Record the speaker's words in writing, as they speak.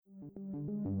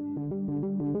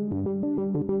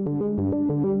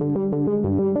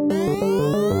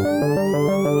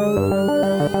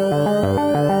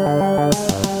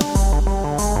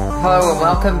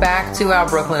Welcome back to our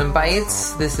Brooklyn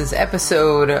Bites. This is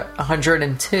episode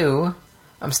 102.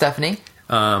 I'm Stephanie.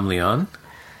 I'm Leon.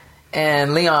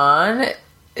 And Leon, it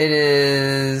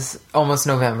is almost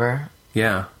November.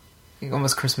 Yeah.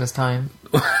 Almost Christmas time.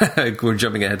 We're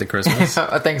jumping ahead to Christmas.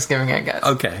 Thanksgiving, I guess.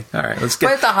 Okay, all right. Let's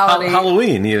get the holiday.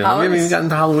 Halloween. We haven't even gotten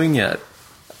to Halloween yet.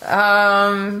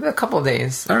 A couple of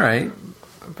days. All right.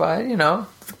 But,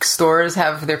 stores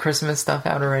have their Christmas stuff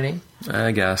out already.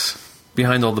 I guess.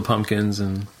 Behind all the pumpkins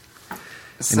and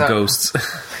ghosts.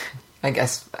 I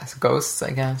guess as ghosts,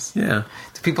 I guess. Yeah.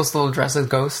 Do people still dress as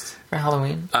ghosts for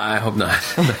Halloween? I hope not.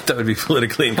 That would be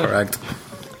politically incorrect.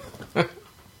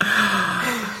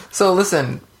 So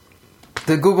listen,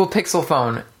 the Google Pixel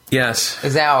phone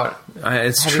is out.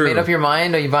 It's Have true. you made up your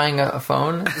mind? Are you buying a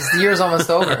phone? This year's almost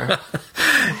over.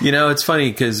 It's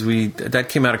funny because that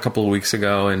came out a couple of weeks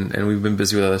ago and we've been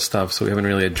busy with other stuff, so we haven't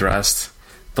really addressed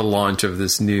the launch of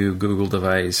this new Google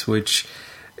device, which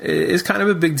is kind of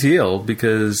a big deal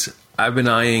because I've been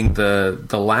eyeing the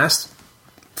last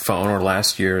phone or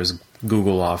last year's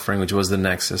Google offering, which was the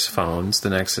Nexus phones.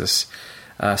 The Nexus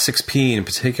 6P in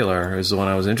particular is the one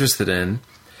I was interested in.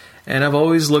 And I've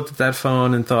always looked at that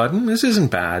phone and thought, this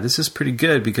isn't bad. This is pretty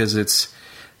good because it's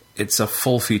a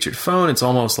full-featured phone. It's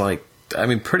almost like,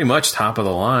 pretty much top of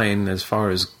the line as far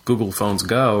as Google phones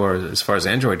go or as far as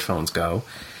Android phones go.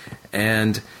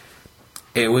 And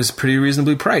it was pretty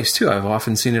reasonably priced, too. I've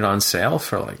often seen it on sale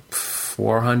for like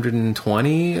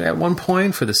 $420 at one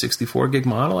point for the 64 gig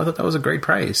model. I thought that was a great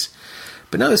price.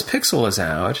 But now this Pixel is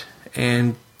out,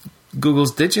 and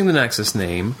Google's ditching the Nexus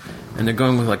name, and they're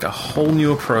going with like a whole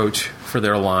new approach for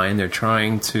their line. They're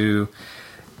trying to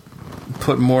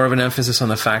put more of an emphasis on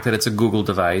the fact that it's a Google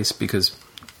device because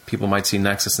people might see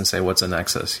Nexus and say, what's a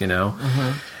Nexus,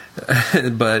 Mm-hmm.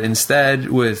 But instead,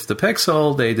 with the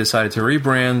Pixel, they decided to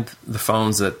rebrand the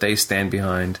phones that they stand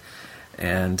behind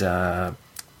and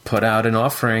put out an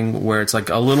offering where it's like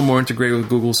a little more integrated with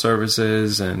Google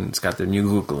services, and it's got the new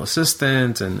Google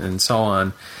Assistant and so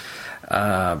on.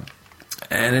 And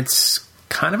it's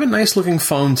kind of a nice looking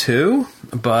phone too,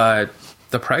 but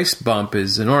the price bump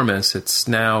is enormous. It's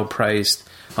now priced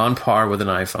on par with an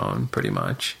iPhone, pretty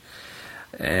much.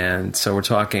 And so we're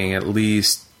talking at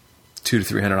least $200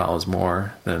 to $300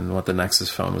 more than what the Nexus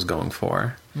phone was going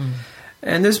for.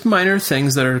 And there's minor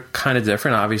things that are kind of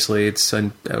different. Obviously, it's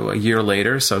a year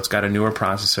later, so it's got a newer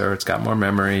processor, it's got more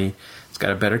memory, it's got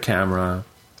a better camera,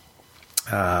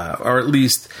 or at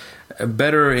least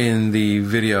better in the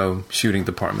video shooting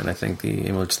department. I think the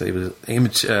image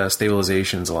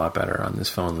stabilization is a lot better on this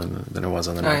phone than it was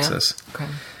on the Nexus. Yeah?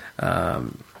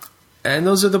 Okay. And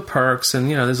those are the perks,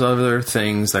 and there's other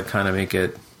things that kind of make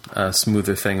it a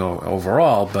smoother thing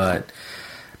overall, but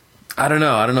I don't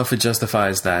know. I don't know if it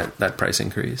justifies that price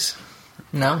increase.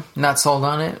 No? Not sold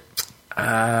on it?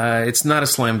 It's not a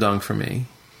slam dunk for me.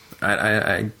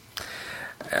 I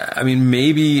mean,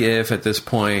 maybe if at this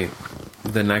point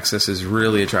the Nexus is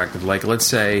really attractive, like let's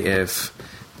say if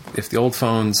the old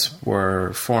phones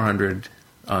were $400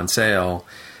 on sale,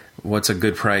 what's a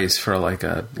good price for like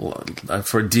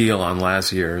for a deal on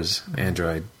last year's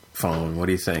Android phone? What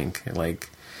do you think? Like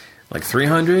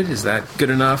 $300? Is that good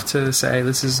enough to say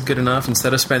this is good enough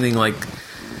instead of spending like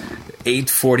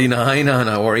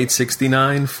 $849 or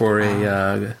 $869 for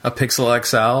a Pixel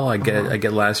XL? I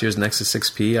get last year's Nexus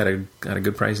 6P at a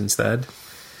good price instead.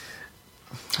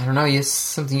 I don't know. It's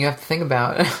something you have to think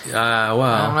about. Well,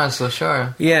 I'm not so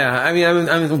sure. Yeah, I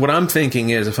mean, what I'm thinking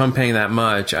is if I'm paying that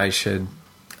much, I should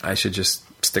just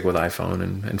stick with iPhone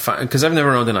and find, because I've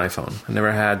never owned an iPhone. I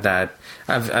never had that.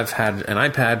 I've had an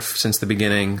iPad since the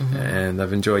beginning, and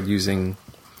I've enjoyed using,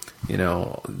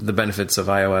 the benefits of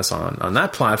iOS on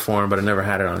that platform, but I never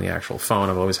had it on the actual phone.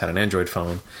 I've always had an Android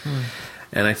phone.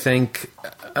 And I think,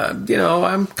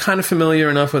 I'm kind of familiar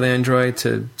enough with Android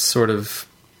to sort of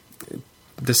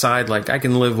decide, like, I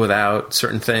can live without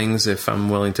certain things if I'm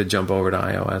willing to jump over to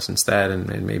iOS instead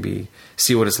and maybe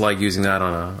see what it's like using that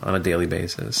on a daily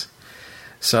basis.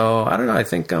 So, I don't know. I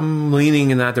think I'm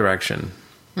leaning in that direction.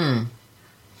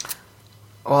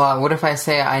 Well, what if I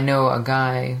say I know a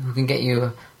guy who can get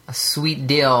you a sweet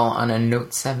deal on a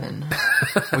Note 7?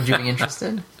 Would you be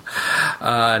interested?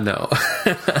 No.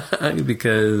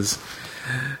 Because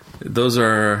those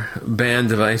are banned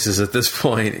devices at this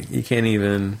point. You can't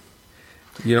even...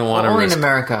 You don't want to only risk... in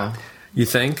America. You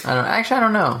think? I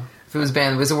don't know. If it was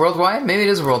banned, was it worldwide? Maybe it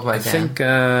is a worldwide ban. I think,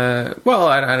 well,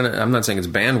 I don't, I'm not saying it's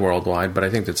banned worldwide, but I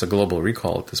think it's a global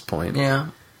recall at this point. Yeah.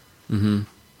 I don't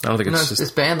think it's just...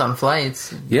 It's banned on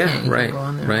flights. Yeah,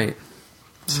 right.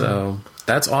 So,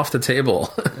 That's off the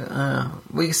table.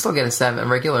 We can still get a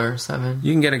regular 7.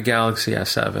 You can get a Galaxy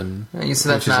S7. So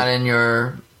that's not in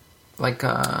your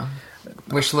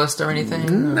wish list or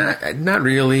anything? Not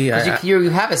really. You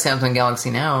have a Samsung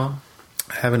Galaxy now.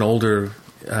 I have an older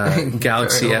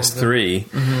Galaxy S3,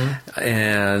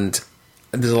 and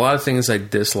there's a lot of things I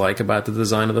dislike about the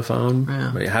design of the phone.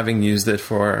 Yeah. Having used it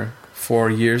for 4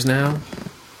 years now,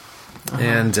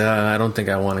 and I don't think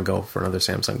I want to go for another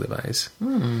Samsung device.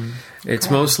 It's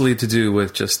mostly to do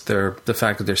with just the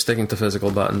fact that they're sticking to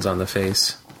physical buttons on the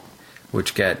face,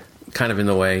 which get kind of in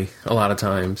the way a lot of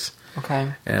times.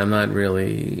 Okay. And I'm not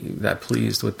really that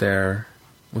pleased with their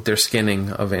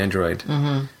skinning of Android.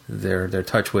 Their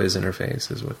TouchWiz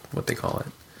interface is what they call it.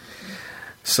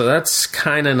 So that's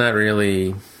kind of not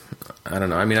really, I don't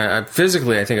know. I mean,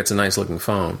 physically I think it's a nice looking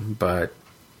phone, but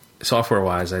software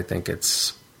wise I think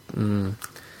it's, I'll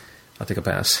take a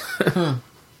pass. All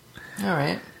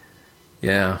right.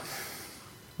 Yeah.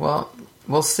 Well,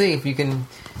 we'll see if you can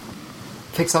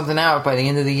pick something out by the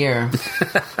end of the year.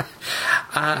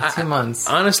 2 months.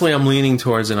 Honestly, I'm leaning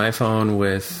towards an iPhone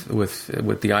with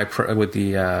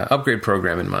the upgrade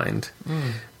program in mind,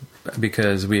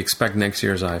 because we expect next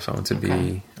year's iPhone to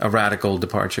be a radical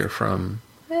departure from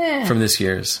this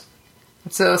year's.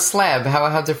 It's a slab.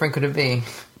 How different could it be?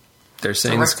 They're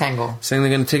saying it's a rectangle. Saying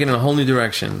they're going to take it in a whole new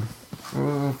direction.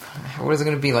 What is it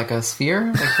going to be? Like a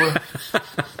sphere?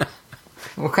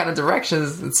 What kind of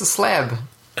directions? It's a slab.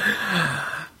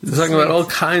 They're talking about all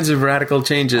kinds of radical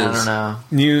changes. I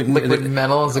don't know. Liquid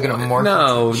metal? Is it going to morph?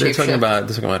 No, they're talking about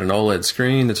an OLED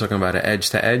screen. They're talking about an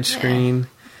edge-to-edge screen.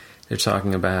 They're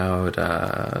talking about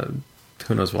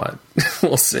who knows what.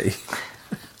 We'll see.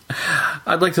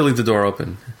 I'd like to leave the door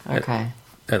open. Okay.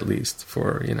 At least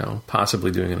for,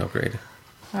 possibly doing an upgrade.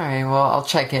 All right. Well, I'll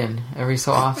check in every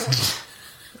so often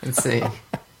and see.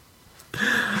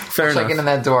 Fair enough. Check in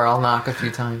that door. I'll knock a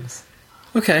few times.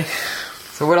 Okay.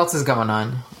 So what else is going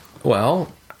on?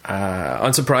 Well,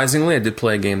 unsurprisingly, I did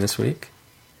play a game this week.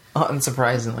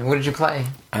 Unsurprisingly. What did you play?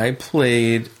 I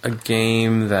played a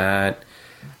game that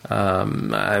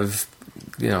I've,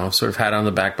 sort of had on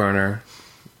the back burner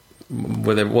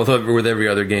with every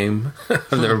other game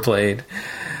I've never played.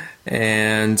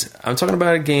 And I'm talking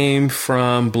about a game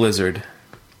from Blizzard.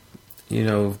 You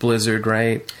know Blizzard,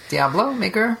 right? Diablo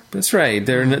maker? That's right.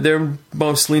 They're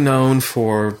mostly known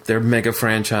for their mega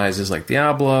franchises like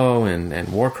Diablo and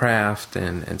Warcraft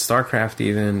and Starcraft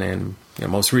even, and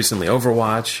most recently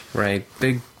Overwatch, right?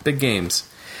 Big games.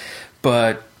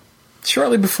 But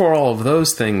shortly before all of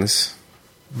those things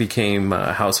became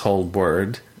a household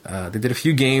word, they did a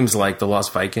few games like The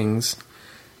Lost Vikings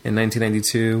in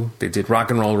 1992. They did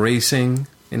Rock and Roll Racing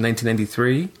in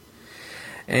 1993.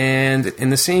 And in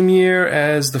the same year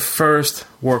as the first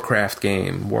Warcraft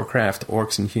game, Warcraft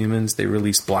Orcs and Humans, they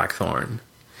released Blackthorn.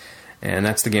 And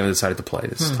that's the game I decided to play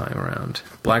this time around.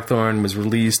 Blackthorn was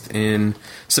released in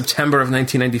September of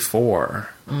 1994.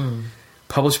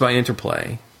 Published by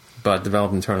Interplay, but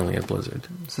developed internally at Blizzard.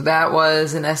 So that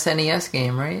was an SNES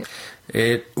game, right?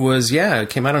 It was, it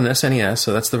came out on SNES,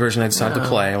 so that's the version I decided to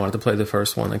play. I wanted to play the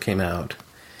first one that came out.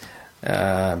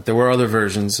 There were other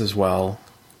versions as well,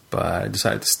 but I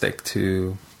decided to stick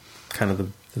to kind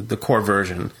of the core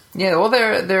version. Yeah, well,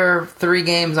 there 3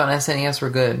 games on SNES were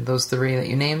good. Those 3 that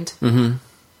you named. Mm-hmm.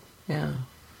 Yeah.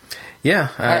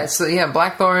 Yeah.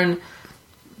 Blackthorn,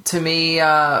 to me,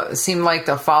 seemed like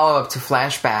the follow-up to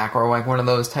Flashback or like one of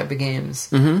those type of games.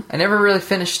 Mm-hmm. I never really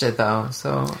finished it, though,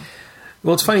 so...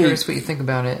 Well, it's funny. I'm curious what you think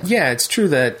about it. Yeah, it's true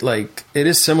that it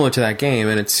is similar to that game,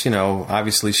 and it's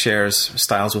obviously shares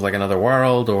styles with Another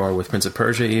World or with Prince of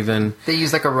Persia even. They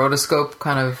use a rotoscope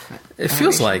kind of. It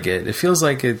feels like it. It feels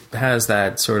like it has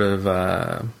that sort of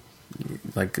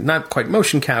not quite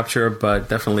motion capture, but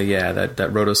definitely that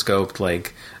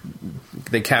rotoscoped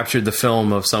they captured the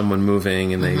film of someone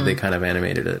moving and they kind of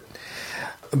animated it.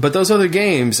 But those other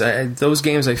games, I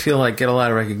feel like get a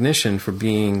lot of recognition for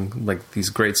being these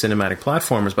great cinematic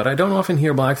platformers, but I don't often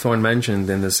hear Blackthorn mentioned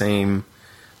in the same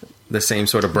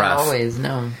sort of breath. Not always,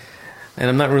 no. And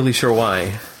I'm not really sure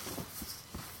why.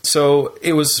 So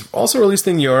it was also released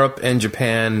in Europe and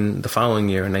Japan the following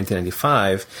year in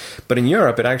 1995, but in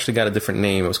Europe it actually got a different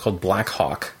name. It was called Black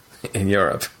Hawk in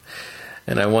Europe.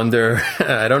 And I wonder,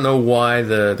 I don't know why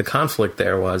the conflict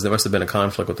there was. There must have been a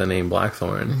conflict with the name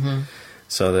Blackthorn. Mm-hmm.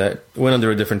 So that went under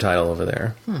a different title over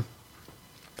there.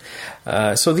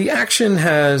 So the action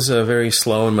has a very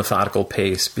slow and methodical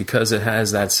pace because it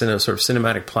has that sort of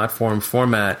cinematic platform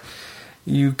format.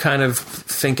 You kind of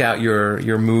think out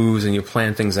your moves and you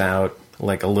plan things out a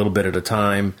little bit at a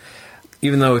time.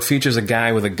 Even though it features a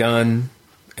guy with a gun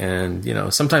and,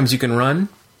 sometimes you can run.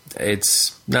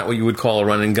 It's not what you would call a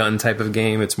run and gun type of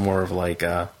game. It's more of like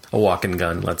a walk and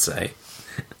gun, let's say.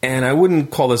 And I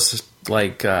wouldn't call this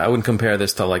I wouldn't compare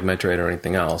this to like Metroid or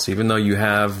anything else. Even though you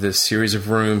have this series of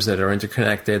rooms that are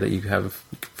interconnected, that you have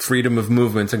freedom of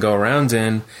movement to go around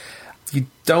in, you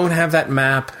don't have that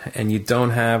map, and you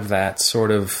don't have that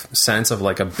sort of sense of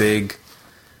like a big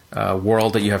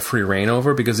world that you have free reign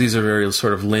over, because these are very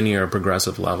sort of linear,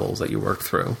 progressive levels that you work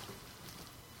through.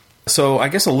 So I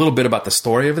guess a little bit about the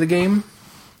story of the game.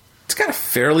 It's got a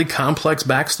fairly complex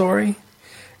backstory.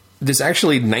 There's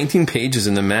actually 19 pages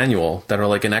in the manual that are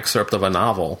like an excerpt of a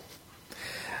novel.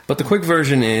 But the quick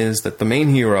version is that the main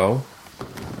hero,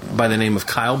 by the name of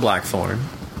Kyle Blackthorne,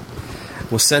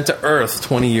 was sent to Earth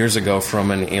 20 years ago from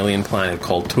an alien planet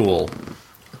called Tool.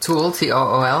 Tool,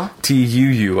 T-O-O-L?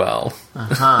 T-U-U-L.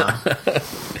 Uh-huh.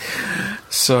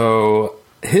 So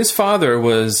his father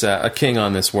was a king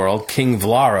on this world, King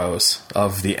Vlaros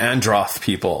of the Androth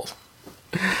people.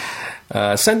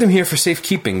 Sent him here for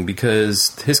safekeeping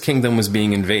because his kingdom was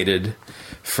being invaded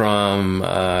from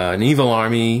an evil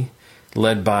army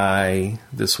led by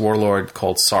this warlord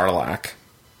called Sarlacc.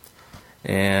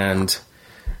 And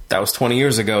that was 20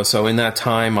 years ago. So in that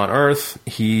time on Earth,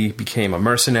 he became a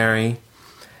mercenary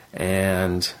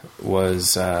and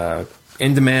was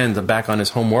in demand back on his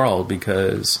home world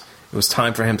because it was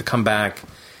time for him to come back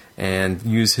and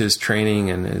use his training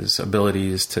and his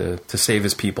abilities to save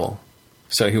his people.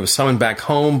 So he was summoned back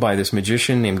home by this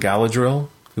magician named Galadriel,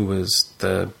 who was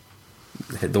the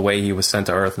way he was sent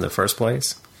to Earth in the first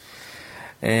place.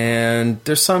 And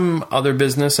there's some other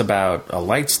business about a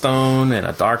light stone and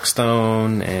a dark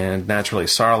stone, and naturally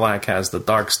Sarlacc has the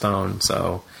dark stone,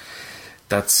 so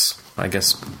that's, I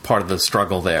guess, part of the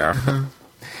struggle there. Mm-hmm.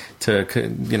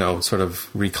 To, sort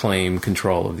of reclaim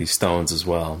control of these stones as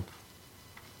well.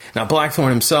 Now,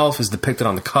 Blackthorne himself is depicted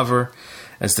on the cover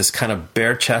as this kind of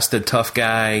bare-chested, tough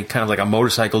guy, kind of like a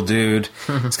motorcycle dude.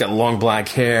 He's got long black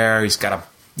hair. He's got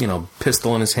a,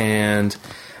 pistol in his hand.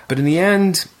 But in the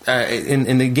end,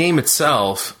 in the game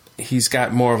itself, he's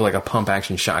got more of like a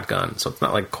pump-action shotgun. So it's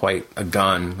not like quite a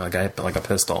gun, like a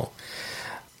pistol.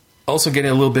 Also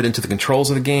getting a little bit into the controls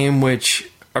of the game, which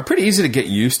are pretty easy to get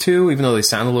used to, even though they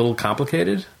sound a little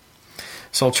complicated.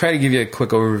 So I'll try to give you a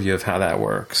quick overview of how that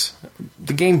works.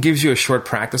 The game gives you a short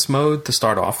practice mode to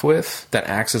start off with that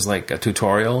acts as like a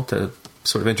tutorial to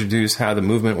sort of introduce how the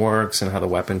movement works and how the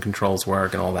weapon controls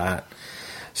work and all that.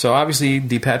 So obviously,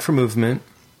 D-pad for movement.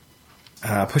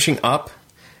 Pushing up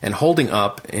and holding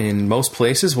up in most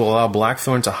places will allow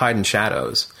Blackthorne to hide in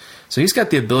shadows. So he's got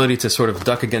the ability to sort of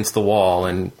duck against the wall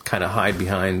and kind of hide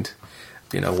behind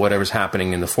whatever's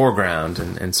happening in the foreground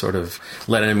and sort of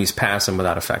let enemies pass him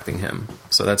without affecting him.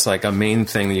 So that's like a main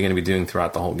thing that you're going to be doing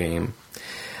throughout the whole game.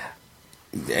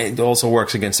 It also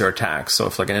works against their attacks. So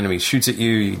if like an enemy shoots at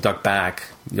you, you duck back,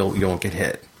 you won't get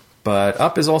hit. But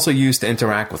up is also used to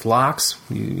interact with locks.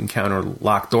 You encounter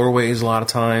locked doorways a lot of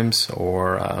times,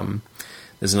 or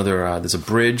there's a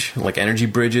bridge, like energy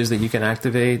bridges that you can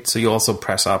activate. So you also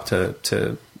press up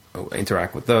to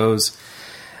interact with those.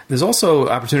 There's also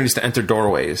opportunities to enter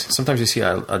doorways. Sometimes you see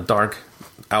a dark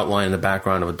outline in the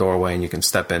background of a doorway, and you can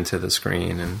step into the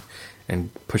screen,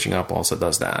 and pushing up also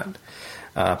does that.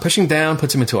 Pushing down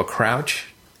puts him into a crouch,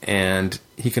 and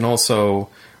he can also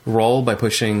roll by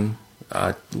pushing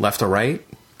left or right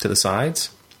to the sides.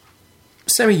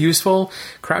 Semi-useful.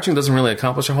 Crouching doesn't really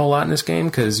accomplish a whole lot in this game,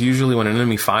 because usually when an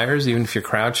enemy fires, even if you're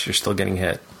crouched, you're still getting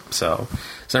hit. So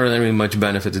there's not really much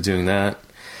benefit to doing that.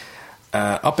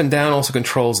 Up and down also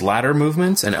controls ladder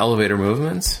movements and elevator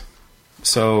movements.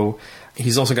 So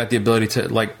he's also got the ability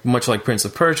to, much like Prince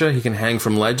of Persia, he can hang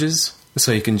from ledges.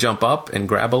 So he can jump up and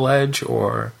grab a ledge,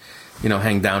 or,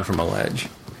 hang down from a ledge.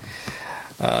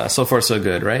 So far, so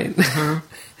good, right? Mm-hmm.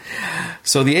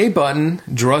 So the A button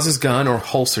draws his gun or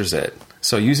holsters it.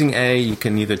 So using A, you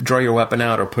can either draw your weapon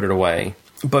out or put it away.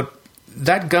 But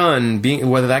that gun,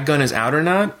 whether that gun is out or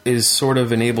not, is sort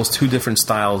of enables two different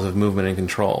styles of movement and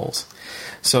controls.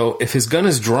 So if his gun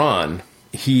is drawn,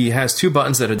 he has two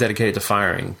buttons that are dedicated to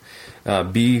firing.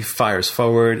 B fires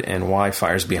forward and Y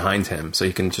fires behind him. So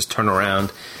he can just turn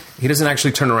around. He doesn't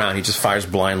actually turn around, he just fires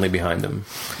blindly behind him.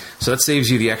 So that saves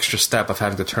you the extra step of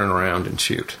having to turn around and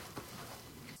shoot.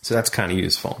 So that's kind of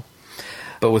useful.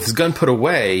 But with his gun put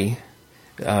away,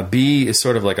 B is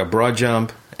sort of like a broad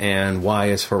jump, and Y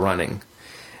is for running.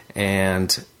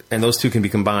 And those two can be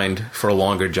combined for a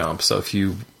longer jump. So if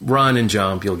you run and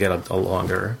jump, you'll get a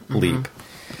longer leap.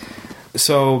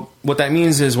 So what that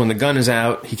means is when the gun is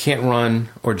out, he can't run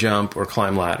or jump or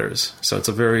climb ladders. So it's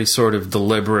a very sort of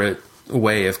deliberate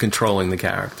way of controlling the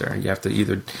character. You have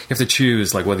to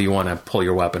choose whether you want to pull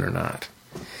your weapon or not.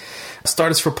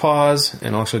 Start is for pause,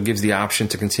 and also gives the option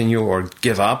to continue or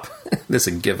give up. There's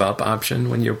a give up option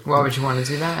when you're... Why would you want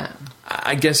to do that?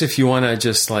 I guess if you want to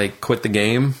just like quit the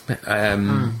game,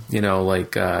 you know,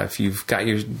 like if you've got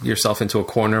yourself into a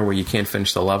corner where you can't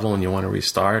finish the level and you want to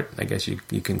restart, I guess you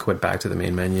can quit back to the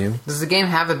main menu. Does the game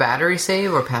have a battery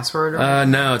save or password?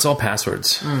 No, it's all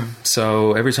passwords.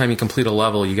 So every time you complete a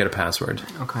level, you get a password.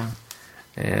 Okay.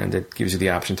 And it gives you the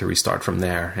option to restart from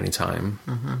there anytime.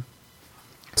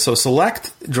 So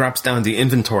select drops down the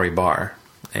inventory bar,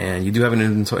 and you do have an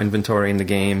inventory in the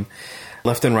game.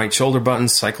 Left and right shoulder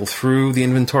buttons cycle through the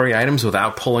inventory items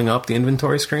without pulling up the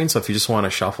inventory screen. So if you just want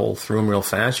to shuffle through them real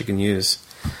fast, you can use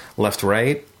left,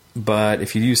 right. But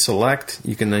if you use select,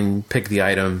 you can then pick the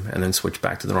item and then switch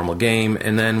back to the normal game.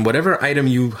 And then whatever item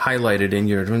you highlighted in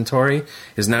your inventory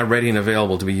is now ready and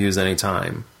available to be used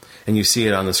anytime. And you see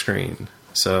it on the screen.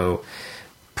 So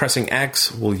pressing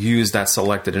X will use that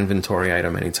selected inventory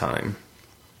item anytime.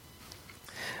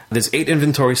 There's 8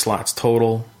 inventory slots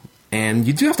total, and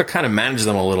you do have to kind of manage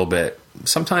them a little bit.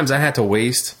 Sometimes I had to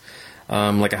waste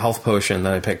like a health potion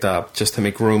that I picked up just to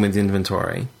make room in the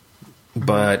inventory.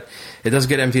 But it does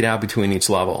get emptied out between each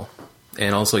level,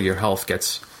 and also your health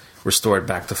gets restored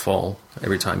back to full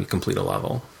every time you complete a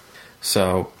level.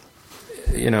 So,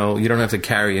 you know, you don't have to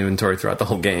carry inventory throughout the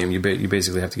whole game. You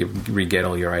basically have to re-get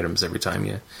all your items every time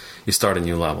you start a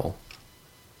new level.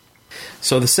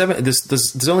 So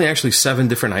there's only actually 7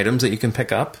 different items that you can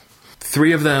pick up.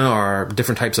 3 of them are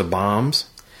different types of bombs.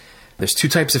 There's 2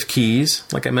 types of keys,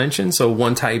 like I mentioned. So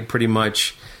one type pretty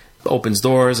much opens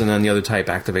doors, and then the other type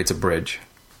activates a bridge.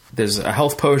 There's a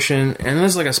health potion, and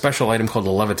there's like a special item called a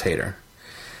levitator.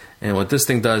 And what this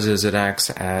thing does is it acts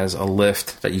as a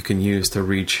lift that you can use to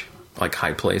reach like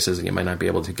high places that you might not be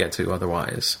able to get to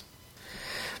otherwise.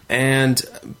 And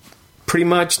pretty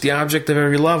much the object of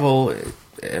every level,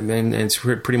 and it's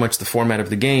pretty much the format of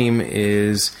the game,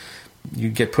 is you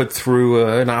get put through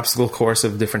an obstacle course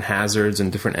of different hazards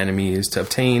and different enemies to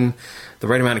obtain the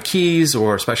right amount of keys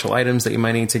or special items that you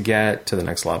might need to get to the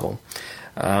next level.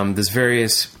 There's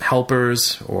various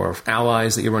helpers or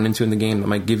allies that you run into in the game that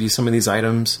might give you some of these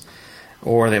items,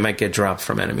 or they might get dropped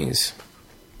from enemies.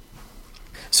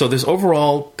 So there's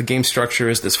overall, the game structure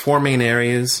is there's 4 main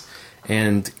areas,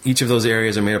 and each of those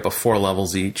areas are made up of 4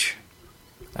 levels each.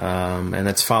 And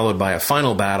that's followed by a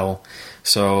final battle,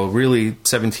 so really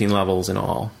 17 levels in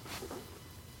all.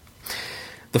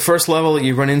 The first level that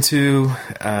you run into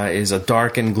is a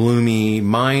dark and gloomy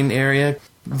mine area.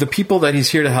 The people that he's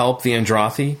here to help, the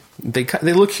Androthi,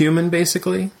 they look human,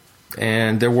 basically,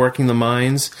 and they're working the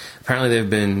mines. Apparently they've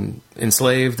been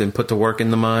enslaved and put to work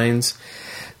in the mines.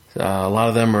 A lot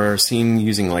of them are seen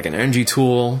using like an energy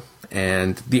tool,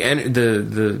 and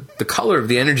the color of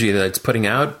the energy that it's putting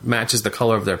out matches the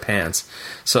color of their pants.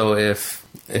 So if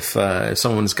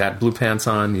someone's got blue pants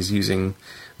on, he's using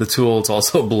the tool. It's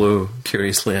also blue,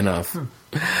 curiously enough.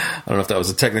 I don't know if that was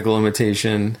a technical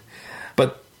limitation,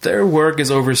 but their work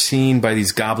is overseen by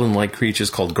these goblin-like creatures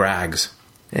called Grags.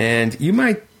 And you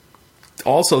might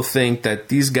also think that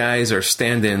these guys are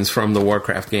stand-ins from the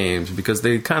Warcraft games, because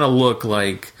they kind of look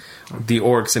like the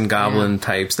orcs and goblin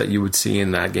types that you would see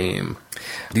in that game.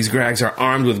 These Grags are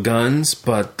armed with guns,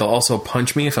 but they'll also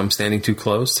punch me if I'm standing too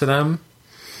close to them.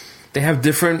 They have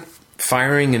different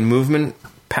firing and movement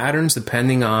patterns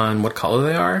depending on what color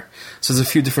they are. So there's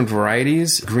a few different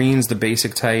varieties. Green's the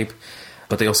basic type,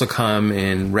 but they also come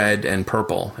in red and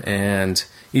purple. And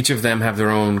each of them have their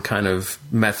own kind of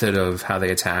method of how they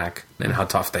attack and how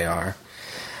tough they are.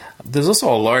 There's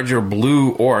also a larger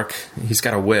blue orc. He's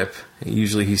got a whip.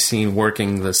 Usually he's seen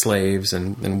working the slaves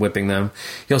and whipping them.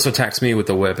 He also attacks me with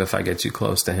the whip if I get too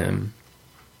close to him.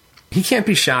 He can't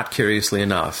be shot, curiously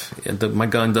enough. My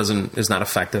gun is not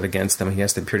effective against him. He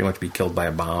has to pretty much be killed by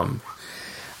a bomb,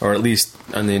 or at least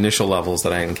on the initial levels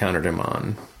that I encountered him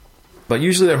on. But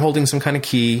usually they're holding some kind of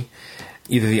key,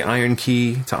 either the iron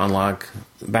key to unlock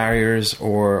barriers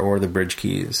or the bridge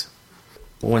keys.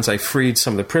 Once I freed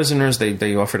some of the prisoners,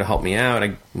 they offer to help me out.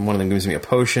 One of them gives me a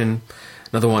potion.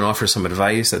 Another one offers some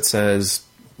advice that says,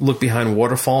 look behind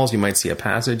waterfalls. You might see a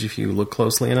passage if you look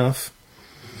closely enough.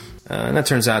 And that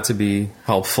turns out to be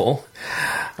helpful.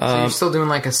 So you're still doing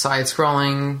like a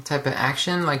side-scrolling type of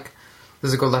action? Like,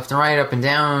 does it go left and right, up and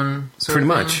down? Pretty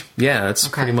much. Yeah, that's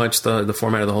pretty much the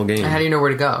format of the whole game. And how do you know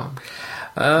where to go?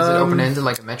 Is it open-ended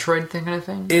like a Metroid thing kind of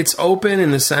thing? It's open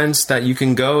in the sense that you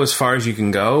can go as far as you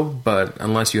can go, but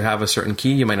unless you have a certain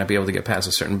key, you might not be able to get past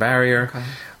a certain barrier. Okay.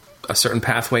 A certain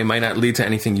pathway might not lead to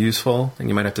anything useful, and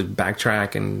you might have to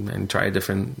backtrack and try a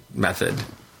different method.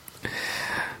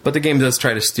 But the game does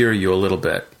try to steer you a little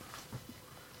bit.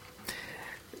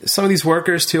 Some of these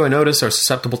workers, too, I notice, are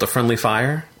susceptible to friendly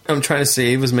fire. I'm trying to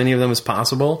save as many of them as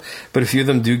possible, but a few of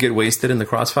them do get wasted in the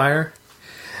crossfire.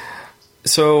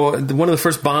 So one of the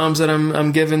first bombs that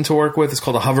I'm given to work with is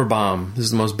called a hover bomb. This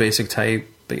is the most basic type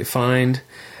that you find.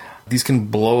 These can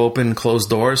blow open closed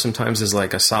doors. Sometimes there's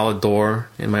like a solid door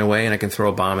in my way, and I can throw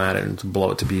a bomb at it and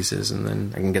blow it to pieces, and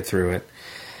then I can get through it.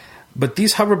 But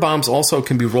these hover bombs also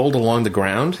can be rolled along the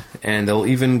ground, and they'll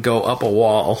even go up a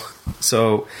wall.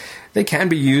 So they can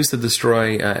be used to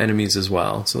destroy enemies as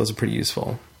well. So those are pretty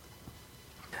useful.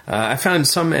 I found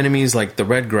some enemies, like the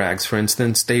Red Grags, for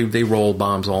instance, they roll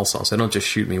bombs also. So they don't just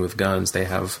shoot me with guns. They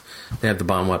have the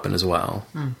bomb weapon as well.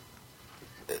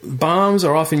 Bombs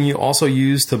are often also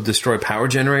used to destroy power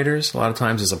generators. A lot of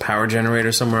times there's a power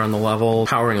generator somewhere on the level,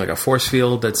 powering like a force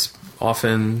field that's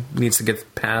often needs to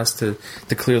get past to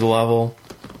clear the level.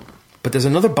 But there's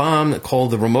another bomb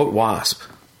called the Remote Wasp.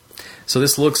 So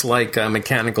this looks like a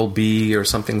mechanical bee or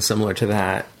something similar to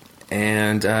that.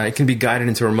 And it can be guided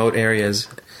into remote areas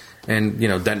and,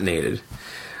 detonated,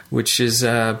 which is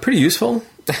pretty useful.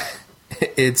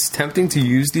 It's tempting to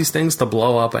use these things to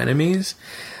blow up enemies,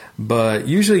 but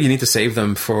usually you need to save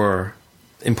them for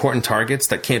important targets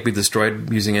that can't be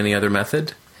destroyed using any other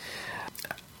method.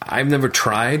 I've never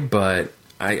tried, but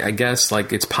I guess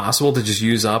like it's possible to just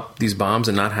use up these bombs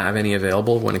and not have any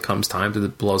available when it comes time to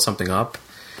blow something up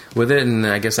with it, and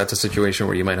I guess that's a situation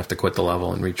where you might have to quit the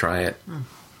level and retry it.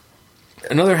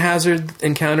 Another hazard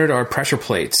encountered are pressure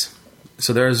plates.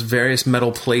 So there's various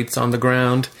metal plates on the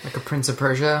ground. Like a Prince of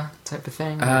Persia type of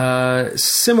thing?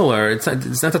 Similar. It's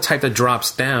not the type that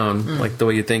drops down, like the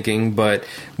way you're thinking, but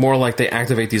more like they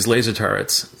activate these laser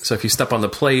turrets. So if you step on the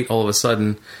plate, all of a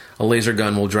sudden, a laser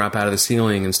gun will drop out of the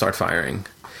ceiling and start firing.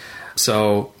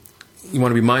 So you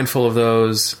want to be mindful of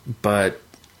those, but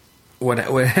what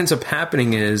ends up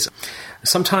happening is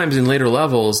sometimes in later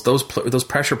levels, those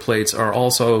pressure plates are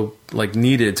also like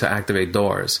needed to activate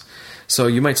doors. So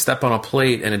you might step on a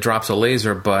plate and it drops a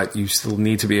laser, but you still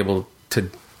need to be able to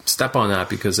step on that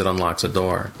because it unlocks a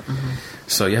door.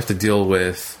 So you have to deal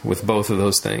with both of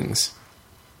those things.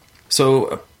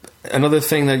 So another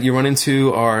thing that you run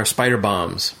into are spider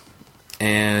bombs.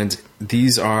 And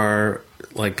these are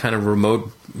like kind of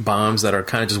remote bombs that are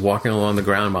kind of just walking along the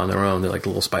ground on their own. They're like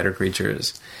little spider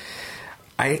creatures.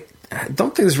 I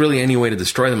don't think there's really any way to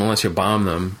destroy them unless you bomb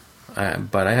them.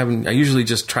 But I usually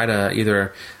just try to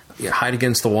either hide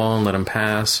against the wall and let them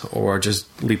pass, or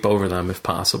just leap over them if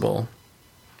possible.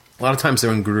 A lot of times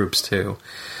they're in groups too.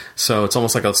 So it's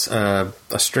almost like a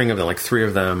string of them, like 3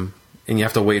 of them, and you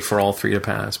have to wait for all 3 to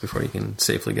pass before you can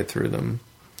safely get through them.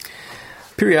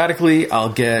 Periodically,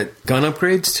 I'll get gun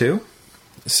upgrades too.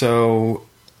 So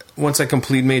once I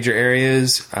complete major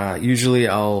areas, usually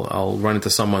I'll run into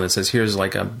someone that says, "Here's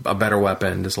like a better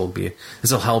weapon. This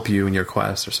will help you in your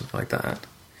quest," or something like that.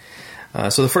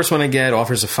 So the first one I get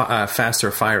offers a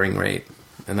faster firing rate,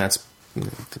 and that's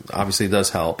obviously does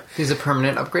help. These are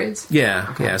permanent upgrades? Yeah,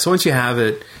 okay. Yeah. So once you have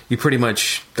it, you pretty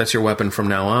much, that's your weapon from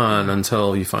now on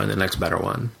until you find the next better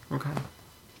one. Okay.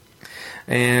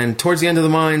 And towards the end of the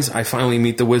mines, I finally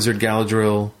meet the wizard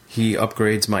Galadriel. He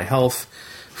upgrades my health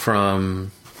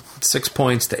from 6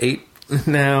 points to 8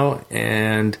 now,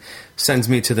 and sends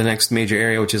me to the next major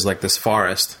area, which is like this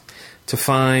forest, to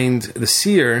find the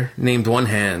seer named One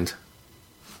Hand.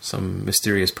 Some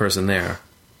mysterious person there.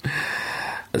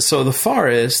 So the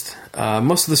forest,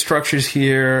 most of the structures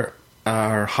here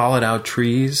are hollowed out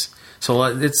trees. So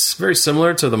it's very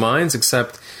similar to the mines,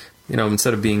 except,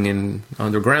 instead of being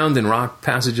underground in rock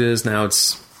passages, now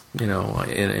it's, in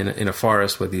a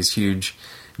forest with these huge,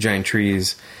 giant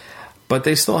trees. But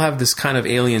they still have this kind of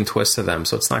alien twist to them,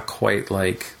 so it's not quite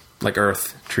like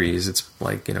Earth trees. It's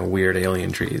like, weird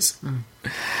alien trees.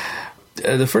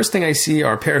 The first thing I see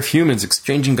are a pair of humans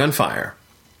exchanging gunfire.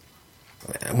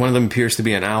 One of them appears to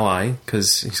be an ally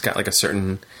because he's got like a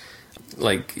certain,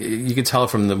 like, you can tell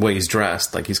from the way he's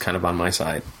dressed, like he's kind of on my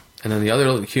side. And then the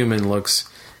other human looks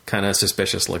kind of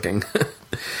suspicious looking.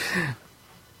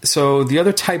 So the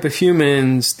other type of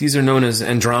humans, these are known as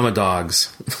Andromedogs.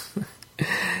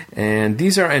 And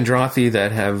these are Androthi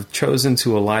that have chosen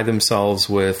to ally themselves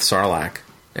with Sarlacc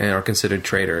and are considered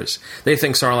traitors. They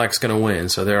think Sarlacc's going to win,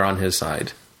 so they're on his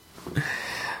side.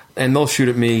 And they'll shoot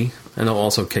at me, and they'll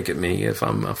also kick at me if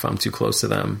I'm too close to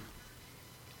them.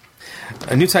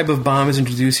 A new type of bomb is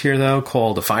introduced here, though,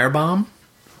 called a fire bomb.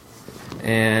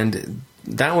 And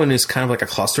that one is kind of like a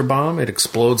cluster bomb. It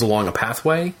explodes along a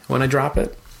pathway when I drop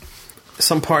it.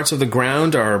 Some parts of the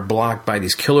ground are blocked by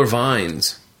these killer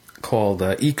vines called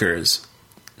Eekers.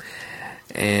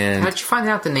 And how'd you find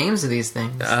out the names of these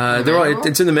things?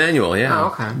 it's in the manual, yeah. Oh,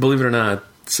 okay. Believe it or not.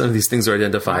 some of these things are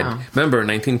identified. Wow. Remember,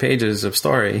 19 pages of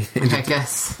story. I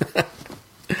guess.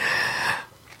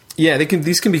 Yeah,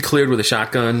 these can be cleared with a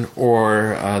shotgun,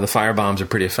 or the fire bombs are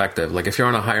pretty effective. Like if you're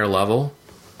on a higher level,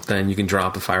 then you can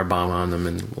drop a firebomb on them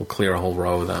and we'll clear a whole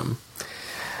row of them.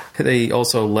 They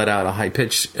also let out a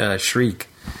high-pitched shriek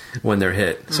when they're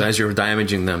hit. So as you're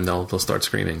damaging them, they'll start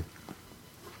screaming,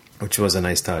 which was a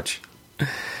nice touch.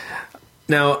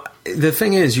 Now, the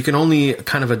thing is, you can only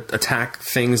kind of attack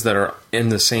things that are in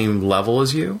the same level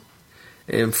as you.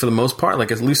 And for the most part,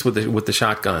 like at least with the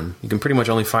shotgun, you can pretty much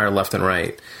only fire left and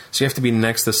right. So you have to be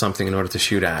next to something in order to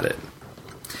shoot at it.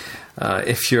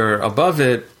 If you're above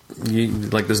it,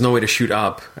 there's no way to shoot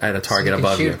up at a target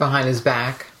above you. Shoot behind his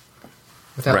back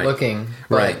without looking,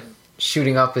 but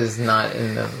shooting up is not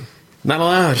in the... Not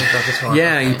allowed.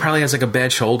 Yeah, okay. He probably has like a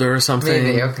bad shoulder or something.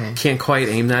 Maybe, okay. Can't quite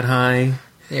aim that high.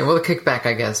 Yeah, well, the kickback,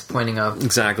 I guess, pointing up.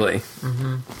 Exactly.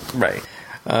 Mm-hmm. Right.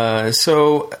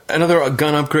 So another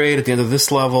gun upgrade at the end of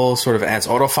this level sort of adds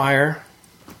auto fire.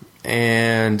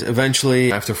 And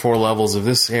eventually, after 4 levels of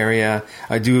this area,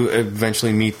 I do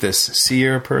eventually meet this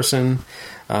seer person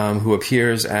who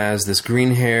appears as this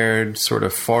green-haired sort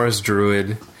of forest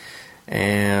druid.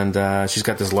 And she's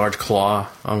got this large claw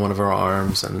on one of her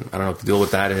arms, and I don't know what the deal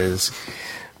with that is.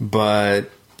 But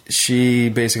she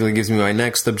basically gives me my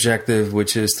next objective,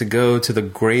 which is to go to the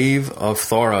grave of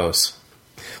Thoros,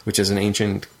 which is an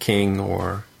ancient king,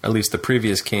 or at least the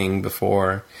previous king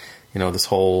before, this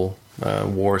whole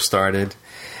war started.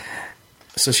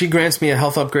 So she grants me a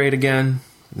health upgrade again.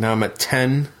 Now I'm at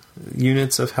 10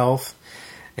 units of health,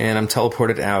 and I'm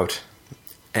teleported out.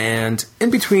 And in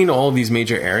between all of these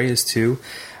major areas, too,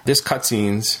 there's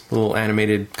cutscenes, little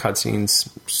animated cutscenes,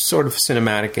 sort of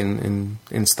cinematic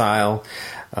in style.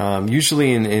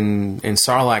 Usually in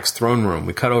Sarlacc's throne room.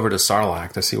 We cut over to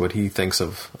Sarlacc to see what he thinks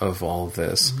of all of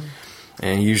this. Mm-hmm.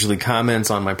 And he usually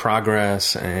comments on my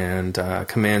progress and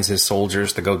commands his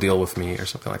soldiers to go deal with me or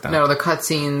something like that. No, the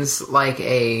cutscenes like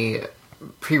a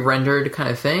pre-rendered kind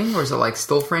of thing, or is it like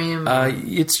still frame?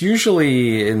 It's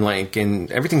usually in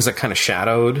everything's like kind of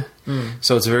shadowed,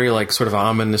 so it's very like sort of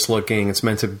ominous looking. It's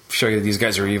meant to show you that these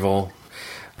guys are evil.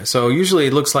 So usually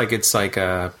it looks like it's like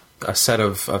a set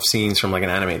of scenes from like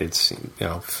an animated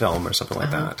film or something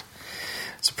like that.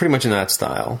 So pretty much in that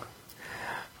style.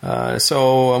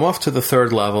 So I'm off to the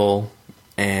 3rd level,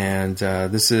 and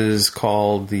this is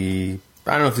called the...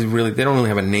 I don't know if they don't really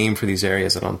have a name for these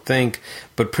areas, I don't think,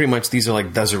 but pretty much these are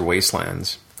like desert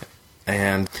wastelands.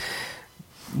 And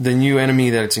the new enemy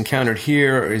that it's encountered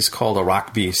here is called a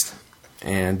rock beast.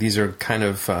 And these are kind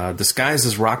of disguised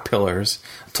as rock pillars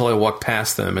until I walk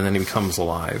past them, and then he becomes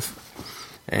alive.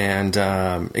 And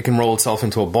it can roll itself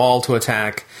into a ball to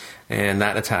attack, and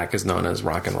that attack is known as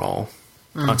rock and roll,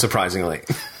 unsurprisingly.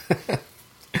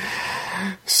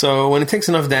 So when it takes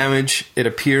enough damage, it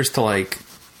appears to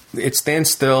it stands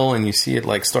still, and you see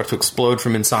it start to explode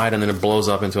from inside, and then it blows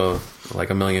up into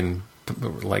a million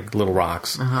little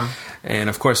rocks. And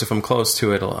of course, if I'm close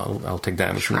to it, I'll take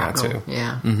damage from that too.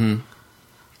 Yeah. Mm-hmm.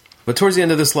 But towards the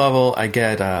end of this level, I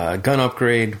get a gun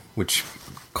upgrade, which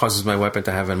causes my weapon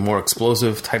to have a more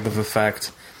explosive type of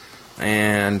effect.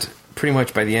 And pretty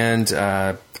much by the end,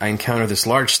 I encounter this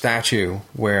large statue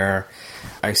where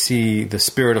I see the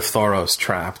spirit of Thoros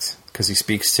trapped, because he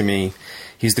speaks to me.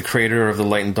 He's the creator of the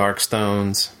Light and Dark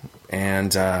Stones,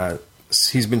 and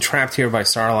he's been trapped here by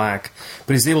Sarlacc,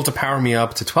 but he's able to power me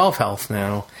up to 12 health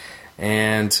now,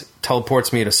 and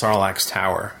teleports me to Sarlacc's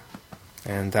tower.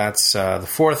 And that's the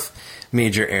 4th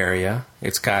major area.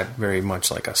 It's got very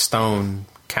much like a stone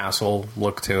castle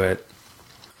look to it.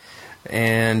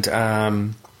 And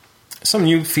some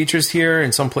new features here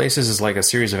in some places is like a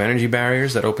series of energy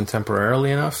barriers that open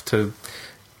temporarily enough to,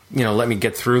 let me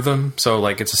get through them. So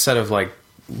it's a set of like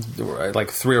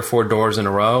 3 or 4 doors in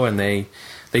a row, and they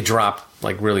drop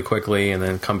really quickly and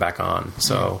then come back on.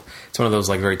 So it's one of those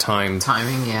very time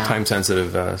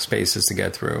sensitive spaces to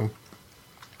get through.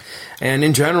 And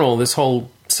in general, this whole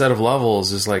set of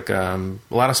levels is a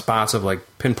lot of spots of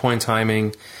pinpoint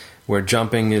timing, where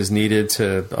jumping is needed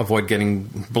to avoid getting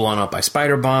blown up by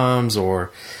spider bombs,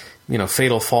 or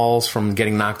fatal falls from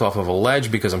getting knocked off of a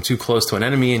ledge because I'm too close to an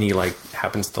enemy and he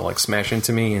happens to smash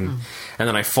into me, and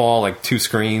then I fall 2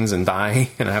 screens and die,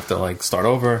 and I have to start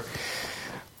over.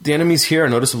 The enemies here are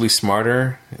noticeably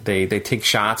smarter. They take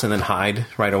shots and then hide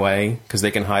right away, because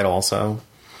they can hide also.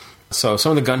 So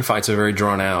some of the gunfights are very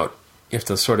drawn out. You have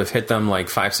to sort of hit them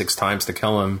 5-6 times to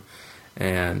kill them,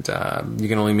 and you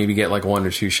can only maybe get 1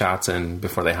 or 2 shots in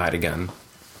before they hide again.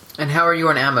 And how are you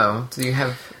on ammo? Do you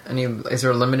have any? Is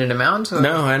there a limited amount?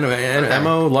 No,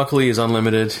 ammo luckily is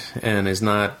unlimited and is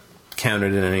not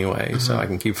counted in any way, so I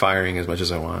can keep firing as much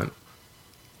as I want.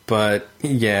 But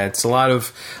yeah, it's a lot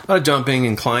of jumping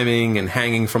and climbing and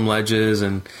hanging from ledges,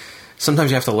 and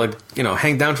sometimes you have to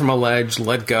hang down from a ledge,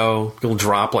 let go. You'll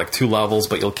drop like 2 levels,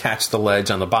 but you'll catch the ledge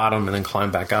on the bottom and then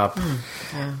climb back up.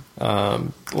 A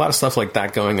lot of stuff like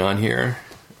that going on here.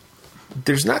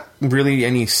 There's not really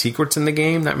any secrets in the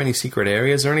game, not many secret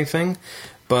areas or anything,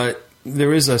 but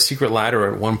there is a secret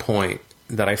ladder at one point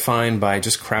that I find by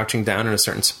just crouching down in a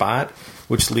certain spot,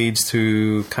 which leads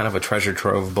to kind of a treasure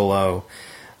trove below.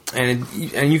 And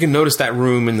you can notice that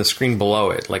room in the screen below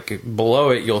it. Like below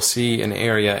it, you'll see an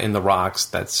area in the rocks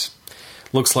that's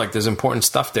looks like there's important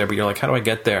stuff there, but you're like, how do I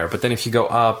get there? But then if you go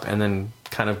up and then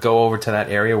kind of go over to that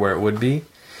area where it would be,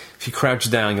 if you crouch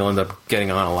down, you'll end up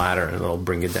getting on a ladder and it'll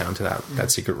bring you down to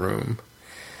that secret room.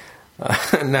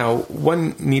 Now,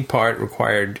 one neat part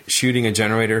required shooting a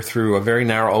generator through a very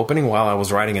narrow opening while I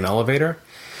was riding an elevator.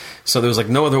 So there was like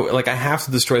no other, like I have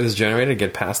to destroy this generator to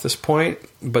get past this point,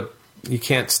 but you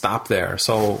can't stop there.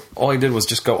 So all I did was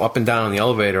just go up and down on the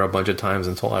elevator a bunch of times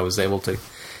until I was able to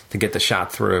get the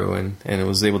shot through, and it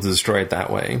was able to destroy it that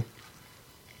way.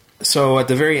 So at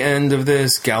the very end of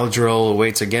this, Galadriel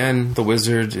awaits again. The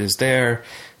wizard is there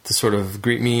to sort of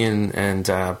greet me and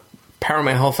power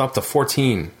my health up to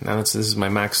 14. Now this is my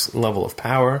max level of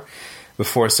power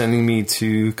before sending me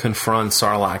to confront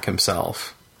Sarlacc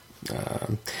himself.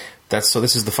 So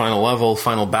this is the final level,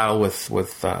 final battle with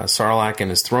Sarlacc in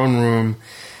his throne room.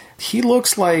 He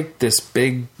looks like this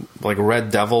big, like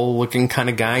red devil looking kind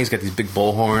of guy. He's got these big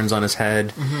bull horns on his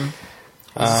head.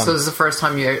 So this is the first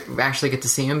time you actually get to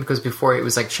see him, because before it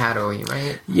was like shadowy,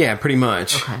 right? Yeah, pretty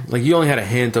much. Okay. Like you only had a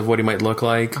hint of what he might look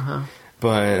like,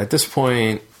 but at this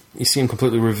point, you see him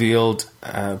completely revealed.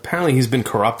 Apparently, he's been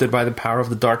corrupted by the power of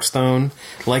the Darkstone,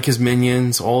 like his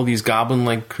minions. All these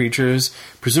goblin-like creatures,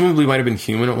 presumably might have been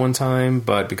human at one time,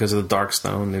 but because of the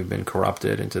Darkstone, they've been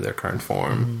corrupted into their current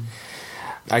form.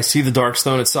 I see the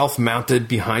Darkstone itself mounted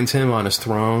behind him on his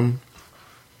throne,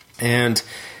 and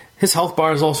his health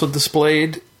bar is also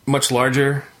displayed, much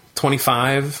larger,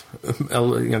 25,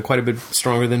 quite a bit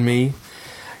stronger than me.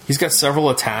 He's got several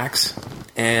attacks,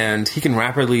 and he can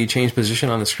rapidly change position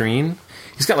on the screen.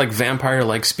 He's got like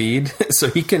vampire-like speed, so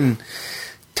he can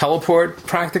teleport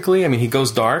practically. I mean, he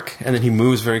goes dark, and then he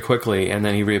moves very quickly, and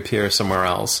then he reappears somewhere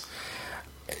else.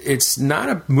 It's not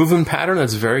a movement pattern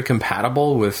that's very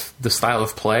compatible with the style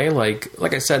of play. Like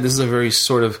I said, this is a very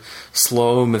sort of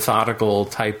slow, methodical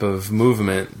type of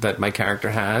movement that my character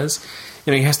has.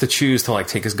 He has to choose to like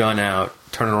take his gun out,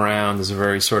 turn it around. There's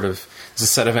a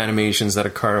set of animations that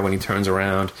occur when he turns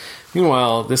around.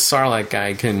 Meanwhile, this Sarlacc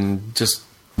guy can just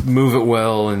move at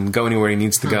will and go anywhere he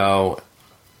needs to go.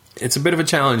 It's a bit of a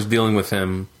challenge dealing with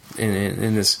him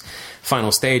in this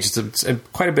final stage. It's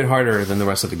quite a bit harder than the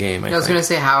rest of the game. I was going to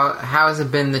say, how has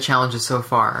it been, the challenges so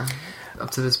far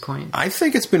up to this point? I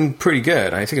think it's been pretty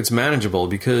good. I think it's manageable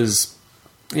because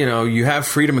you have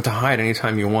freedom to hide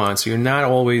anytime you want, so you're not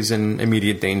always in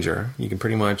immediate danger. You can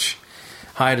pretty much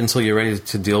hide until you're ready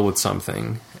to deal with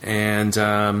something. And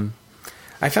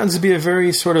I found it to be a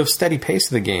very sort of steady pace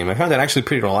of the game. I found it actually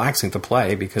pretty relaxing to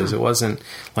play because it wasn't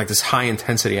like this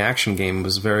high-intensity action game. It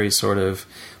was very sort of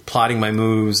plotting my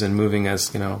moves and moving as,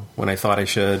 when I thought I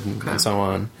should and so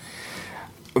on.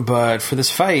 But for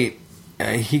this fight,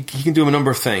 he can do a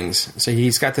number of things. So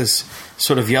he's got this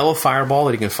sort of yellow fireball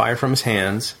that he can fire from his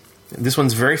hands. This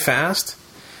one's very fast.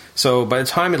 So by the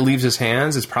time it leaves his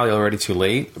hands, it's probably already too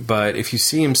late. But if you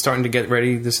see him starting to get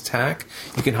ready this attack,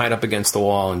 you can hide up against the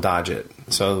wall and dodge it.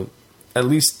 So at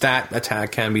least that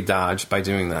attack can be dodged by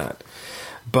doing that.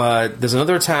 But there's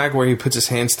another attack where he puts his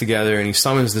hands together and he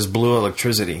summons this blue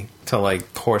electricity to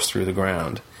like course through the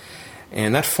ground.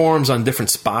 And that forms on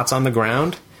different spots on the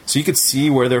ground. So you could see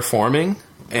where they're forming.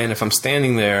 And if I'm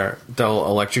standing there, they'll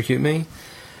electrocute me.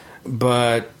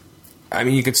 But I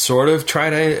mean, you could sort of try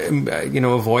to,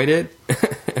 avoid it.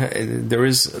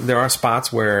 There are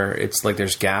spots where it's like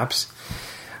there's gaps,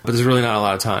 but there's really not a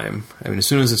lot of time. I mean, as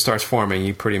soon as it starts forming,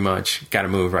 you pretty much got to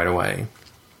move right away.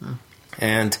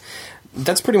 And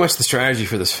that's pretty much the strategy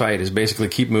for this fight, is basically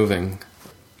keep moving.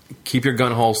 Keep your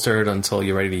gun holstered until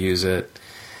you're ready to use it.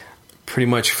 Pretty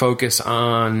much focus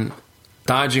on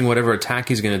dodging whatever attack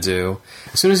he's going to do.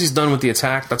 As soon as he's done with the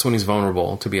attack, that's when he's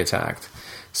vulnerable to be attacked.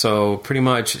 So pretty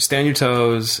much stay on your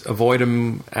toes, avoid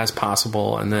him as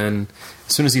possible, and then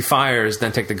as soon as he fires,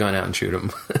 then take the gun out and shoot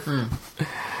him.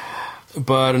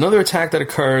 But another attack that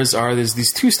occurs there's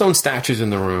these 2 stone statues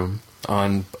in the room,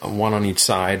 one on each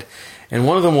side, and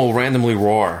one of them will randomly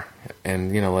roar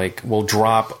and will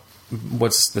drop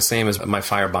what's the same as my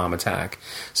firebomb attack.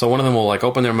 So one of them will like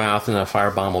open their mouth and a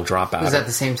firebomb will drop out. Is that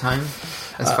the same time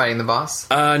as fighting the boss?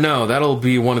 No, that'll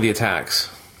be one of the attacks.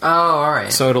 Oh, all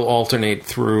right. So it'll alternate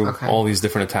through all these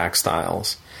different attack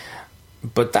styles.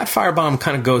 But that firebomb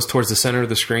kind of goes towards the center of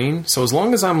the screen. So as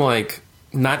long as I'm like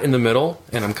not in the middle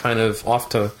and I'm kind of off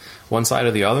to one side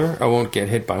or the other, I won't get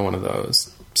hit by one of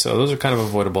those. So those are kind of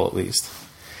avoidable at least.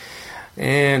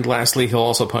 And lastly, he'll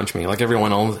also punch me. Like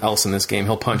everyone else in this game,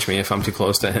 he'll punch me if I'm too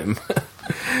close to him.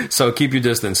 So keep your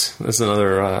distance. That's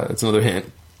another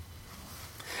hint.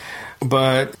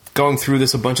 But going through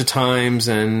this a bunch of times,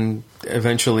 and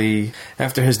eventually,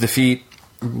 after his defeat,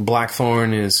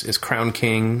 Blackthorn is crowned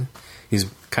king. He's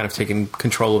kind of taken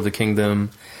control of the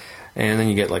kingdom, and then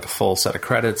you get like a full set of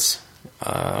credits.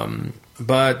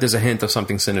 But there's a hint of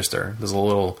something sinister. There's a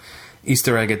little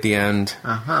Easter egg at the end.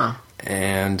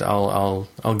 And I'll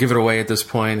give it away at this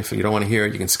point. If you don't want to hear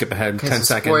it, you can skip ahead 10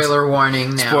 seconds. Spoiler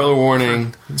warning now. Spoiler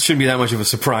warning. It shouldn't be that much of a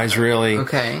surprise, really.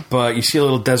 Okay. But you see a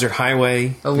little desert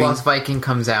highway. A lost Viking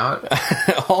comes out.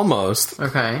 Almost.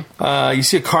 Okay. You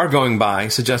see a car going by,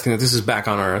 suggesting that this is back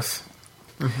on Earth.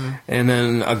 And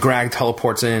then a Grag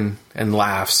teleports in and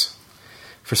laughs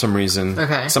for some reason.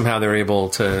 Okay. Somehow they're able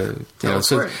to,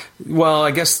 well, I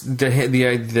guess the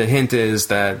hint is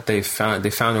that they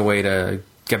found a way to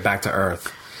get back to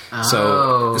Earth.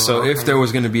 So if there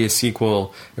was going to be a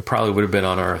sequel, it probably would have been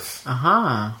on Earth. All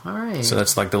right. So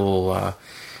that's like the little, the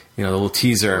little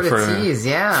teaser for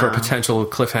a potential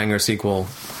cliffhanger sequel,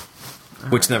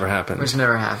 which never happened.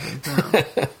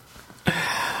 No.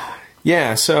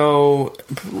 Yeah. So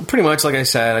pretty much, like I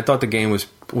said, I thought the game was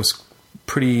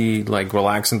pretty like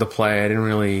relaxing to play. I didn't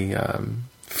really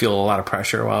feel a lot of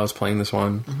pressure while I was playing this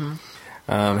one.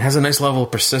 It has a nice level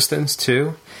of persistence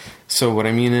too. So what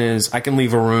I mean is I can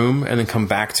leave a room and then come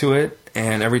back to it,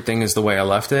 and everything is the way I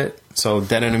left it. So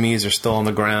dead enemies are still on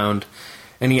the ground.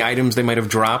 Any items they might have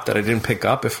dropped that I didn't pick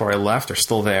up before I left are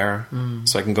still there.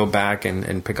 So I can go back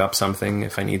and pick up something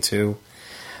if I need to.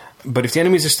 But if the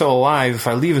enemies are still alive, if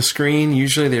I leave a screen,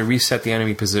 usually they reset the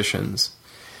enemy positions.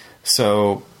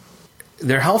 So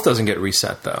their health doesn't get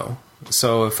reset, though.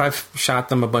 So if I've shot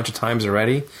them a bunch of times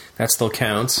already, that still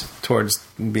counts towards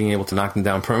being able to knock them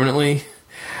down permanently.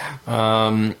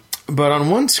 But on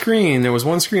one screen, there was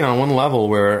one screen on one level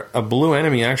where a blue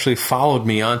enemy actually followed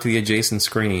me onto the adjacent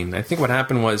screen. I think what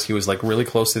happened was he was like really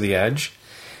close to the edge.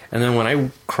 And then when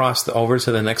I crossed over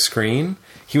to the next screen,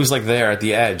 he was like there at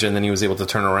the edge, and then he was able to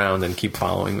turn around and keep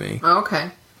following me. Oh, okay.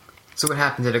 So what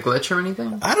happened? Did it glitch or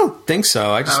anything? I don't think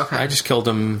so. I just killed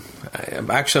him.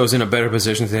 Actually, I was in a better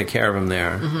position to take care of him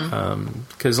there.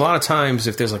 Because a lot of times,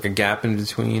 if there's like a gap in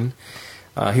between,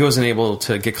 he wasn't able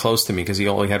to get close to me because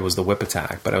all he had was the whip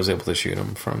attack, but I was able to shoot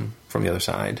him from the other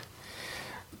side.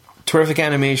 Terrific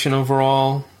animation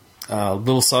overall.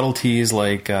 Little subtleties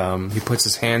like he puts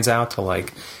his hands out to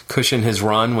like cushion his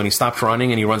run when he stops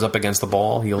running and he runs up against the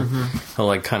ball. He'll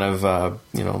like kind of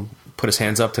put his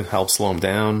hands up to help slow him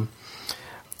down.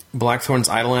 Blackthorn's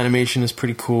idle animation is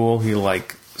pretty cool. He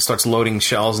like starts loading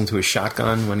shells into his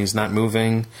shotgun when he's not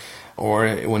moving, or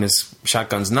when his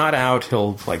shotgun's not out,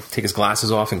 he'll like take his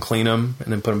glasses off and clean them and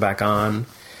then put them back on.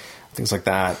 Things like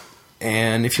that.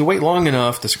 And if you wait long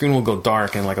enough, the screen will go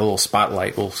dark and like a little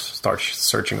spotlight will start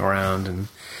searching around. And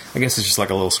I guess it's just like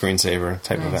a little screensaver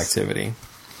type of activity.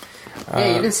 Yeah,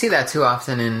 you didn't see that too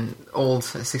often in old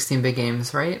 16-bit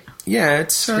games, right? Yeah,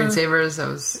 it's... Screensavers, that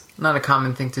was not a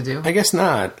common thing to do. I guess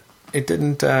not. It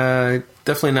didn't...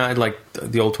 definitely not like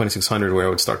the old 2600 where it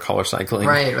would start color cycling.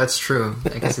 Right, that's true.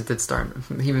 I guess it did start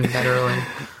even that early.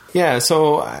 Yeah,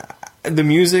 so... the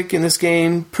music in this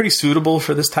game, pretty suitable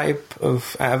for this type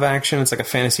of action. It's like a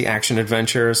fantasy action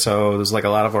adventure, so there's like a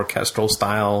lot of orchestral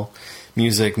style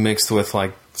music mixed with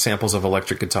like samples of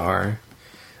electric guitar.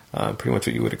 Pretty much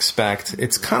what you would expect.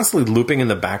 It's constantly looping in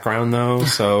the background though,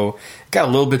 so it got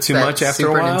a little bit too much after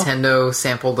a while. Super Nintendo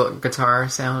sampled guitar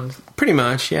sound? Pretty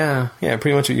much, yeah. Yeah,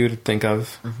 pretty much what you would think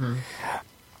of.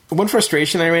 One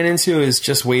frustration I ran into is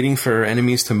just waiting for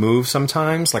enemies to move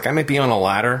sometimes. Like, I might be on a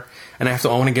ladder, and I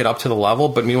want to get up to the level,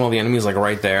 but meanwhile the enemy's, like,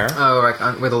 right there. Oh,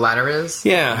 like where the ladder is?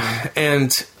 Yeah, and,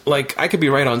 like, I could be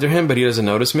right under him, but he doesn't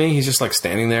notice me. He's just, like,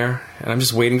 standing there, and I'm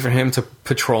just waiting for him to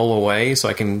patrol away so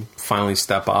I can finally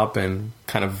step up and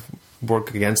kind of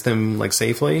work against him, like,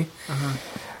 safely.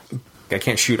 I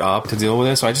can't shoot up to deal with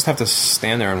it, so I just have to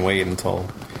stand there and wait until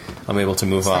I'm able to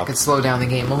move up. That could slow down the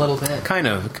game a little bit. Kind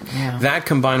of. Yeah. That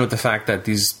combined with the fact that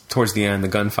towards the end, the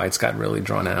gunfights got really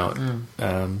drawn out.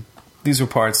 These were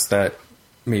parts that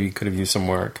maybe could have used some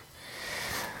work.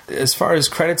 As far as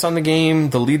credits on the game,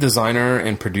 the lead designer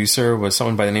and producer was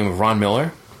someone by the name of Ron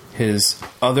Miller. His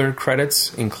other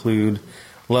credits include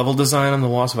level design on The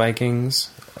Lost Vikings.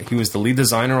 He was the lead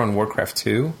designer on Warcraft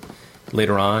 2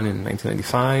 later on in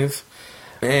 1995.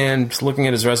 And looking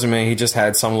at his resume, he just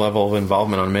had some level of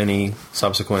involvement on many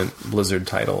subsequent Blizzard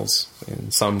titles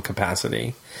in some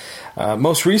capacity.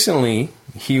 Most recently,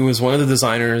 he was one of the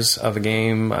designers of a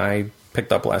game I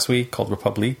picked up last week called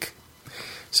Republique.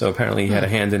 So apparently he had a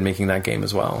hand in making that game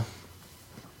as well.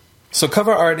 So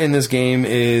cover art in this game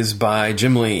is by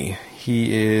Jim Lee.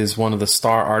 He is one of the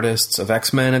star artists of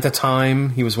X-Men at the time.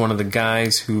 He was one of the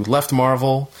guys who left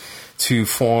Marvel to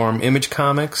form Image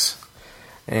Comics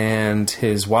and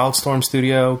his Wildstorm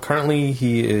studio. Currently,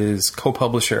 he is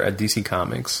co-publisher at DC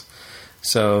Comics.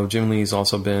 So Jim Lee's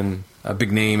also been a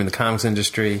big name in the comics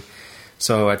industry.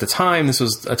 So at the time, this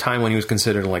was a time when he was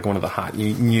considered like one of the hot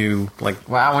new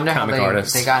wow, I wonder comic how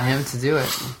artists. they got him to do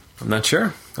it. I'm not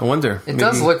sure. I wonder. It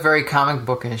does look very comic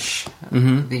bookish,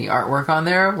 the artwork on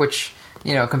there, which,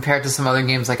 you know, compared to some other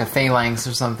games like a Phalanx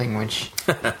or something, which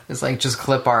is like just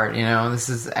clip art, you know. This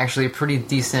is actually a pretty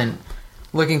decent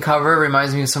looking cover. It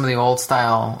reminds me of some of the old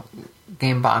style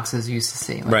game boxes you used to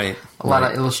see. Like right. A lot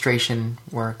of illustration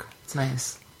work. It's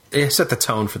nice. It set the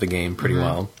tone for the game pretty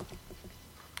well.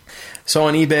 So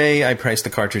on eBay, I priced the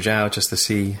cartridge out just to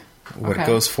see what it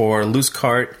goes for. Loose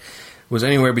cart was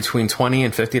anywhere between $20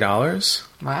 and $50.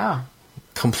 Wow.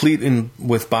 Complete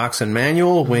with box and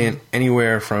manual went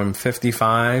anywhere from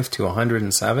 $55 to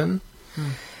 $107.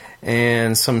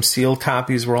 And some sealed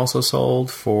copies were also sold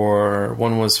for,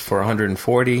 one was for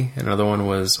 $140, another one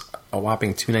was a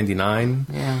whopping $299.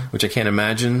 Yeah. Which I can't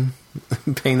imagine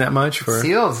paying that much for.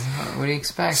 Sealed. What do you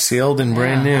expect? Sealed and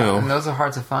brand new. And those are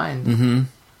hard to find.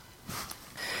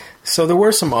 So there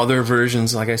were some other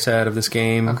versions, like I said, of this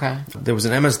game. Okay. There was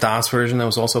an MS-DOS version that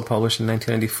was also published in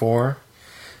 1994.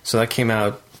 So that came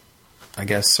out, I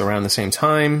guess, around the same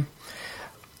time.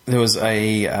 There was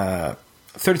a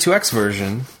 32X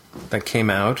version that came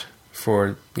out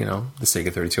for, you know, the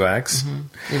Sega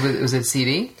 32X. Was it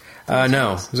CD?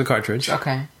 No, it was a cartridge.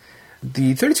 Okay.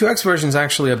 The 32X version is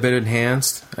actually a bit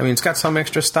enhanced. I mean, it's got some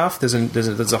extra stuff. There's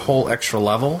a whole extra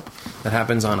level that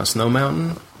happens on a snow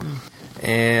mountain.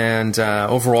 And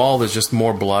overall, there's just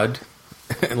more blood.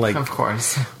 Like, of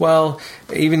course. Well,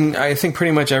 even I think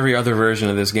pretty much every other version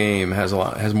of this game has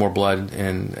more blood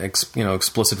and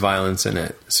explicit violence in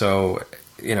it. So,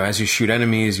 you know, as you shoot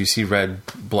enemies, you see red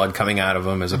blood coming out of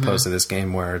them, as opposed to this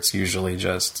game where it's usually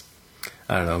just,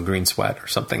 I don't know, green sweat or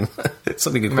something.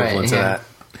 Something equivalent to that.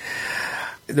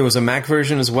 There was a Mac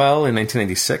version as well in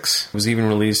 1996. It was even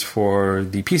released for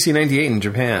the PC-98 in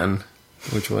Japan,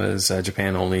 which was a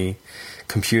Japan-only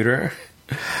computer.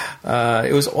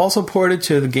 It was also ported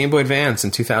to the Game Boy Advance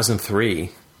in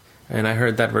 2003, and I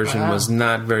heard that version was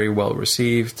not very well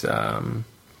received.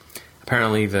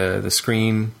 Apparently, the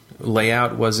screen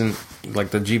layout wasn't, like,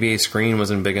 the GBA screen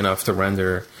wasn't big enough to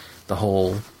render the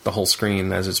whole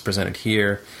screen as it's presented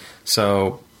here.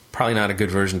 So probably not a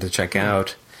good version to check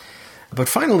out. But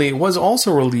finally, it was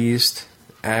also released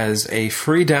as a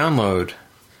free download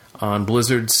on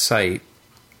Blizzard's site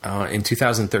in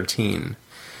 2013.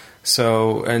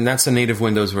 So, and that's a native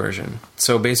Windows version.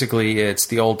 So basically, it's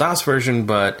the old DOS version,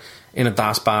 but in a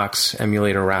DOSBox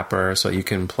emulator wrapper, so you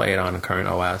can play it on a current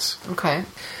OS. Okay.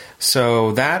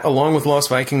 So that, along with Lost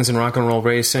Vikings and Rock and Roll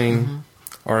Racing,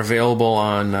 are available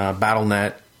on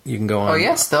Battle.net. You can go on. Oh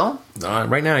yeah, still.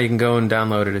 Right now, you can go and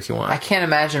download it if you want. I can't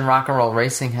imagine Rock and Roll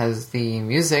Racing has the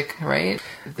music, right?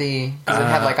 Does it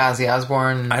have like Ozzy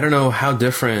Osbourne? I don't know how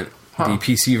different the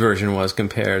PC version was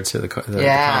compared to the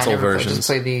console versions. I just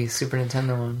played the Super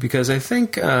Nintendo one. Because I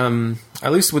think,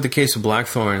 at least with the case of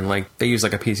Blackthorn, like they use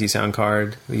like a PC sound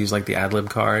card. They use like the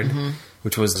AdLib card,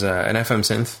 which was an FM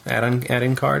synth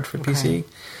add-in card for PC.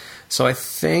 So I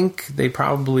think they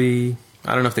probably,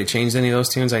 I don't know if they changed any of those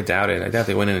tunes. I doubt it. I doubt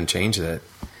they went in and changed it.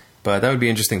 But that would be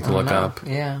interesting to look up.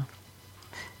 Yeah.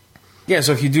 Yeah,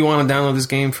 so if you do want to download this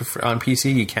game on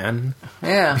PC, you can.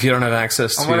 Yeah. If you don't have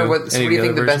access to I wonder what do you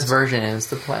think the versions. best version is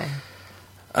to play?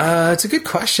 It's a good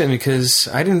question because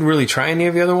I didn't really try any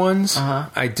of the other ones.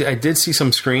 I did see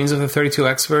some screens of the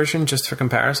 32X version just for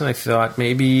comparison. I thought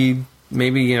maybe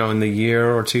you know, in the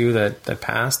year or two that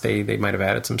passed, they might have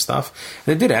added some stuff.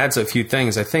 And they did add a few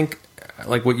things. I think,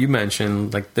 like what you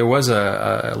mentioned, like there was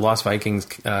a Lost Vikings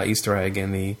Easter egg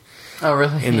in the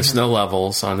the snow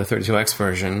levels on the 32X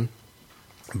version.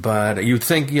 But you'd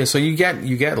think, so you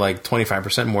get like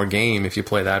 25% more game if you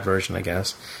play that version, I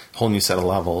guess. Whole new set of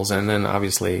levels. And then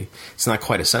obviously it's not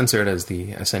quite as censored as the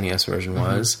SNES version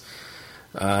was.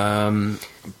 But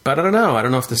I don't know. I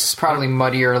don't know if this is Probably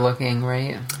muddier looking,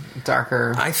 right?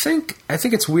 Darker. I think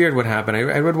it's weird what happened.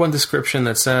 I read one description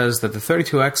that says that the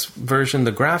 32X version,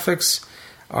 the graphics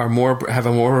have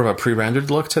a more of a pre-rendered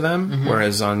look to them,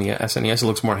 whereas on the SNES it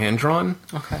looks more hand drawn.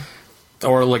 Okay.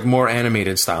 Or like more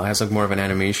animated style. It has like more of an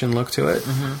animation look to it.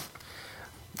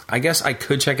 I guess I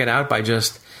could check it out by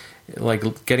just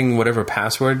like getting whatever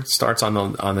password starts on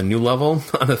the new level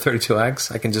on the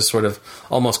 32X. I can just sort of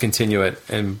almost continue it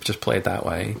and just play it that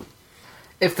way.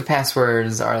 If the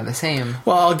passwords are the same.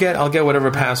 Well, I'll get whatever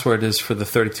password is for the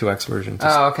 32X version.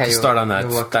 Okay. To start on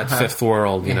that fifth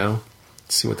world, you know,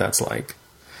 see what that's like.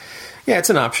 Yeah,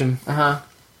 it's an option.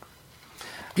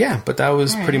 Yeah, but that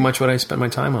was pretty much what I spent my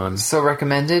time on. So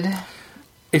recommended?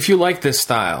 If you like this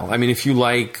style, I mean, if you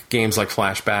like games like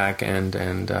Flashback and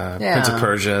Prince of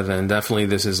Persia, then definitely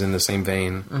this is in the same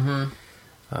vein.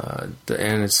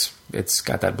 And it's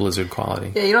got that Blizzard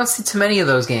quality. Yeah, you don't see too many of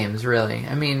those games, really.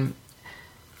 I mean,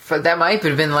 that might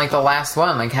have been like the last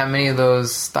one. Like, how many of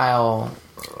those style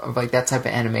of like that type of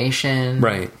animation?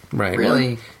 Right.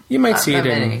 Really, well, you might see it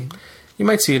many. You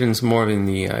might see it in more in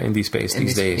the indie space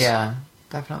these days. Yeah,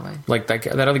 definitely. Like that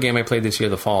other game I played this year,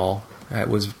 The Fall. It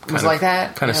was like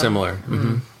that? Kind of similar.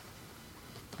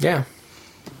 Yeah.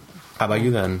 How about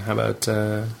you then? How about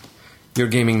your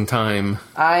gaming time?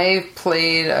 I did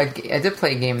play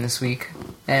a game this week,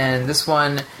 and this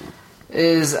one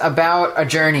is about a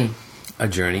journey. A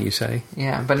journey, you say?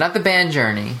 Yeah, but not the band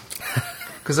Journey.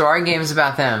 Because there are games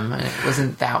about them, and it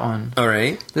wasn't that one. All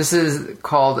right. This is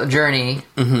called A Journey.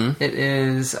 It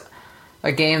is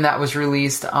a game that was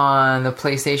released on the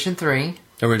PlayStation 3.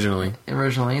 Originally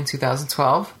in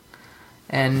 2012.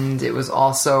 And it was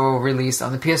also released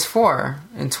on the PS4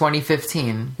 in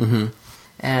 2015.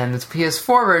 And the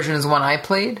PS4 version is one I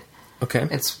played. Okay.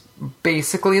 It's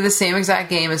basically the same exact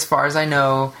game as far as I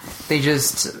know. They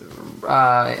just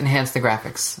enhanced the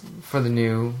graphics for the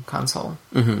new console.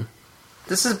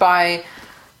 This is by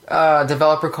a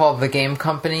developer called The Game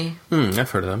Company.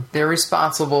 I've heard of them. They're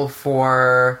responsible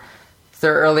for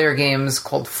their earlier games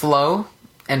called Flow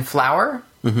and Flower,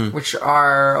 which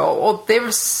are... they have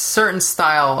a certain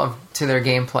style to their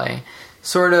gameplay.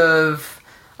 Sort of...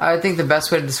 I think the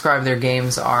best way to describe their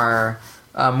games are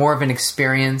more of an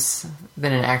experience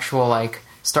than an actual, like,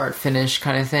 start-finish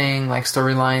kind of thing, like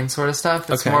storyline sort of stuff.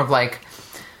 It's more of like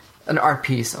an art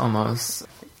piece almost.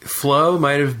 Flow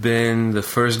might have been the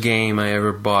first game I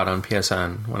ever bought on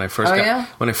PSN when I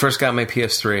first got my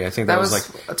PS3. I think that was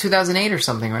like 2008 or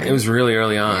something, right? It was really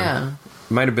early on. Yeah,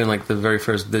 it might have been like the very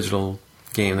first digital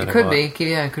game that I bought. It could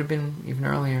have been even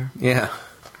earlier. Yeah.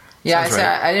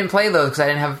 I didn't play those because I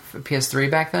didn't have a PS3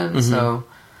 back then. So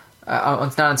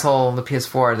it's not until the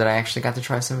PS4 that I actually got to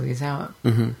try some of these out.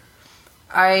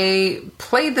 I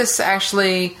played this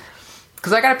actually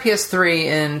because I got a PS3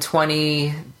 in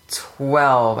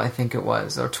 2012, I think it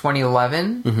was, or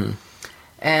 2011.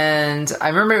 And I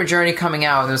remember Journey coming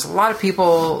out. There was a lot of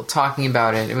people talking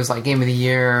about it. It was like Game of the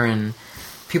Year, and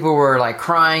people were like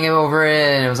crying over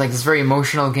it, and it was like this very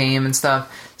emotional game and stuff.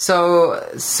 So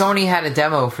Sony had a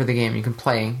demo for the game you can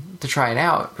play to try it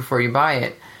out before you buy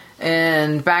it.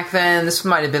 And back then, this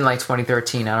might have been like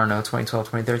 2013, I don't know, 2012,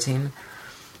 2013.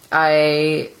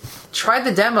 I tried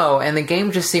the demo, and the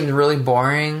game just seemed really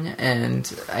boring, and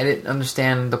I didn't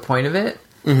understand the point of it.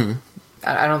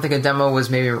 I don't think a demo was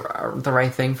maybe the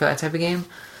right thing for that type of game.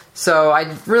 So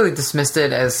I really dismissed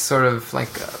it as sort of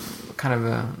like kind of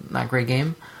a not great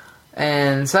game.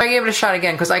 And so I gave it a shot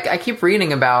again, because I keep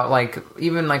reading about, like,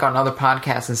 even like on other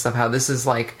podcasts and stuff, how this is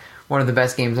like one of the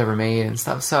best games ever made and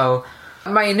stuff. So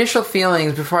my initial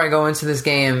feelings before I go into this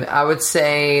game, I would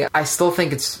say I still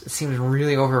think it seems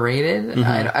really overrated.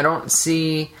 I don't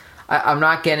see... I'm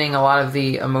not getting a lot of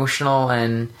the emotional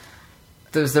and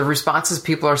the responses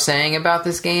people are saying about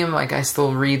this game. Like, I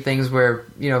still read things where,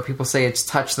 you know, people say it's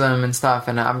touched them and stuff,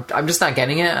 and I'm just not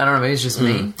getting it. I don't know, maybe it's just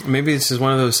me. Maybe this is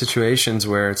one of those situations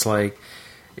where it's like,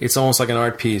 it's almost like an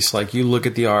art piece. Like, you look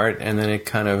at the art, and then it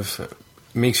kind of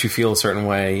makes you feel a certain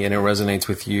way, and it resonates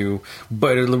with you,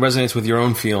 but it resonates with your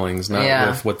own feelings, not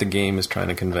with what the game is trying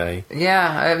to convey.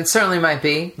 Yeah, it certainly might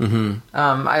be. So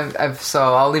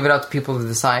I'll leave it up to people to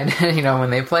decide, you know,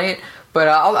 when they play it. But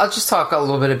I'll just talk a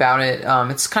little bit about it.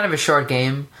 It's kind of a short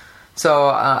game, so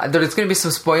there's going to be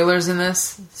some spoilers in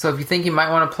this. So if you think you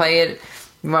might want to play it,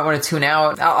 you might want to tune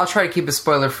out. I'll try to keep it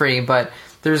spoiler-free, but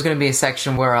there's going to be a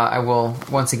section where I will,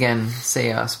 once again,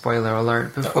 say spoiler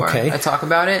alert before I talk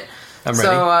about it. I'm ready.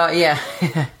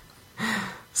 So,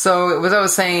 So, as I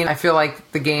was saying, I feel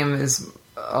like the game is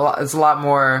a lot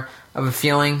more of a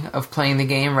feeling of playing the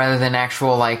game rather than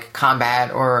actual, like,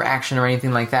 combat or action or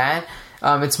anything like that.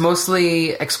 It's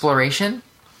mostly exploration.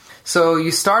 So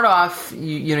you start off,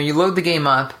 you load the game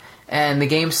up, and the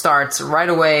game starts right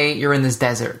away. You're in this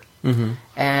desert. Mm-hmm.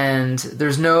 And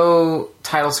there's no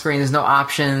title screen, there's no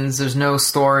options, there's no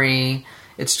story.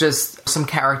 It's just some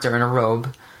character in a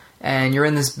robe. And you're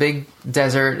in this big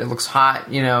desert. It looks hot,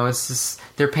 it's just,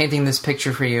 they're painting this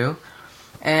picture for you.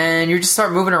 And you just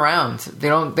start moving around. They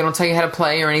don't tell you how to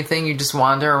play or anything. You just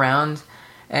wander around.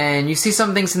 And you see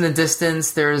some things in the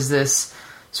distance. There's this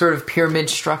sort of pyramid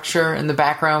structure in the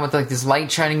background with like this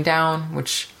light shining down,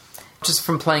 which just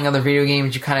from playing other video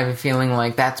games, you kind of have a feeling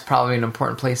like that's probably an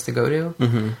important place to go to.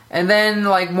 Mm-hmm. And then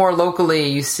like more locally,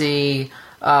 you see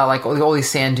like all these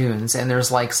sand dunes, and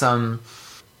there's like some,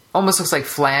 almost looks like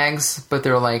flags, but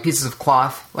they're like pieces of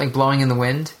cloth like blowing in the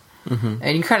wind. Mm-hmm.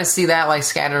 And you kind of see that like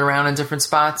scattered around in different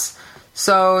spots.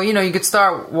 So, you could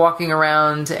start walking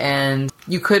around and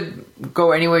you could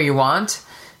go anywhere you want,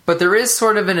 but there is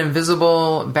sort of an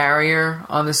invisible barrier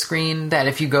on the screen that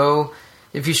if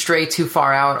you stray too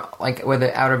far out, like where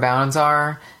the outer bounds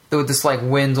are, this like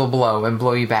wind will blow and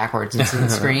blow you backwards into the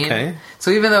screen. Okay.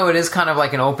 So even though it is kind of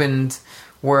like an open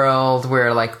world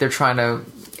where like they're trying to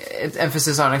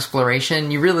emphasis on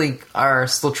exploration, you really are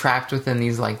still trapped within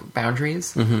these like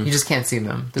boundaries. Mm-hmm. You just can't see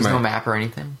them. There's no map or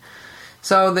anything.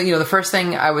 So the first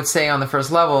thing I would say on the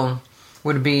first level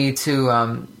would be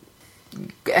to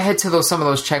head to some of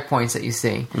those checkpoints that you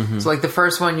see. Mm-hmm. So like the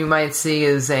first one you might see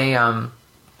is a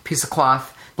piece of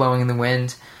cloth blowing in the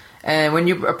wind, and when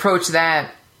you approach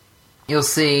that, you'll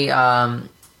see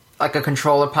like a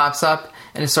controller pops up,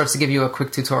 and it starts to give you a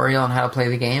quick tutorial on how to play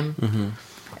the game. Mm-hmm.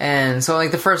 And so like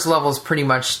the first level is pretty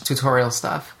much tutorial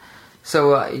stuff.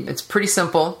 So it's pretty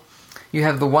simple. You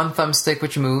have the one thumbstick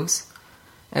which moves,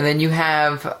 and then you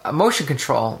have a motion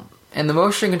control. And the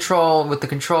motion control with the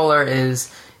controller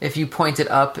is if you point it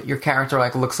up, your character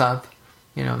like looks up,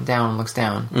 down looks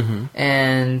down. Mm-hmm.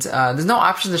 And there's no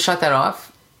option to shut that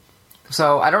off.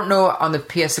 So I don't know on the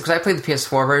PS6, because I played the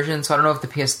PS4 version, so I don't know if the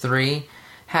PS3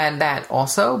 had that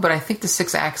also, but I think the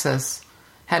 6-axis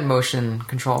had motion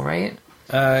control, right?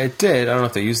 It did. I don't know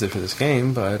if they used it for this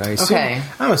game, but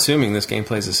I'm assuming this game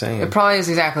plays the same. It probably is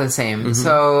exactly the same. Mm-hmm.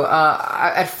 So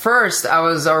at first, I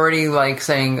was already like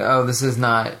saying, "Oh, this is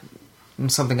not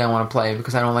something I want to play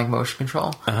because I don't like motion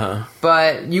control." Uh-huh.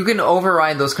 But you can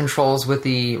override those controls with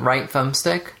the right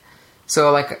thumbstick.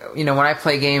 So like when I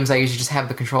play games, I usually just have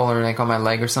the controller like on my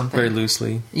leg or something, very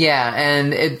loosely. Yeah,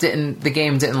 and the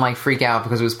game didn't like freak out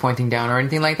because it was pointing down or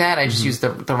anything like that. I just used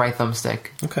the right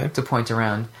thumbstick to point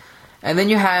around. And then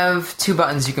you have two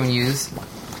buttons you can use.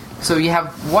 So you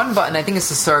have one button, I think it's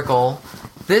the circle.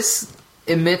 This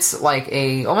emits like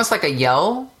almost like a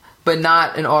yell, but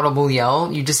not an audible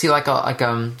yell. You just see like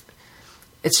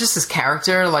it's just this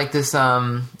character, like this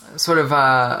sort of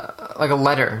like a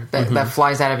letter that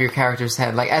flies out of your character's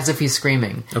head, like as if he's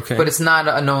screaming. Okay. But it's not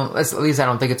a known, at least I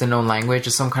don't think it's a known language.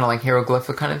 It's some kind of like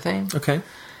hieroglyphic kind of thing. Okay.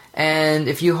 And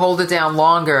if you hold it down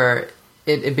longer,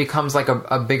 it becomes like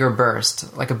a bigger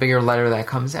burst, like a bigger letter that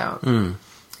comes out. Mm.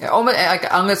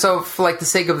 So for like the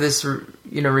sake of this,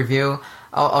 review,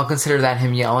 I'll consider that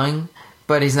him yelling,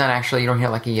 but he's not actually. You don't hear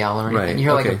like a yell or anything. Right. You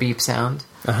hear like a beep sound.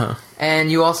 Uh-huh.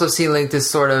 And you also see like this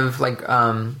sort of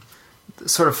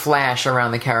flash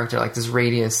around the character, like this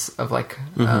radius of like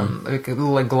a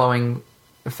little glowing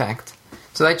effect.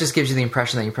 So that just gives you the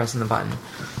impression that you're pressing the button.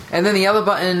 And then the other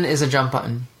button is a jump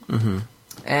button. Mm-hmm.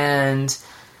 And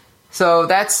so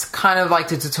that's kind of like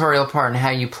the tutorial part and how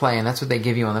you play, and that's what they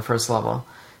give you on the first level.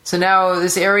 So now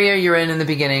this area you're in the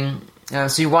beginning,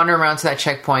 so you wander around to that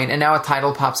checkpoint, and now a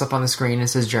title pops up on the screen. It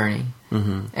says Journey.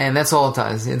 Mm-hmm. And that's all it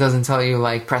does. It doesn't tell you,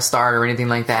 like, press start or anything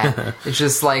like that. It's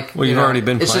just like... well, you've already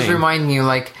been playing. It's just reminding you,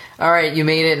 like, all right, you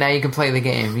made it, now you can play the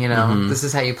game, This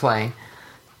is how you play.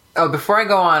 Oh, before I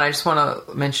go on, I just want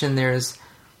to mention there's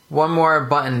one more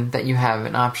button that you have,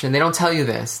 an option. They don't tell you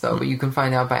this, though, but you can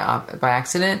find out by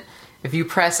accident. If you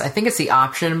press, I think it's the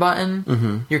option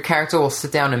button, your character will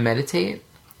sit down and meditate.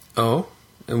 Oh?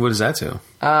 And what does that do?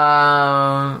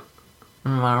 I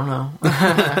don't know.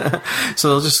 So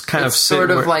they'll just kind of sit... sort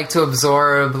of like to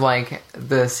absorb like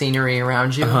the scenery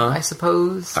around you, I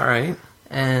suppose. All right.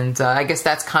 And I guess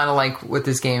that's kind of like what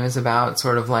this game is about,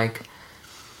 sort of like...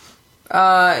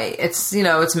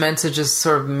 it's meant to just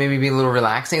sort of maybe be a little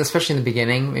relaxing, especially in the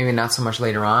beginning, maybe not so much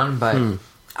later on, but...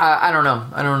 I don't know.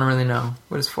 I don't really know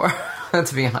what it's for,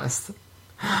 to be honest.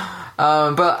 But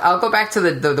I'll go back to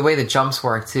the way the jumps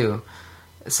work, too.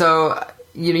 So,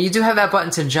 you do have that button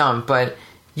to jump, but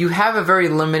you have a very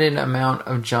limited amount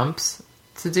of jumps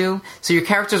to do. So your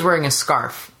character's wearing a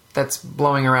scarf that's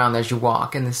blowing around as you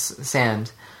walk in this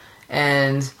sand.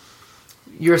 And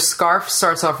your scarf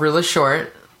starts off really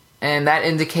short, and that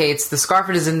indicates, the scarf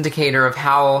is an indicator of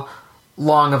how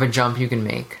long of a jump you can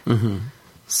make. Mm-hmm.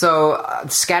 So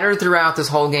scattered throughout this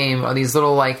whole game are these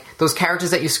little, like, those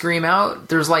characters that you scream out.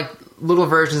 There's like little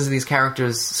versions of these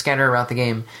characters scattered around the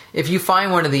game. If you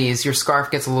find one of these, your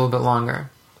scarf gets a little bit longer.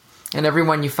 And every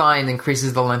one you find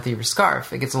increases the length of your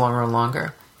scarf. It gets longer and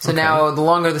longer. So now, the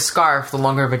longer the scarf, the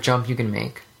longer of a jump you can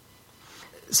make.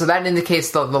 So that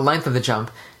indicates the length of the jump.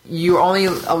 You're only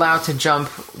allowed to jump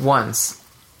once.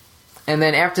 And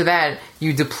then after that,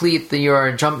 you deplete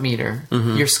your jump meter.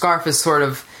 Mm-hmm. Your scarf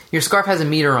has a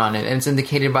meter on it, and it's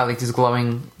indicated by like these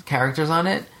glowing characters on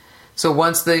it. So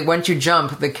once you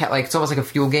jump, it's almost like a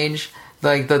fuel gauge.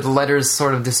 Like the letters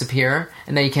sort of disappear,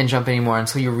 and then you can't jump anymore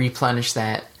until you replenish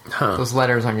those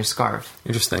letters on your scarf.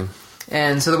 Interesting.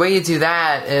 And so the way you do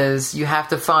that is you have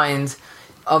to find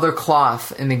other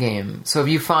cloth in the game. So if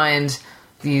you find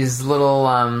these little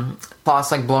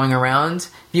cloths like blowing around,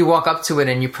 if you walk up to it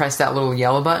and you press that little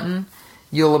yellow button,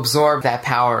 you'll absorb that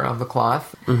power of the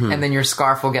cloth, and then your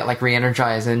scarf will get like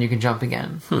re-energized, and you can jump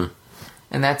again.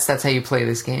 And that's how you play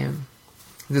this game.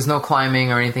 There's no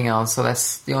climbing or anything else, so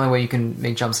that's the only way you can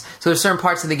make jumps. So there's certain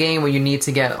parts of the game where you need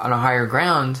to get on a higher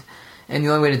ground, and the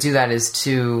only way to do that is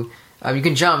to you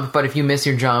can jump, but if you miss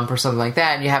your jump or something like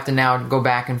that, you have to now go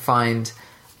back and find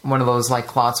one of those like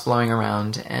cloths blowing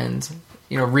around and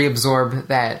reabsorb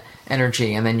that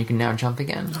energy, and then you can now jump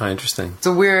again. Oh, interesting. It's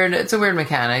a weird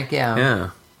mechanic, yeah. Yeah,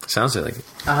 sounds like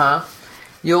it.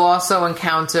 You'll also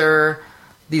encounter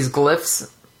these glyphs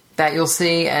that you'll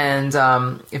see, and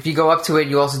if you go up to it,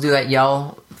 you also do that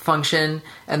yell function,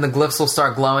 and the glyphs will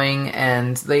start glowing,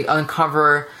 and they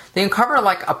uncover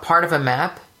like a part of a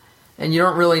map, and you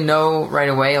don't really know right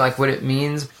away like what it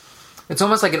means. It's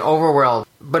almost like an overworld,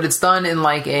 but it's done in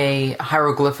like a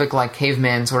hieroglyphic, like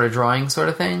caveman sort of drawing sort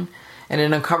of thing, and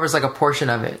it uncovers like a portion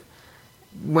of it.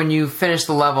 When you finish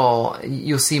the level,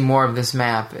 you'll see more of this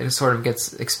map. It sort of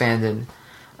gets expanded.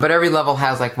 But every level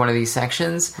has like one of these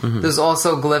sections. Mm-hmm. There's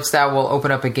also glyphs that will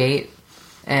open up a gate,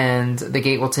 and the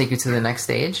gate will take you to the next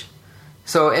stage.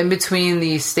 So in between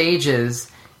these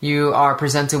stages, you are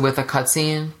presented with a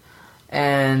cutscene.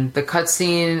 And the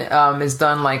cutscene is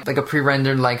done like a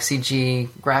pre-rendered like CG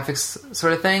graphics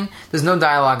sort of thing. There's no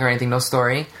dialogue or anything, no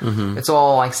story. Mm-hmm. It's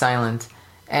all like silent.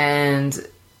 And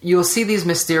you'll see these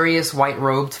mysterious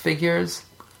white-robed figures.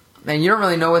 And you don't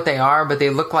really know what they are, but they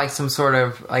look like some sort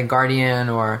of like guardian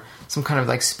or some kind of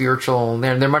like spiritual.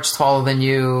 They're much taller than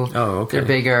you. Oh, okay. They're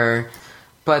bigger.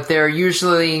 But they're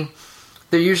usually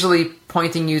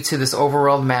pointing you to this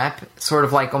overworld map, sort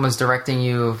of like almost directing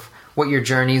you of what your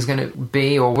journey is going to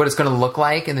be or what it's going to look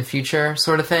like in the future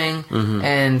sort of thing,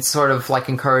 and sort of like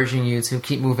encouraging you to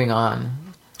keep moving on.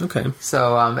 Okay.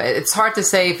 So it's hard to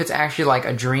say if it's actually like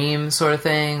a dream sort of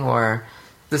thing, or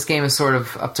this game is sort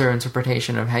of up to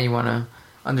interpretation of how you want to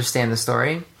understand the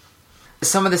story.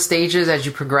 Some of the stages as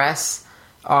you progress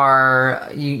are,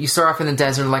 you start off in the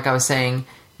desert like I was saying,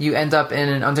 you end up in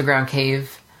an underground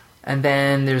cave, and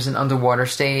then there's an underwater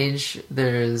stage,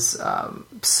 there's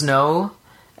snow,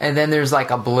 and then there's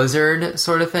like a blizzard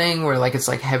sort of thing where like it's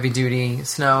like heavy duty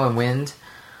snow and wind.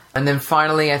 And then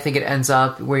finally I think it ends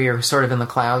up where you're sort of in the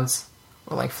clouds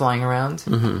or like flying around.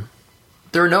 Mm-hmm.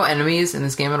 There are no enemies in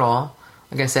this game at all.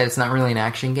 Like I said, it's not really an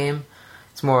action game.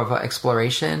 It's more of an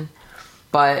exploration.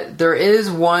 But there is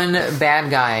one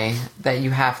bad guy that you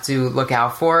have to look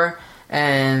out for,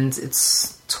 and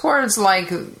it's towards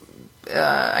like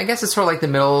I guess it's sort of like the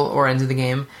middle or end of the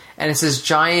game. And it's this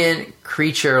giant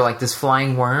creature, like this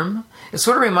flying worm. It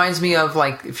sort of reminds me of,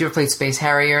 like, if you ever played Space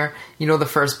Harrier, you know the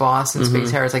first boss in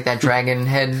Space Harrier, it's like that dragon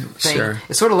head thing. Sure.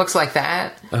 It sort of looks like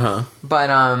that,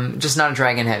 but just not a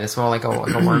dragon head. It's more like a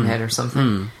worm head or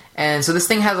something. And so this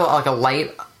thing has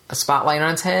a spotlight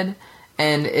on its head,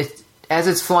 and as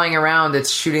it's flying around, it's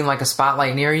shooting like a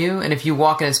spotlight near you. And if you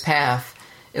walk in its path,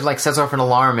 it like sets off an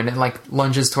alarm, and it like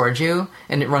lunges towards you,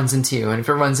 and it runs into you. And if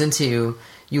it runs into you,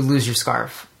 you lose your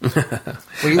scarf. Well,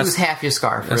 you lose half your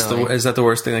scarf, really. Is that the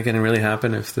worst thing that can really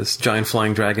happen if this giant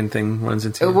flying dragon thing runs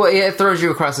into you? Well, it throws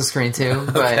you across the screen, too.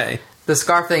 But okay. The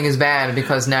scarf thing is bad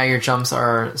because now your jumps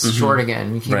are short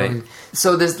again. You can't really,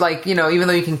 so there's like, even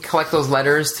though you can collect those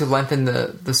letters to lengthen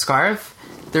the scarf,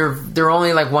 they're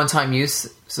only like one-time use.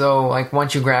 So like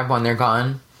once you grab one, they're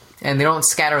gone. And they don't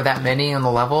scatter that many on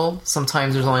the level.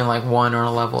 Sometimes there's only like one on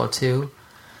a level or two.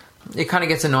 It kind of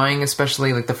gets annoying,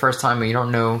 especially like the first time where you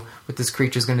don't know what this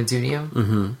creature's going to do to you.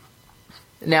 Mm-hmm.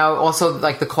 Now, also,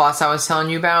 like the cloths I was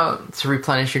telling you about to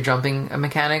replenish your jumping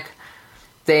mechanic,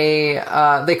 they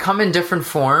come in different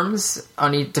forms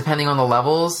depending on the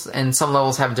levels, and some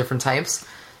levels have different types.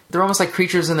 They're almost like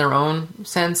creatures in their own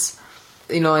sense.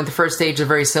 like the first stage is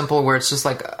very simple, where it's just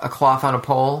like a cloth on a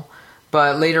pole.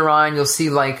 But later on, you'll see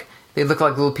like they look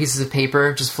like little pieces of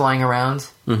paper just flying around.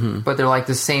 Mm-hmm. But they're like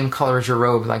the same color as your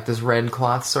robe, like this red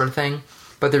cloth sort of thing.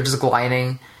 But they're just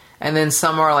gliding. And then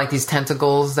some are like these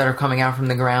tentacles that are coming out from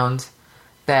the ground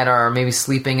that are maybe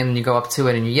sleeping, and then you go up to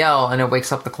it and you yell, and it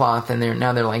wakes up the cloth, and they're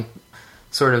like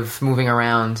sort of moving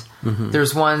around. Mm-hmm.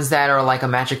 There's ones that are like a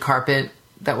magic carpet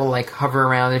that will like hover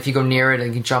around, and if you go near it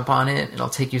and you jump on it, it'll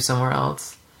take you somewhere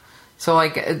else. So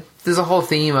like there's a whole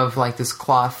theme of like this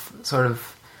cloth sort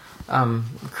of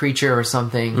creature or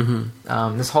something.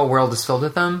 Mm-hmm. This whole world is filled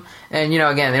with them, and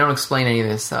again, they don't explain any of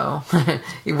this, so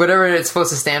whatever it's supposed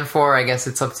to stand for, I guess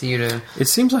it's up to you to. It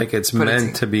seems like it's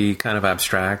meant to be kind of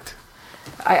abstract.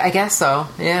 I guess so,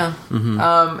 yeah.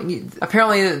 Mm-hmm.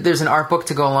 Apparently there's an art book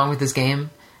to go along with this game,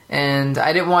 and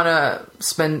I didn't want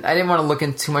to look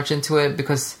in too much into it,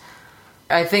 because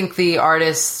I think the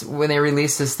artists, when they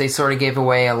released this, they sort of gave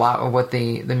away a lot of what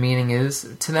the meaning is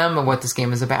to them of what this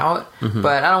game is about. Mm-hmm.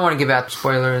 But I don't want to give out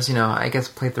spoilers, I guess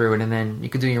play through it and then you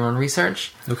could do your own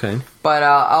research. Okay. But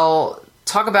I'll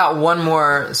talk about one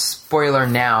more spoiler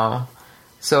now.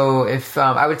 So if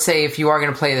I would say if you are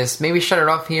going to play this, maybe shut it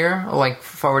off here, or like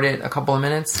forward it a couple of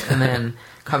minutes and then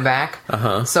come back.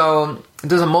 Uh-huh. So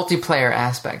there's a multiplayer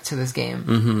aspect to this game.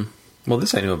 Mm-hmm. Well,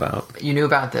 this I knew about. You knew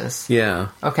about this? Yeah.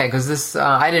 Okay, because this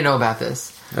I didn't know about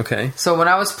this. Okay. So when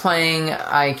I was playing,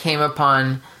 I came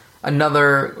upon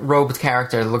another robed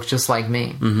character that looked just like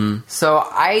me. Mm-hmm. So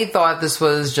I thought this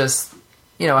was just,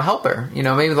 a helper.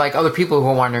 Maybe like other people who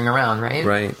were wandering around, right?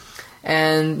 Right.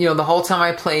 And, the whole time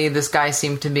I played, this guy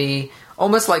seemed to be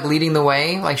almost like leading the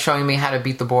way, like showing me how to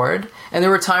beat the board. And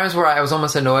there were times where I was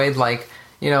almost annoyed, like,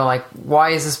 why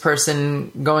is this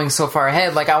person going so far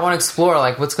ahead? Like, I want to explore,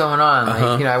 like, what's going on?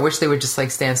 Uh-huh. Like, I wish they would just,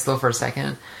 like, stand still for a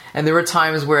second. And there were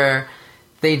times where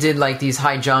they did, like, these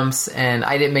high jumps, and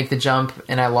I didn't make the jump,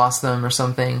 and I lost them or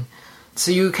something.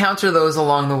 So you counter those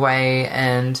along the way,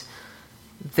 and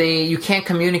you can't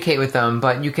communicate with them,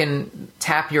 but you can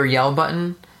tap your yell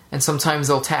button, and sometimes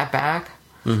they'll tap back.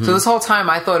 Mm-hmm. So this whole time,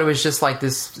 I thought it was just, like,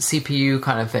 this CPU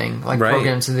kind of thing, like,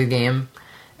 programmed to the game.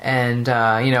 And,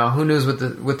 who knows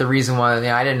what the reason was.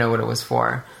 I didn't know what it was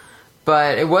for.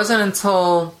 But it wasn't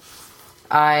until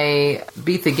I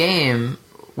beat the game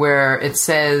where it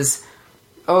says,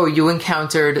 oh, you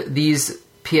encountered these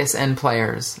PSN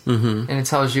players. Mm-hmm. And it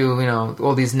tells you,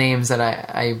 all these names that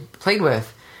I played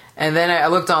with. And then I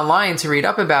looked online to read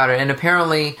up about it, and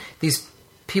apparently these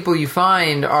people you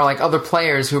find are like other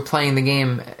players who are playing the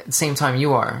game at the same time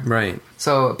you are. Right.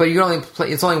 So, but you can only play,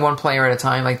 it's only one player at a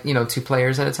time, like, 2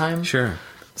 players at a time. Sure.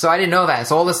 So I didn't know that.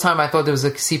 So all this time I thought there was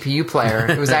a CPU player.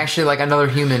 It was actually like another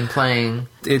human playing.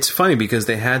 It's funny because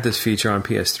they had this feature on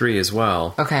PS3 as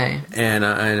well. Okay. And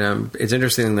it's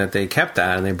interesting that they kept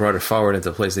that and they brought it forward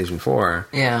into PlayStation 4.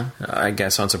 Yeah. I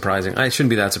guess unsurprising. I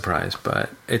shouldn't be that surprised, but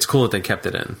it's cool that they kept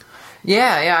it in.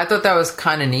 Yeah, I thought that was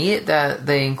kind of neat that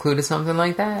they included something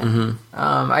like that. Mm-hmm.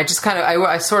 I just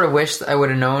I sort of wished I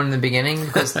would have known in the beginning,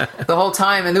 because the whole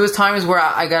time, and there was times where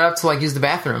I got up to like use the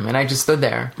bathroom and I just stood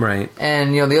there. Right.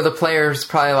 And, the other players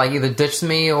probably like either ditched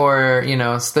me or,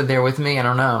 stood there with me. I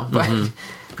don't know. But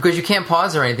because you can't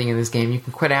pause or anything in this game. You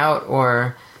can quit out,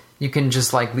 or you can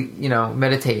just like,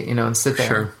 meditate, and sit there.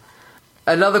 Sure.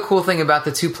 Another cool thing about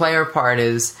the 2-player part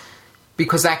is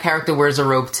because that character wears a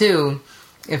robe too,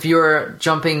 if your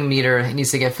jumping meter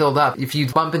needs to get filled up, if you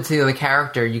bump into the other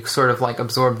character, you sort of like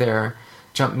absorb their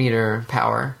jump meter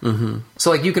power. Mm-hmm.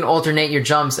 So like you can alternate your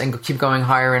jumps and keep going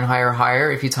higher and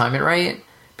higher if you time it right,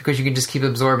 because you can just keep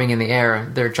absorbing in the air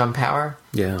their jump power.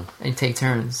 Yeah. And you take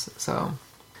turns. So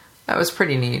that was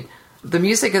pretty neat. The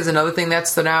music is another thing that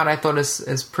stood out. I thought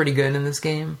is pretty good in this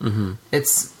game. Mm-hmm.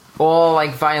 It's all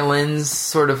like violins,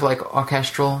 sort of like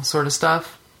orchestral sort of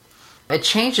stuff. It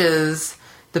changes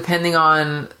depending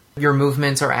on your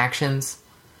movements or actions.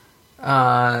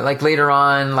 Like later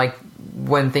on, like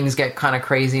when things get kind of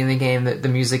crazy in the game, the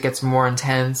music gets more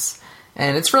intense.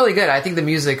 And it's really good. I think the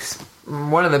music's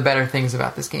one of the better things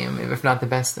about this game, if not the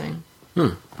best thing.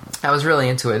 I was really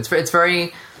into it. It's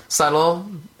very subtle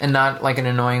and not like an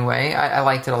annoying way. I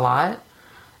liked it a lot.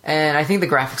 And I think the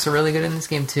graphics are really good in this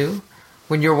game too.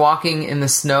 When you're walking in the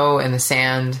snow and the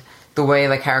sand, the way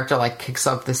the character like kicks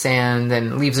up the sand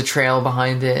and leaves a trail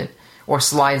behind it, or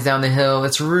slides down the hill,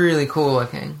 it's really cool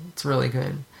looking. It's really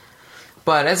good.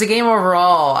 But as a game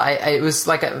overall, it was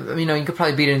like you could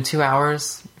probably beat it in 2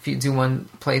 hours if you do one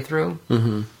playthrough.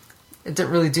 Mm-hmm. It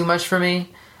didn't really do much for me,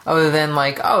 other than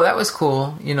like, oh, that was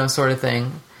cool, sort of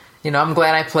thing. I'm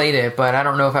glad I played it, but I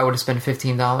don't know if I would have spent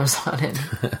 $15 on it.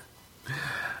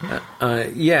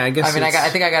 Yeah, I guess. I mean, I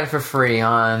think I got it for free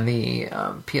on the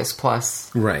PS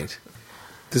Plus. Right.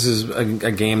 This is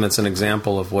a game that's an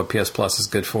example of what PS Plus is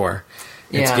good for.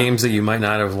 It's games that you might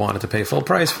not have wanted to pay full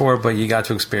price for, but you got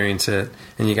to experience it,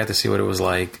 and you got to see what it was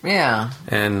like. Yeah.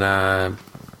 And,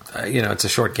 it's a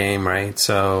short game, right?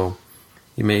 So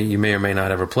you may or may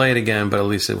not ever play it again, but at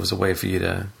least it was a way for you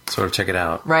to sort of check it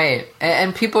out. Right.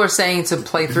 And people are saying to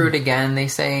play through it again. They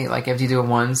say, like, after you do it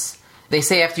once. They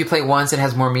say after you play it once, it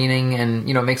has more meaning and,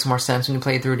 it makes more sense when you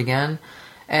play through it again.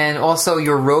 And also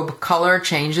your robe color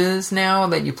changes now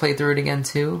that you play through it again,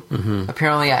 too. Mm-hmm.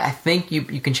 Apparently, I think you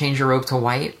can change your robe to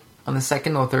white on the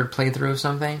second or third playthrough or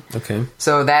something. Okay.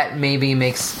 So that maybe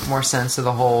makes more sense to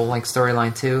the whole, like,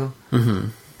 storyline, too. Mm-hmm.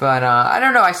 But I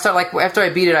don't know. After I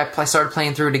beat it, I started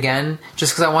playing through it again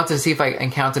just because I wanted to see if I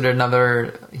encountered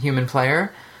another human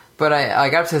player. But I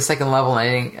got up to the second level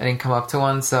and I didn't come up to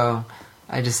one, so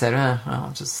I just said,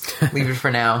 I'll just leave it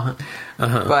for now.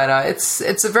 Uh-huh. But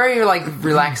it's a very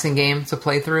relaxing game to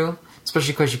play through,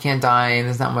 especially because you can't die and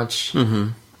there's not much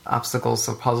obstacles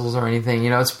or puzzles or anything.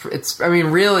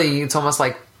 Really, it's almost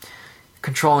like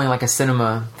controlling like a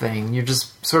cinema thing. You're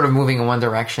just sort of moving in one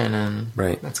direction, and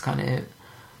that's kind of it.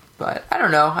 But I don't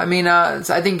know. I mean, I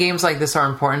think games like this are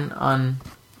important on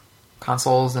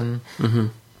consoles, and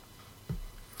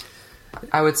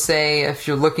I would say if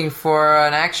you're looking for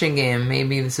an action game,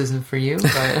 maybe this isn't for you.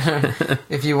 But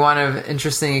if you want an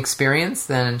interesting experience,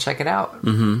 then check it out.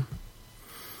 Mm-hmm.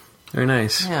 Very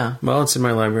nice. Yeah. Well, it's in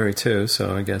my library too,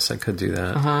 so I guess I could do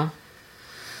that. Uh-huh.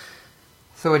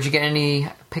 So, did you get any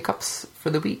pickups for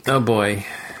the week? Oh boy,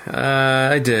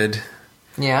 I did.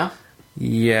 Yeah.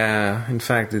 Yeah, in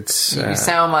fact, it's... You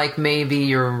sound like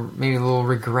maybe a little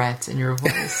regret in your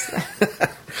voice.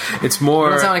 It's more...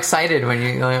 You don't sound excited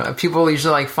when people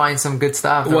usually find some good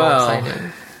stuff. They're all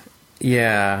excited.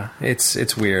 Yeah,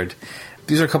 it's weird.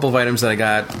 These are a couple of items that I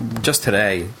got just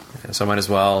today, so I might as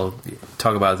well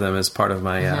talk about them as part of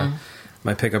my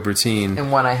my pickup routine.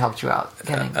 And one I helped you out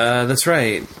getting. That's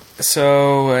right.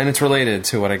 So, and it's related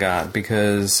to what I got,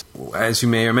 because as you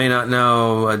may or may not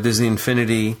know, Disney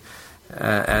Infinity...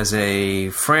 as a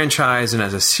franchise and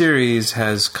as a series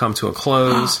has come to a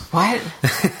close. What?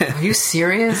 Are you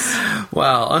serious?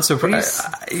 Well, unsurprised.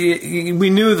 We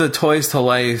knew the Toys to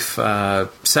Life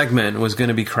segment was going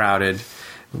to be crowded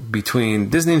between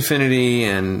Disney Infinity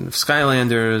and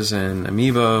Skylanders and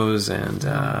Amiibos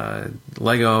and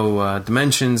Lego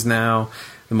Dimensions now,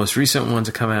 the most recent one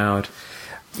to come out.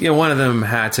 One of them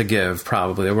had to give,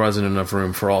 probably. There wasn't enough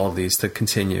room for all of these to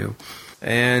continue.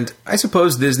 And I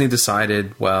suppose Disney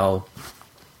decided, well,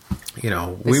 they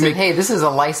said, hey, this is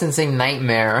a licensing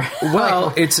nightmare.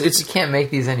 Well, it's you can't make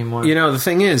these anymore. The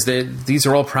thing is that these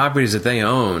are all properties that they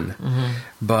own,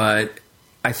 but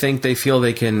I think they feel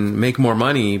they can make more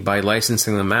money by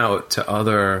licensing them out to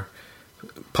other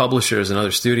publishers and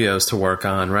other studios to work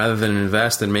on, rather than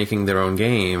invest in making their own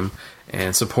game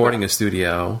and supporting a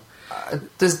studio.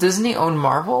 Does Disney own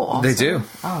Marvel also? They do.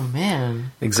 Oh,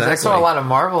 man. Exactly. I saw a lot of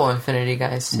Marvel Infinity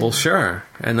guys, too. Well, sure.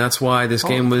 And that's why this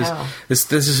game was...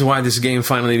 This is why this game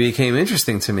finally became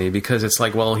interesting to me, because it's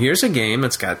like, well, here's a game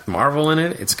that's got Marvel in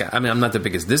it. I'm not the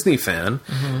biggest Disney fan,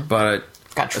 but...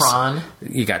 Got Tron.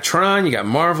 You got Tron, you got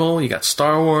Marvel, you got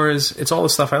Star Wars. It's all the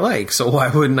stuff I like, so why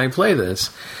wouldn't I play this?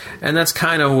 And that's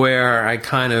kind of where I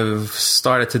kind of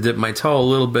started to dip my toe a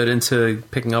little bit into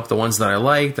picking up the ones that I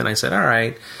liked, and I said, all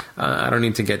right, I don't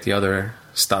need to get the other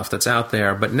stuff that's out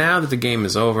there. But now that the game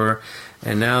is over,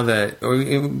 and now that...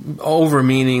 over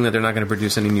meaning that they're not going to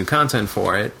produce any new content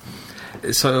for it,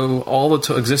 so all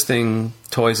the existing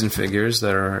toys and figures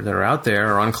that are out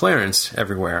there are on clearance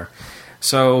everywhere.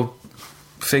 So...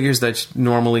 figures that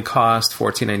normally cost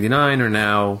 $14.99 are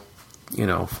now,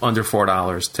 under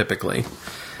 $4 typically.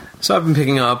 So I've been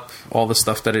picking up all the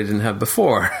stuff that I didn't have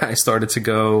before. I started to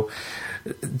go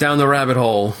down the rabbit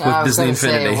hole with Disney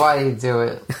Infinity. Why do you do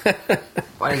it?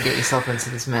 Why do you get yourself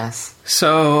into this mess?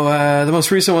 So the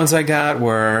most recent ones I got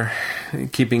were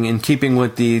keeping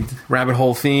with the rabbit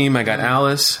hole theme. I got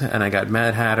Alice, and I got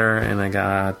Mad Hatter, and I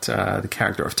got the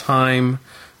character of Time.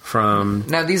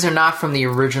 Now, these are not from the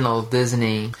original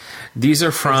Disney. These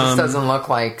are from... This doesn't look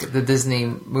like the Disney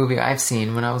movie I've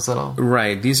seen when I was little.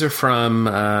 Right. These are from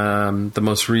the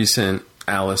most recent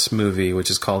Alice movie,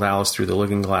 which is called Alice Through the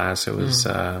Looking Glass. It was...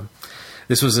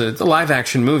 this was a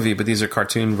live-action movie, but these are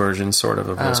cartoon versions, sort of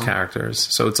those characters.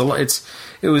 So it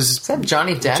was... Is that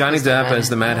Johnny Depp? Johnny Depp as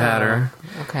the Mad Hatter.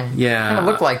 Okay. Yeah. Kind of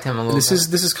looked like him a little bit.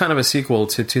 This is kind of a sequel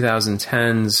to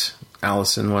 2010's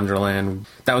Alice in Wonderland.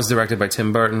 That was directed by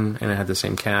Tim Burton, and it had the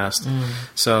same cast.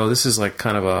 So this is like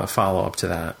kind of a follow-up to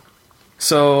that.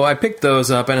 So I picked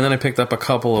those up, and then I picked up a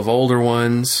couple of older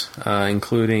ones,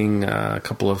 including a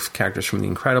couple of characters from The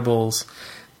Incredibles.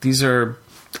 These are,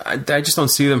 I just don't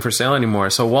see them for sale anymore.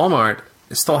 So Walmart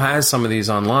still has some of these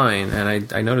online,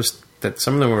 and I noticed that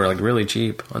some of them were like really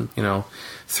cheap, on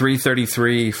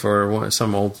 $3.33 for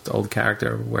some old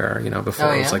character, where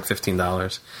before it was like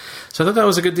 $15. So I thought that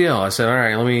was a good deal. I said, all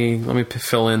right, let me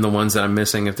fill in the ones that I'm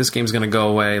missing. If this game's going to go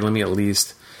away, let me at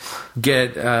least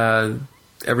get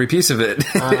every piece of it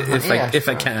if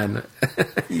I can.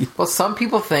 Well, some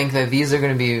people think that these are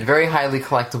going to be very highly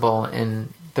collectible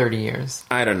in 30 years.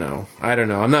 I don't know.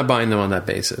 I'm not buying them on that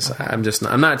basis. Okay.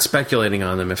 I'm not speculating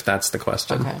on them, if that's the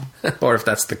question. Okay. Or if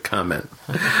that's the comment.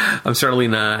 I'm certainly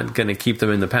not going to keep them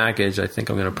in the package. I think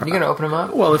I'm going to... You're going to open them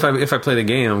up? Well, if I play the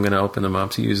game, I'm going to open them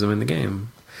up to use them in the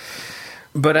game.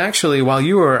 But actually, while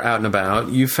you were out and about,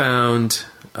 you found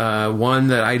one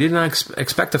that I did not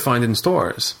expect to find in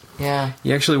stores. Yeah.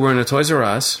 You actually were in a Toys R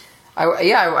Us.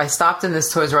 I stopped in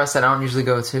this Toys R Us that I don't usually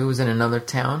go to. It was in another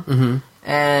town. Mm-hmm.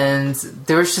 And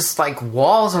there was just like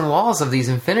walls and walls of these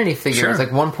Infinity figures, like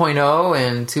 1.0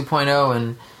 and 2.0,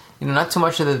 and not too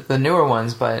much of the newer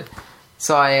ones. But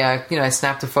so I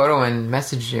snapped a photo and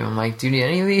messaged you. I'm like, do you need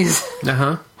any of these?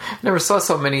 Never saw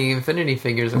so many Infinity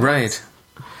figures. Right.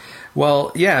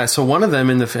 Well, yeah. So one of them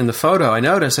in the photo, I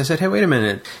noticed. I said, hey, wait a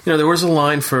minute. There was a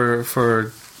line for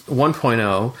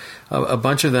 1.0. A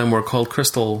bunch of them were called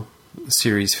Crystal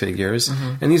Series figures,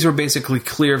 and these were basically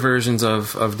clear versions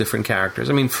of different characters.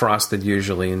 I mean, frosted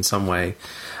usually in some way.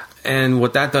 And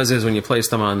what that does is when you place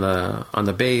them on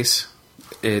the base,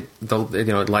 it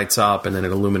lights up and then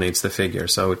it illuminates the figure,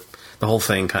 so the whole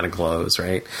thing kind of glows,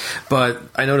 right? But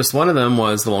I noticed one of them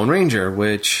was the Lone Ranger,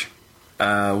 which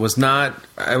was not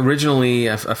originally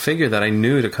a figure that I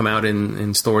knew to come out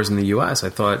in stores in the U.S. I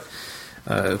thought.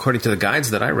 According to the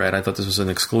guides that I read, I thought this was an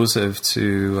exclusive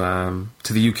to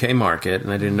the UK market,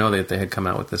 and I didn't know that they had come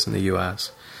out with this in the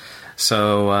US.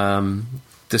 So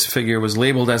this figure was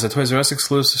labeled as a Toys R Us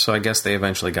exclusive, so I guess they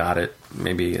eventually got it,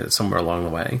 maybe somewhere along the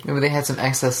way. Maybe they had some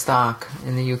excess stock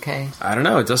in the UK. I don't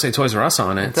know. It does say Toys R Us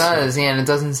on it. It does, yeah, and it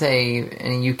doesn't say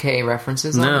any UK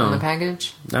references on the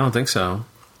package? I don't think so.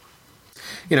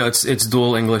 It's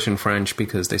dual English and French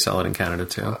because they sell it in Canada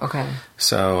too. Okay.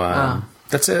 So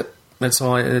that's it. That's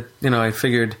all I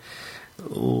figured,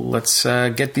 let's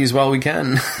get these while we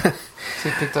can. So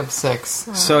you picked up 6.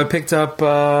 So I picked up,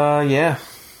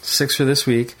 6 for this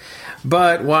week.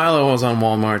 But while I was on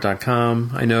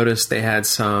Walmart.com, I noticed they had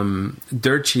some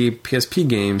dirt cheap PSP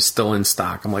games still in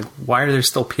stock. I'm like, why are there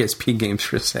still PSP games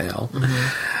for sale?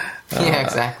 Mm-hmm. Yeah,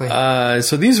 exactly.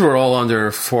 So these were all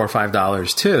under $4 or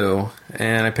 $5 too.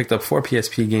 And I picked up 4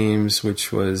 PSP games,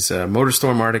 which was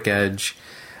MotorStorm Arctic Edge,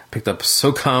 picked up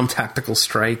SOCOM Tactical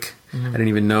Strike. I didn't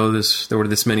even know there were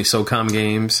this many SOCOM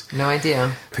games. No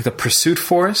idea. Picked up Pursuit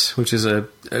Force, which is a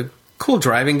cool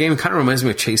driving game. It kind of reminds me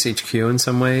of Chase HQ in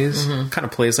some ways. Kind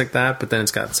of plays like that, but then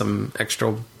it's got some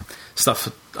extra stuff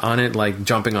on it, like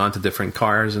jumping onto different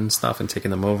cars and stuff and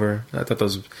taking them over. I thought that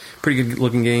was a pretty good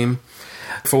looking game.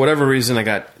 For whatever reason, I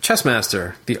got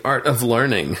Chessmaster, The Art of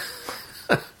Learning.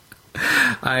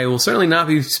 I will certainly not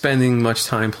be spending much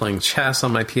time playing chess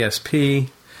on my PSP.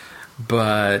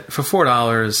 But for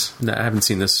 $4, I haven't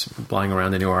seen this lying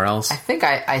around anywhere else. I think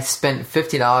I spent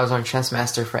 $50 on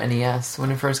Chessmaster for NES when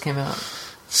it first came out.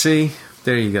 See,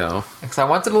 there you go. Because I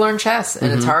wanted to learn chess,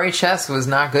 and Atari Chess was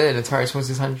not good. Atari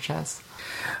 2600 Chess.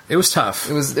 It was tough.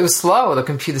 It was slow. The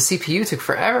CPU took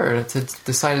forever to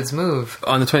decide its move.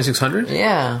 On the 2600?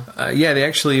 Yeah. Yeah, they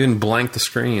actually even blanked the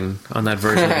screen on that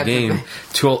version of the game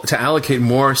to allocate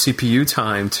more CPU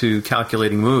time to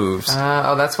calculating moves.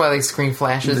 That's why the screen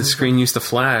flashes. The screen used to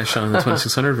flash on the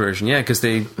 2600 version. Yeah, because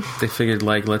they figured,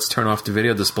 let's turn off the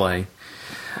video display.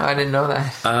 Oh, I didn't know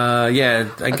that. Yeah.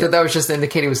 I thought that was just to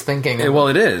indicate it was thinking. Well,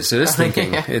 it is. It is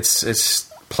thinking. Yeah. It's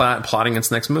plotting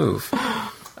its next move.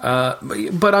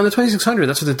 But on the 2600,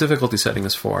 that's what the difficulty setting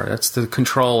is for. That's to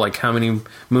control how many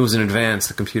moves in advance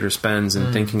the computer spends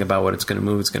in thinking about what it's going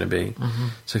to be.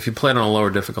 So if you play it on a lower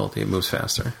difficulty, it moves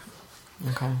faster.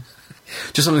 Okay.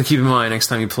 Just something to keep in mind next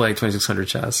time you play 2600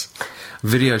 chess.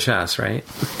 Video chess, right?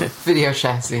 Video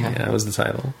chess, yeah. Yeah, that was the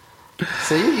title.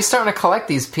 So you're starting to collect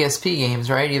these PSP games,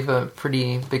 right? You have a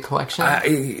pretty big collection.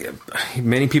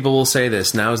 Many people will say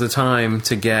this. Now is the time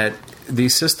to get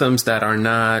these systems that are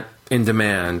not in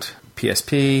demand.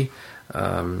 PSP,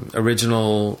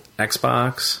 original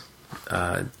Xbox,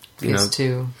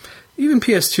 PS2. Even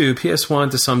PS2,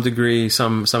 PS1 to some degree.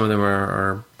 Some of them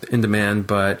are in demand,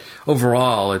 but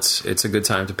overall, it's a good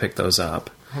time to pick those up.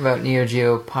 How about Neo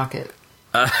Geo Pocket?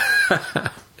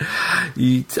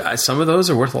 Some of those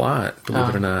are worth a lot, believe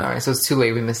it or not. All right, so it's too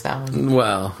late. We missed that one.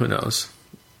 Well, who knows?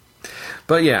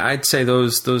 But yeah, I'd say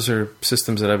those are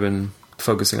systems that I've been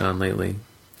focusing on lately,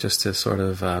 just to sort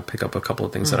of pick up a couple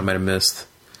of things that I might have missed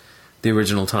the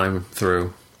original time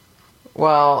through.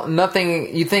 Well,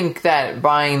 nothing. You think that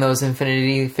buying those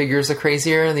Infinity figures are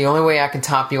crazier? The only way I can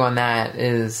top you on that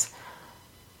is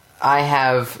I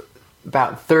have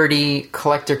about 30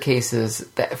 collector cases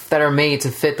that are made to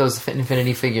fit those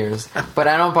Infinity figures, but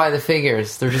I don't buy the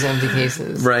figures. They're just empty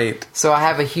cases. Right. So I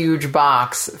have a huge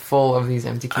box full of these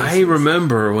empty cases. I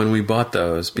remember when we bought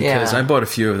those, because I bought a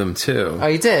few of them too. Oh,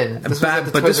 you did? This was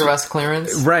at the Toys R Us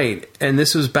clearance? Right. And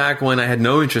this was back when I had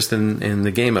no interest in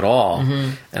the game at all.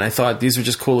 And I thought these were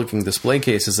just cool looking display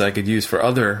cases that I could use for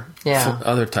other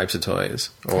types of toys,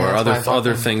 or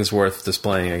other things worth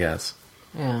displaying, I guess.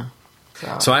 Yeah.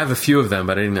 So I have a few of them,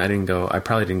 but I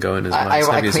probably didn't go in as much.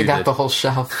 I cleaned out the whole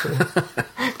shelf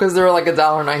because they were like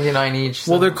 $1.99 each.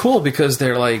 So. Well, they're cool because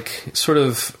they're like sort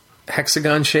of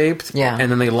hexagon shaped,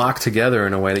 and then they lock together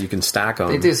in a way that you can stack them.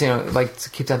 They do, so, like to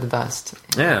keep out the dust.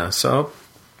 Yeah, so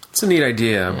it's a neat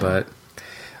idea, but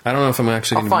I don't know if I'm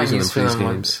actually going to be using them for these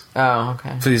games. Oh,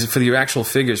 okay. For the actual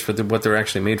figures, for what they're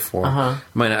actually made for.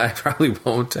 I probably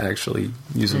won't actually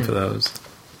use them for those.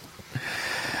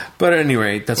 But at any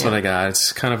rate, that's what I got.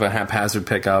 It's kind of a haphazard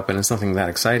pickup, and it's nothing that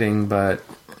exciting, but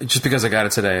just because I got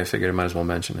it today, I figured I might as well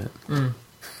mention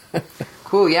it.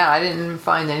 Cool, yeah, I didn't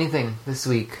find anything this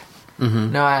week.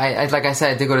 No, I like I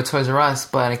said, I did go to Toys R Us,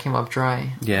 but I came up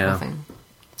dry. Yeah. Nothing.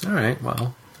 All right,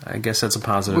 well, I guess that's a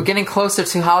positive. We're getting closer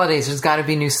to holidays. There's got to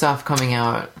be new stuff coming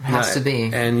out. It has to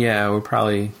be. And we're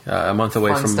probably a month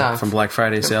away from Black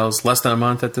Friday sales. Less than a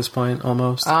month at this point,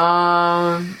 almost.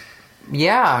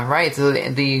 Yeah, right. So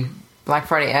the Black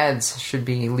Friday ads should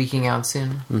be leaking out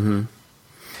soon.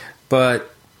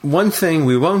 But one thing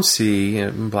we won't see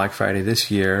in Black Friday this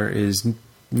year is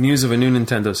news of a new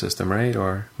Nintendo system, right?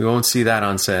 Or we won't see that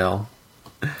on sale.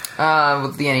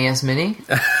 With the NES Mini?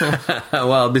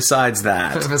 Well, besides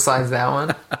that. Besides that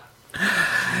one.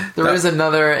 There is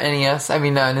another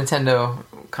Nintendo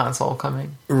console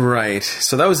coming. Right.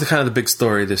 So that was the big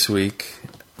story this week.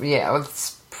 Yeah,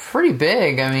 it's pretty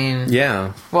big. I mean...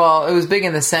 Yeah. Well, it was big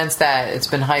in the sense that it's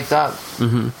been hyped up.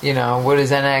 You know, what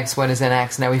is NX? When is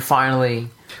NX? Now we finally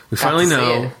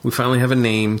know. We finally have a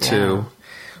name, too.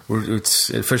 It's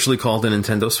officially called the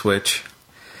Nintendo Switch.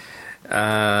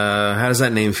 How does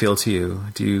that name feel to you?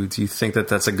 Do you think that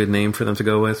that's a good name for them to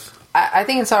go with? I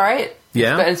think it's all right.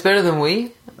 Yeah? It's better than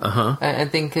Wii. Uh-huh. I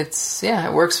think it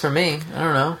works for me. I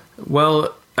don't know.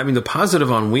 Well... I mean, the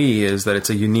positive on Wii is that it's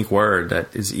a unique word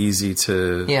that is easy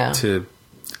to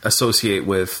associate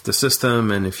with the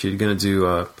system. And if you're going to do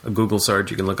a Google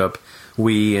search, you can look up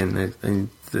Wii, and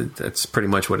that's pretty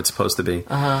much what it's supposed to be.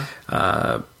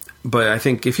 But I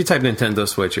think if you type Nintendo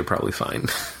Switch, you're probably fine.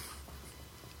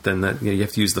 Then you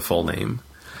have to use the full name.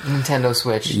 Nintendo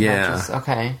Switch. Yeah.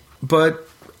 Okay. But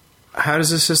how does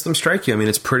this system strike you? I mean,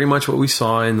 it's pretty much what we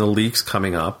saw in the leaks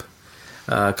coming up.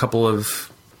 A couple of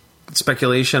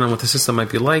speculation on what the system might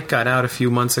be like got out a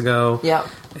few months ago. Yeah.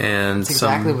 And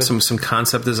some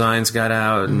concept designs got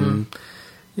out, and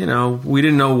we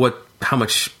didn't know how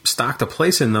much stock to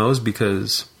place in those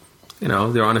because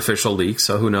they're unofficial leaks,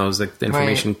 so who knows, the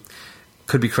information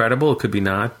could be credible, it could be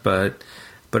not, but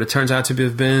it turns out to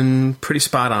have been pretty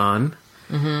spot on.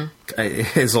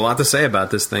 There's a lot to say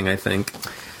about this thing, I think.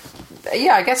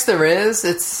 Yeah, I guess there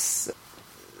is.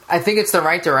 I think it's the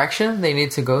right direction they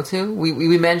need to go to.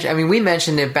 We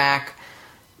mentioned it back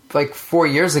like 4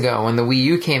 years ago when the Wii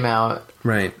U came out.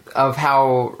 Right. Of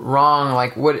how wrong,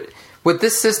 like what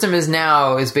this system is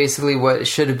now is basically what it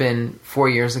should have been 4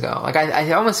 years ago. Like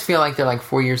I almost feel like they're like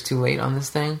 4 years too late on this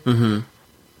thing.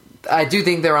 I do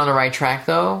think they're on the right track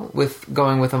though, with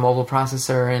going with a mobile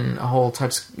processor and a whole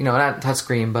not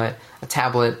touchscreen, but a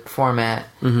tablet format.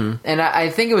 And I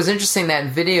think it was interesting that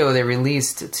video they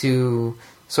released to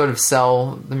sort of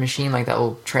sell the machine, like that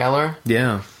little trailer.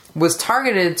 Yeah. Was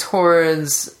targeted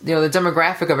towards, the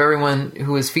demographic of everyone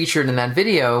who was featured in that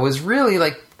video was really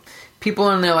like people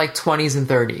in their like 20s and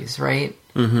 30s, right?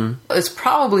 It's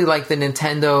probably like the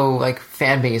Nintendo like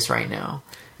fan base right now.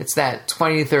 It's that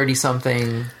 20 to 30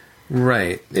 something.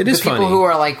 Right. It is funny. The people who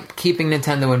are like keeping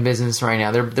Nintendo in business right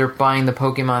now. They're buying the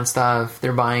Pokemon stuff.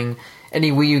 They're buying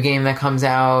any Wii U game that comes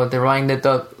out. They're buying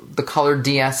the colored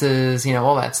DSs,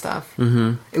 all that stuff.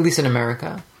 At least in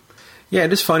America. Yeah,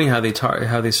 it is funny how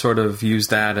they sort of use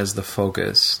that as the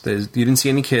focus. You didn't see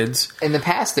any kids. In the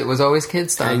past, it was always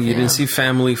kids stuff. And you didn't see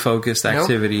family-focused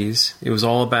activities. It was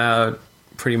all about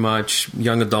pretty much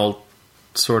young adult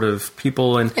sort of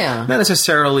people, and Yeah. not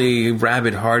necessarily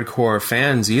rabid hardcore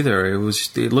fans either.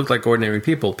 It looked like ordinary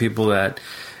people that,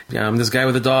 I'm this guy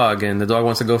with a dog, and the dog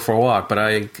wants to go for a walk, but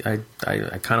I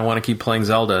kind of want to keep playing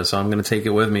Zelda, so I'm going to take it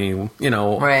with me,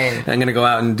 Right. I'm going to go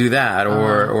out and do that.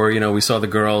 Or we saw the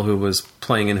girl who was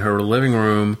playing in her living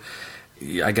room.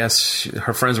 I guess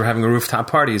her friends were having a rooftop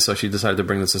party, so she decided to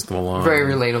bring the system along.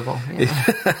 Very relatable.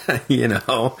 Yeah.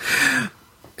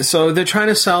 So they're trying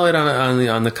to sell it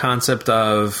on the concept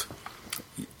of,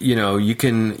 you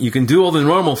can do all the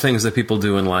normal things that people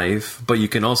do in life, but you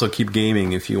can also keep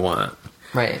gaming if you want.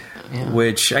 Right. Yeah.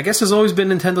 Which I guess has always been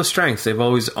Nintendo's strength. They've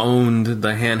always owned the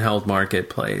handheld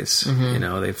marketplace.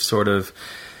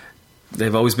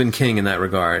 They've always been king in that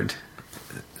regard.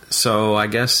 So I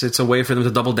guess it's a way for them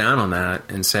to double down on that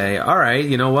and say, all right,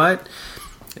 you know what?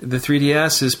 The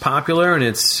 3DS is popular and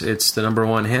it's the number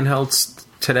one handheld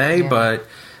today, but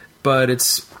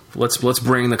let's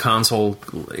bring the console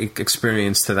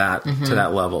experience to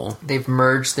that level. They've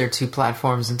merged their two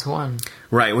platforms into one.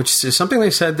 Right, which is something they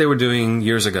said they were doing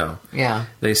years ago. Yeah.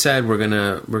 They said we're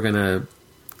gonna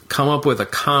come up with a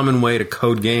common way to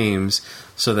code games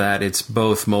so that it's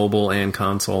both mobile and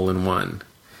console in one.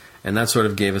 And that sort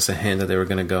of gave us a hint that they were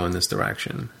going to go in this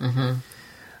direction. Mm-hmm.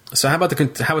 So how about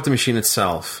the machine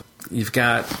itself? You've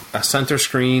got a center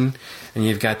screen, and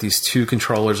you've got these two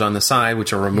controllers on the side,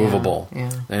 which are removable.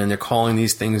 Yeah. And they're calling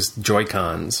these things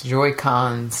Joy-Cons.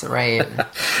 Joy-Cons, right.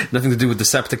 Nothing to do with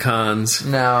Decepticons.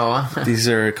 No. These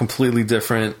are completely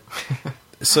different.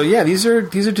 So yeah, these are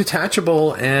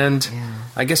detachable, and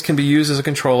I guess can be used as a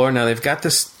controller. Now they've got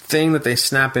this thing that they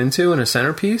snap into in a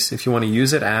centerpiece. If you want to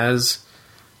use it as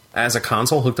a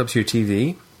console hooked up to your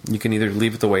TV, you can either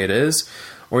leave it the way it is,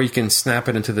 or you can snap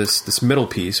it into this middle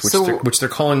piece, which they're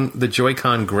calling the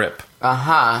Joy-Con grip.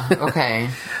 Okay.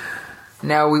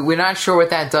 Now, we're not sure what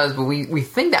that does, but we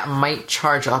think that might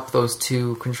charge up those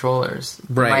two controllers.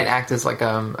 Right. It might act as like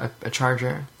a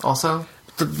charger also.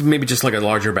 Maybe just like a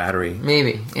larger battery.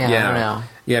 Maybe. Yeah, I don't know.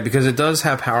 Yeah, because it does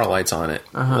have power lights on it.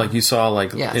 Like you saw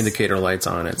indicator lights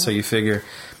on it. So you figure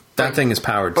that thing is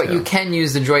powered too. But you can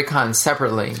use the Joy-Cons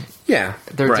separately. Yeah.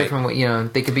 They're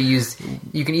different, they could be used.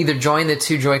 You can either join the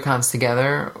two Joy-Cons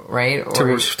together, right?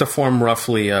 Or to form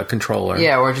roughly a controller.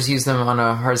 Yeah, or just use them on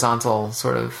a horizontal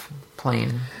sort of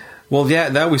plane. Well, yeah,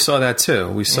 that we saw that too.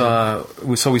 We saw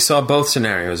both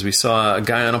scenarios. We saw a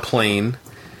guy on a plane,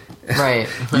 right,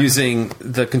 using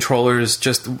the controllers,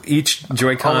 just each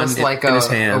Joy-Con almost like in his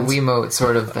hands, a Wiimote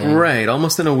sort of thing. Right,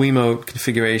 almost in a Wiimote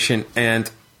configuration. And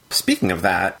speaking of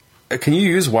that, can you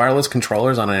use wireless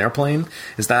controllers on an airplane?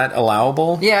 Is that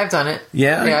allowable? Yeah, I've done it.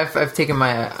 Yeah, I've taken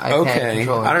my iPad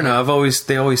controller. I don't know.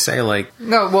 They always say like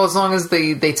no. Well, as long as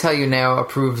they tell you now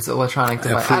approved electronic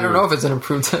device. Approved. I don't know if it's an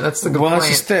approved. That's the good well, point.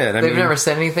 That's just it. They've never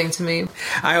said anything to me.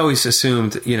 I always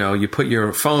assumed you put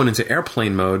your phone into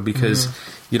airplane mode because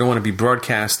you don't want to be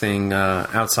broadcasting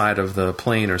outside of the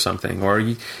plane or something, or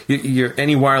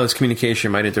any wireless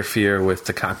communication might interfere with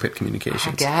the cockpit communications.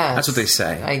 I guess that's what they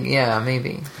say. Yeah,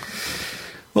 maybe.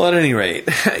 Well, at any rate,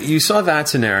 you saw that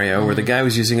scenario where the guy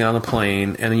was using it on the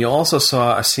plane, and then you also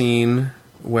saw a scene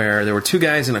where there were two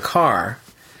guys in a car,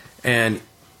 and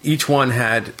each one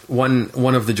had one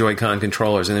of the Joy-Con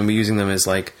controllers, and then we're using them as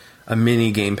like a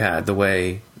mini gamepad, the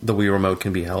way the Wii Remote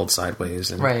can be held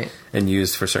sideways and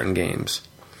used for certain games.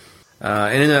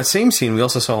 And in that same scene, we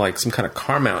also saw like some kind of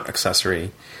car mount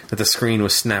accessory that the screen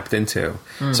was snapped into.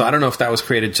 So I don't know if that was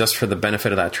created just for the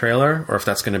benefit of that trailer, or if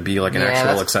that's going to be like an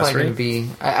actual accessory.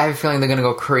 I have a feeling they're going to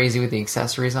go crazy with the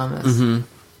accessories on this.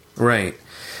 Mm-hmm. Right.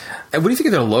 And what do you think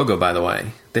of their logo, by the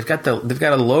way? They've got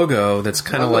a logo that's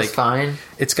kind of like fine.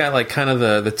 It's got like kind of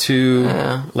the two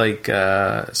like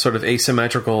sort of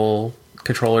asymmetrical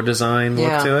controller design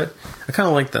look to it. I kind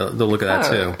of like the look of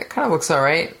that too. It kind of looks all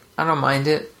right. I don't mind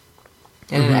it.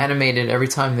 And animated every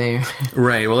time they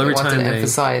right. Well, every time they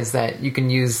emphasize that you can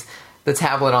use the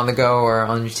tablet on the go or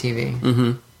on your TV.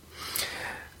 Mm-hmm.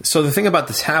 So the thing about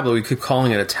the tablet, we keep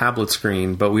calling it a tablet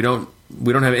screen, but we don't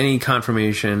have any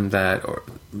confirmation that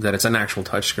it's an actual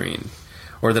touch screen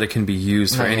or that it can be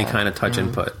used for any kind of touch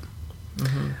input.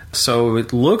 Mm-hmm. So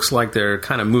it looks like they're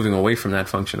kind of moving away from that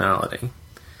functionality,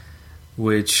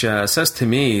 which says to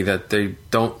me that they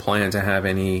don't plan to have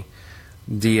any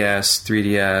DS,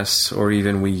 3DS, or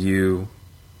even Wii U,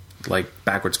 like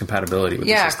backwards compatibility with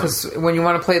the system. Yeah, because when you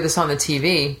want to play this on the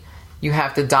TV, you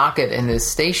have to dock it in this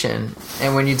station,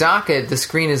 and when you dock it, the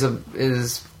screen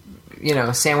is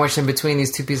sandwiched in between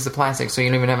these two pieces of plastic, so you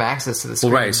don't even have access to the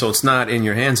screen. Well, right, so it's not in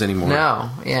your hands anymore. No,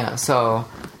 yeah, so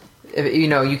you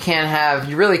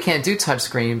really can't do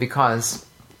touchscreen because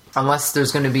unless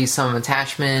there's going to be some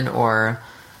attachment or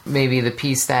maybe the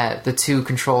piece that the two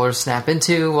controllers snap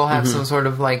into will have some sort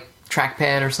of like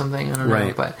trackpad or something. I don't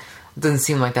know, but it doesn't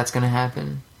seem like that's going to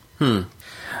happen.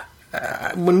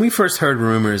 When we first heard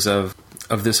rumors of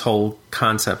this whole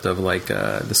concept of like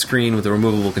the screen with the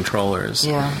removable controllers,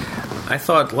 I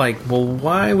thought like, well,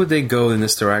 why would they go in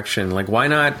this direction? Like, why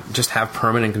not just have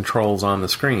permanent controls on the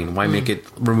screen? Why make it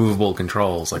removable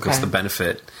controls? Like, what's the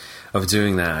benefit of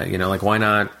doing that? You know, like, why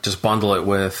not just bundle it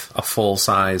with a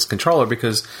full-size controller?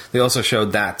 Because they also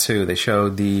showed that too. They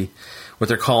showed what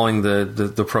they're calling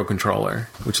the Pro Controller,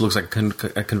 which looks like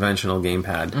a conventional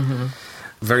gamepad.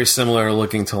 Very similar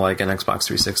looking to like an Xbox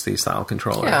 360 style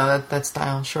controller. Yeah, that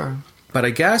style, sure. But I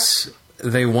guess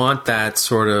they want that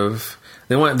sort of...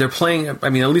 They're playing... I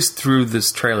mean, at least through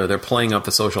this trailer, they're playing up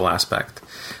the social aspect.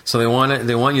 So they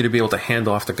want you to be able to hand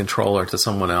off the controller to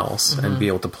someone else and be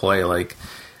able to play like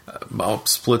a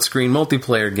split-screen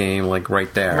multiplayer game like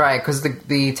right there. Right, because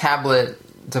the tablet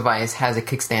device has a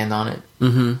kickstand on it.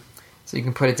 So you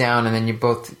can put it down and then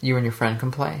you and your friend can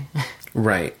play.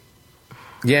 Right.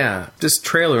 Yeah, this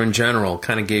trailer in general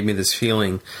kind of gave me this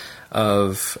feeling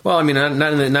of, well, I mean,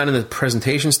 not in the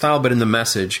presentation style, but in the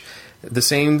message. The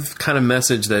same kind of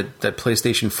message that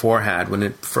PlayStation 4 had when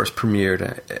it first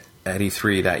premiered at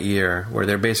E3 that year, where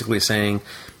they're basically saying,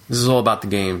 this is all about the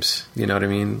games. You know what I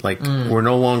mean? Like, we're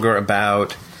no longer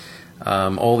about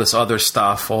all this other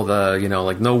stuff, all the, you know,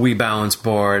 like no Wii balance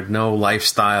board, no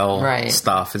lifestyle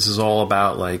stuff. This is all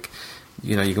about, like,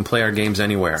 you know, you can play our games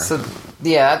anywhere. So,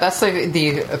 yeah, that's like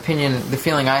the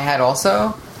feeling I had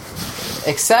also.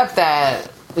 Except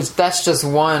that that's just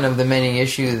one of the many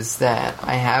issues that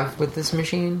I have with this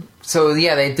machine. So,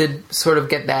 yeah, they did sort of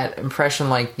get that impression,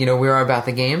 like, you know, we are about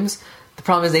the games. The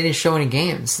problem is they didn't show any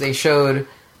games. They showed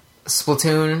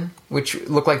Splatoon, which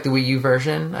looked like the Wii U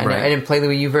version. I didn't play the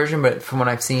Wii U version, but from what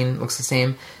I've seen, it looks the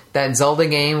same. That Zelda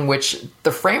game, which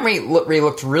the frame rate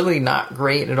looked really not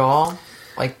great at all.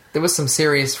 Like, there was some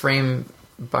serious frame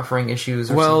buffering issues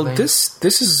or something. Well,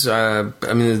 this is, I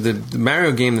mean, the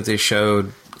Mario game that they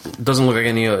showed doesn't look like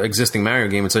any existing Mario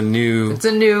game. It's a new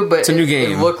game.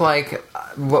 It looked like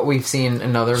what we've seen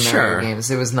in other Mario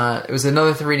games. It was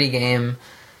another 3D game.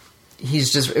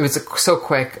 It was so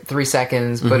quick, 3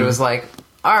 seconds, but it was like,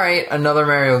 all right, another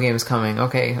Mario game is coming.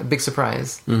 Okay, a big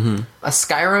surprise. A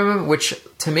Skyrim, which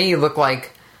to me looked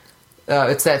like,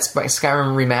 it's that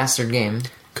Skyrim remastered game.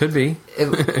 Could be.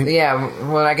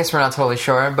 Well, I guess we're not totally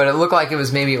sure, but it looked like it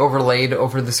was maybe overlaid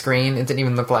over the screen. It didn't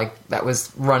even look like that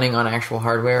was running on actual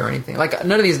hardware or anything. Like,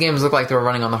 none of these games look like they were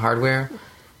running on the hardware,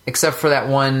 except for that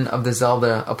one of the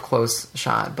Zelda up-close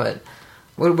shot. But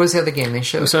what was the other game they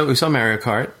showed? We saw Mario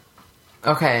Kart.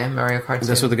 Okay, Mario Kart 2.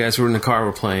 That's what the guys who were in the car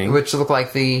were playing. Which looked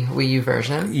like the Wii U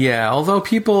version. Yeah, although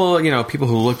people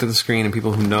who looked at the screen and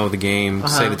people who know the game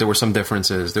say that there were some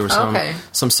differences. There were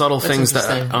some subtle things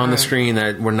that on the screen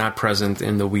that were not present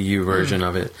in the Wii U version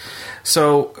of it.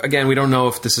 So, again, we don't know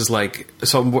if this is like...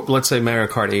 So, let's say Mario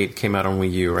Kart 8 came out on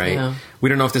Wii U, right? Yeah. We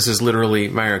don't know if this is literally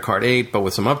Mario Kart 8, but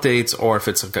with some updates, or if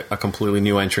it's a completely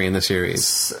new entry in the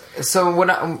series. So,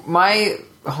 my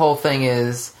whole thing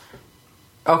is...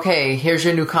 Okay, here's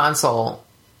your new console.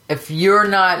 If you're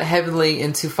not heavily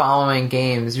into following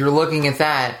games, you're looking at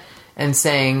that and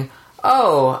saying,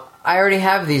 oh, I already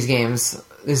have these games.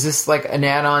 Is this like an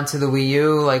add-on to the Wii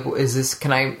U? Like, is this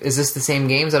the same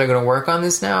games that are going to work on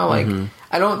this now? Like,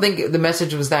 I don't think the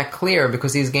message was that clear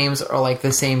because these games are like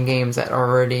the same games that are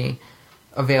already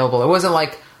available. It wasn't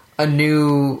like a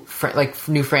new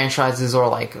franchises or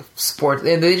like sport.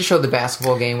 And they just showed the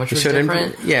basketball game, which was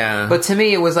different. Yeah, but to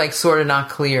me, it was like sort of not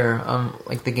clear.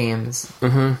 Like the games.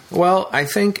 Well, I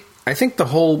think the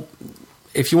whole.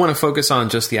 If you want to focus on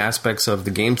just the aspects of the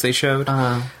games they showed,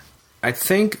 I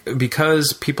think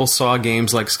because people saw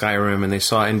games like Skyrim and they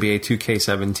saw NBA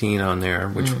 2K17 on there,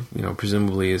 which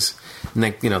presumably is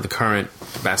the current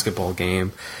basketball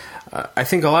game. I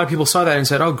think a lot of people saw that and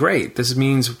said, oh, great, this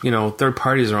means, third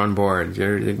parties are on board.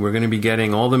 We're going to be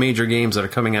getting all the major games that are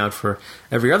coming out for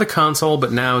every other console,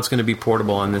 but now it's going to be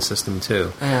portable on this system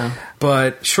too. Yeah.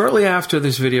 But shortly after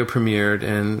this video premiered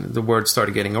and the word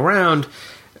started getting around,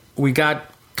 we got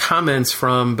comments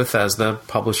from Bethesda,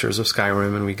 publishers of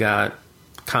Skyrim, and we got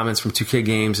comments from 2K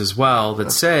Games as well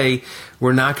that say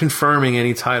we're not confirming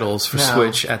any titles for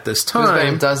Switch at this time. There's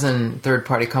been a dozen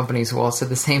third-party companies who all said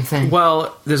the same thing.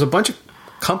 Well, there's a bunch of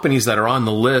companies that are on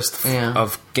the list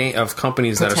of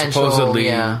companies that are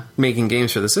supposedly making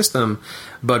games for the system,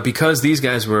 but because these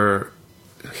guys were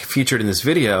featured in this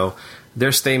video,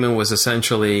 their statement was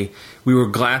essentially, we were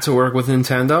glad to work with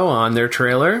Nintendo on their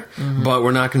trailer, but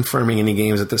we're not confirming any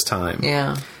games at this time.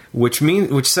 Yeah. Which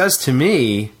says to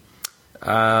me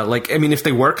If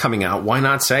they were coming out, why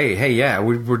not say, hey, yeah,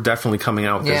 we're definitely coming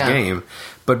out with this game?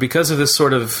 But because of this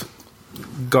sort of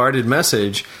guarded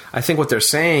message, I think what they're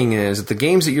saying is that the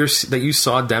games that you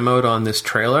saw demoed on this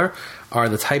trailer are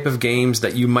the type of games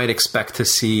that you might expect to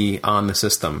see on the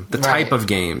system. The type of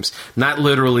games, not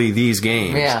literally these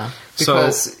games. Yeah,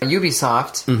 because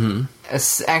Ubisoft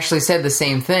actually said the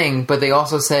same thing, but they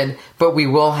also said, but we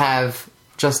will have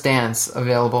Just Dance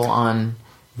available on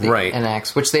the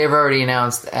NX, which they have already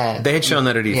announced at... They had shown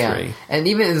that at E3. Yeah. And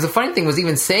even the funny thing was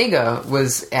even Sega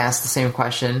was asked the same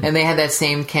question, and they had that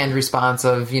same canned response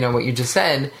of, what you just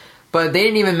said. But they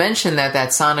didn't even mention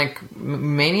that Sonic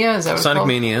Mania, is that what it's called? Sonic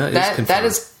Mania is confirmed. That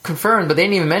is confirmed, but they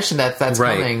didn't even mention that's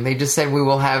coming. They just said we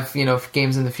will have,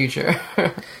 games in the future.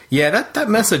 Yeah, that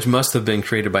message must have been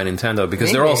created by Nintendo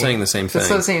because they're all saying the same thing. It's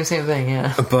the same thing,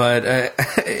 yeah. But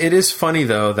it is funny,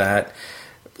 though, that...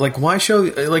 why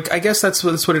show... I guess that's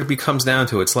what it becomes down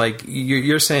to. It's like,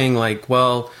 you're saying,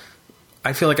 well,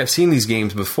 I feel like I've seen these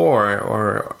games before,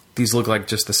 or these look like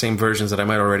just the same versions that I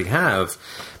might already have.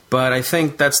 But I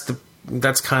think that's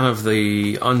kind of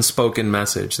the unspoken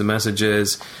message. The message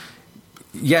is,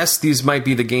 yes, these might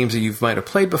be the games that you might have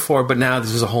played before, but now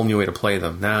this is a whole new way to play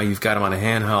them. Now you've got them on a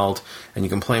handheld, and you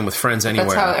can play them with friends anywhere.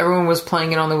 That's how everyone was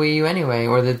playing it on the Wii U anyway,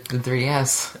 or the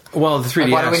 3DS. Well, the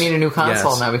 3DS. Why do we need a new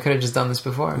console now? We could have just done this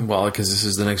before. Well, because this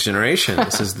is the next generation.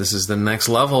 This is the next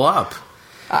level up.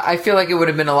 I feel like it would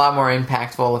have been a lot more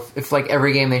impactful if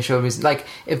every game they showed was...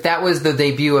 if that was the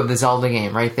debut of the Zelda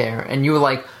game right there, and you were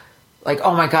like,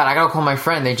 oh my god, I gotta call my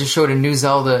friend. They just showed a new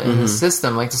Zelda in the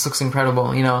system. This looks incredible,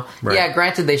 Right. Yeah,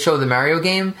 granted, they showed the Mario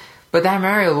game, but that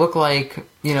Mario looked like,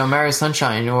 Mario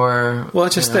Sunshine or... Well,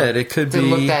 it's just that. It could be... It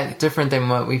looked that different than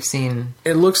what we've seen.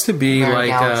 It looks to be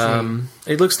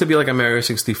it looks to be like a Mario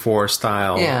 64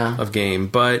 style of game,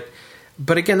 but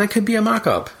again, that could be a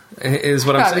mock-up, is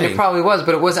what I'm saying. I mean, it probably was,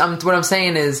 but it was... what I'm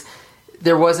saying is,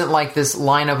 there wasn't this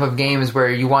lineup of games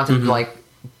where you wanted to,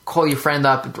 call your friend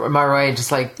up, am I right?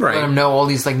 Just let them know all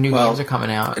these new games are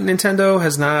coming out. Nintendo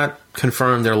has not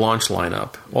confirmed their launch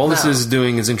lineup. All this is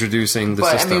doing is introducing the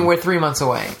system. I mean, we're 3 months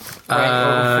away.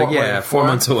 Right? 4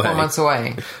 months away. 4 months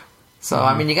away. So,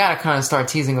 I mean, you got to kind of start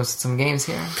teasing us with some games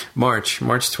here. March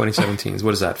 2017.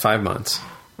 What is that? 5 months.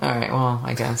 All right. Well,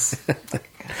 I guess.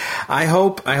 I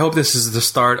hope this is the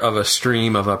start of a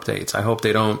stream of updates. I hope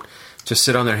they don't just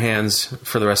sit on their hands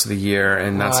for the rest of the year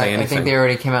and not say anything. I think they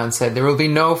already came out and said there will be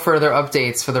no further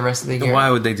updates for the rest of the year.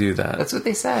 Why would they do that? That's what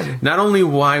they said. Not only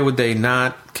why would they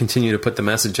not continue to put the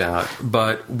message out,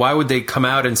 but why would they come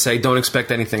out and say don't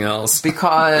expect anything else?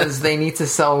 Because they need to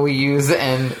sell Wii U's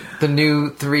and the new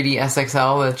 3D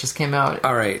SXL that just came out.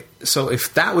 All right. So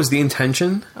if that was the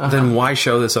intention, then why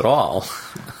show this at all?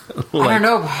 I don't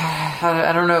know.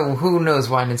 I don't know. Who knows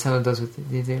why Nintendo does what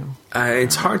they do?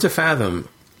 It's hard to fathom.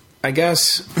 I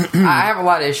guess I have a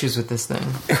lot of issues with this thing.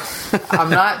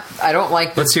 I don't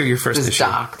like this. Let's hear your first issue.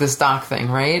 This dock thing,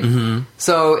 right? Mm-hmm.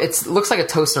 So it looks like a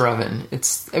toaster oven. It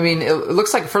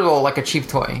looks like, first of all, like a cheap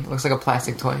toy. It looks like a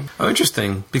plastic toy. Oh,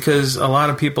 interesting. Because a lot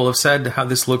of people have said how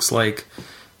this looks like,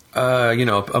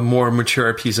 a more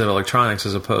mature piece of electronics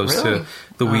as opposed to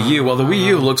the Wii U. Well, the Wii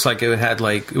U looks like it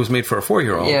was made for a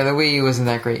 4-year-old. Yeah, the Wii U isn't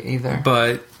that great either.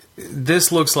 But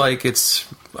this looks like it's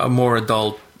a more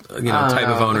adult type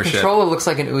of ownership. The controller looks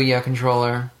like an Ouya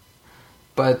controller,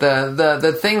 but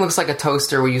the thing looks like a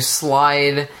toaster where you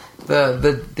slide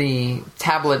the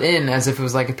tablet in as if it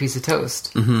was like a piece of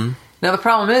toast. Mm-hmm. Now the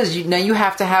problem is you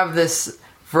have to have this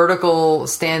vertical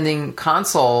standing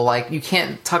console. You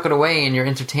can't tuck it away in your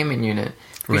entertainment unit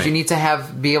because you need to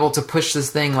be able to push this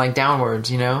thing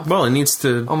downwards. Well, it needs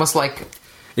to almost like.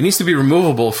 It needs to be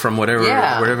removable from whatever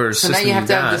so system now you have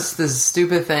to have this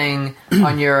stupid thing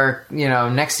on your,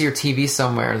 next to your TV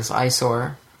somewhere, this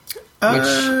eyesore.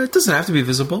 It doesn't have to be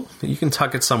visible. You can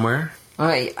tuck it somewhere.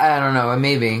 I don't know,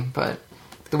 maybe, but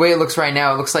the way it looks right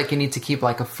now, it looks like you need to keep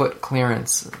a foot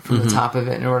clearance from the top of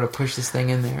it in order to push this thing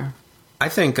in there. I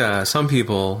think some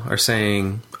people are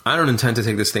saying, I don't intend to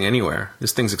take this thing anywhere.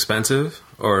 This thing's expensive,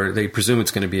 or they presume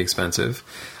it's going to be expensive.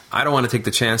 I don't want to take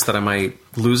the chance that I might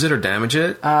lose it or damage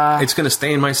it. It's going to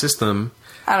stay in my system.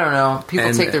 I don't know.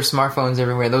 People take their smartphones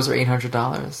everywhere. Those are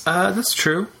 $800. That's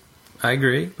true. I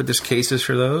agree. But there's cases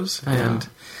for those. And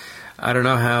I don't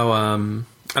know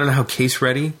how case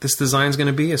ready this design is going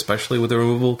to be, especially with the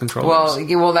removable controllers.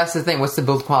 Well, that's the thing. What's the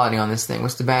build quality on this thing?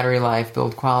 What's the battery life,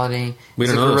 build quality? We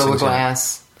don't know. Gorilla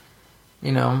Glass.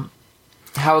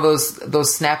 How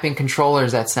those snapping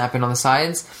controllers that snap in on the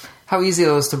sides, how easy are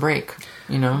those to break?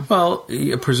 Well,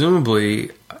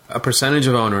 presumably a percentage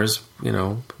of owners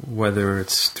whether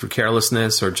it's through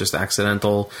carelessness or just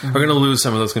accidental, are going to lose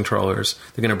some of those controllers.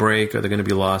 They're going to break or they're going to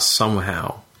be lost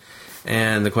somehow.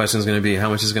 And the question is going to be how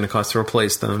much is it going to cost to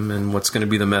replace them and what's going to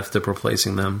be the method of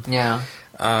replacing them. Yeah.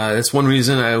 That's one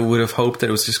reason I would have hoped that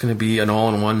it was just going to be an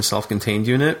all-in-one self-contained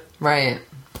unit. Right.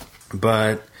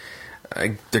 But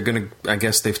I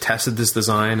guess they've tested this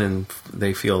design and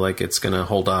they feel like it's going to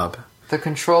hold up. The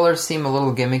controllers seem a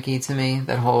little gimmicky to me,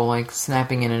 that whole like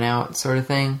snapping in and out sort of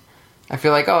thing. I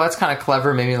feel like, that's kind of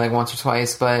clever, maybe like once or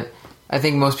twice, but I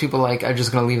think most people are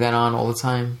just going to leave that on all the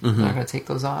time. They're not going to take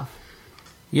those off.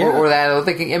 Yeah. Or that,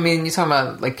 you're talking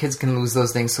about like kids can lose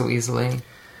those things so easily.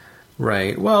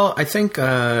 Right. Well, I think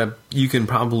you can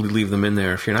probably leave them in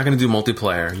there. If you're not going to do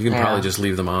multiplayer, you can probably just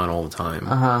leave them on all the time.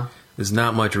 Uh-huh. There's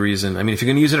not much reason. I mean, if you're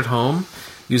going to use it at home,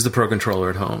 use the Pro Controller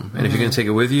at home. And if you're going to take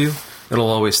it with you, it'll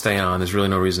always stay on. There's really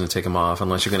no reason to take them off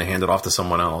unless you're going to hand it off to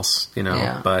someone else,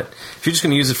 Yeah. But if you're just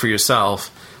going to use it for yourself,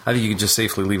 I think you can just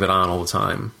safely leave it on all the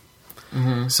time.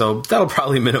 Mm-hmm. So that'll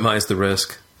probably minimize the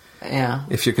risk. Yeah.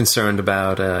 If you're concerned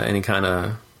about any kind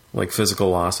of like physical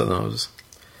loss of those.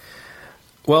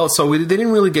 Well, so they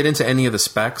didn't really get into any of the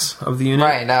specs of the unit.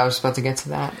 Right, I was about to get to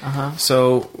that. Uh-huh.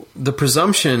 So the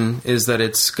presumption is that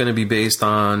it's going to be based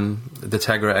on the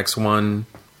Tegra X1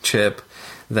 chip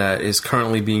that is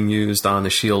currently being used on the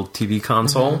Shield TV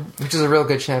console. Mm-hmm. Which is a real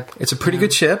good chip. It's a pretty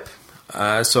good chip.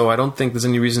 So I don't think there's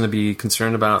any reason to be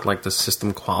concerned about like the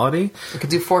system quality. It could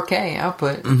do 4K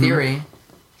output, in theory.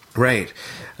 Right.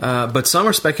 But some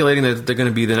are speculating that they're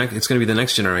going to be it's going to be the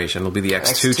next generation. It'll be the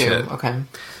X2 chip. Okay.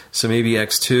 So maybe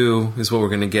X2 is what we're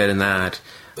going to get in that,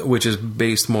 which is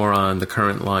based more on the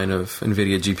current line of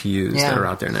NVIDIA GPUs that are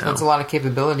out there now. So that's a lot of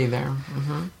capability there.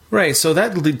 Mm-hmm. Right. So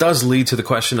that does lead to the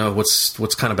question of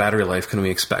what's kind of battery life can we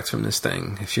expect from this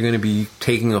thing? If you're going to be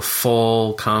taking a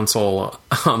full console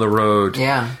on the road,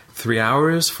 3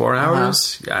 hours, 4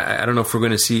 hours, I don't know if we're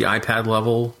going to see iPad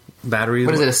level battery.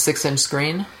 What is it, a 6-inch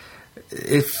screen?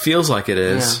 It feels like it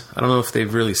is. Yeah. I don't know if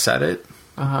they've really said it,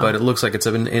 but it looks like it's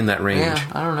in that range.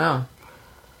 Yeah, I don't know.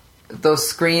 Those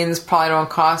screens probably don't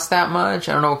cost that much.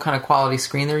 I don't know what kind of quality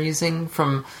screen they're using.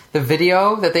 From the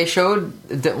video that they showed,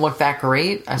 it didn't look that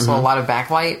great. I saw a lot of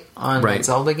backlight on that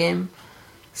Zelda game.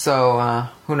 So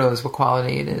who knows what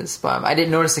quality it is. But I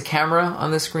didn't notice the camera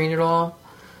on the screen at all.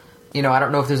 I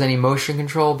don't know if there's any motion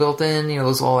control built in.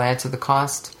 Those all add to the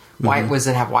cost. Why does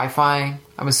it have Wi-Fi?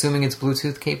 I'm assuming it's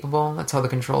Bluetooth capable. That's how the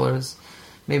controllers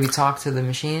maybe talk to the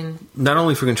machine. Not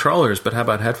only for controllers, but how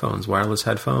about headphones? Wireless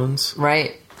headphones?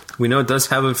 Right. We know it does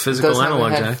have a physical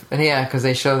analog jack. Yeah, because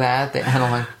they show that, the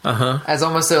analog. As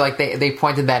almost like they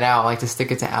pointed that out, like to stick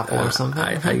it to Apple or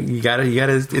something. You gotta.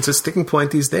 It's a sticking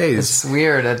point these days. It's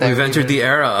weird. We've entered the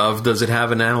era of does it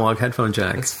have an analog headphone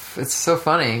jack? It's so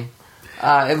funny.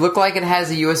 It looked like it has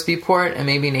a USB port and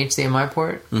maybe an HDMI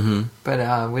port,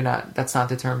 but that's not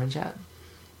determined yet.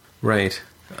 Right.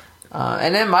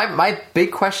 And then my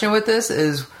big question with this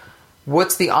is,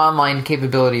 what's the online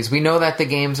capabilities? We know that the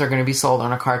games are going to be sold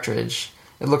on a cartridge.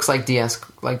 It looks like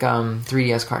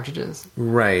 3DS cartridges.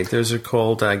 Right. Those are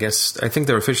called, I think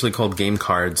they're officially called game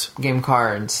cards. Game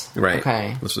cards. Right.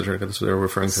 Okay. That's what they're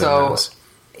referring to. So,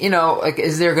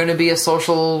 is there going to be a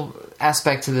social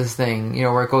aspect to this thing?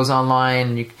 Where it goes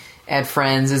online, you add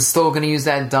friends. It's still going to use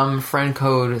that dumb friend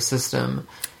code system.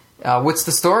 What's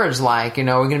the storage like?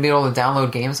 Are we going to be able to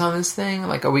download games on this thing?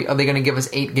 Like, are they going to give us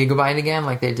 8 GB again,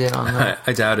 like they did on the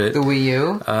I doubt it. The Wii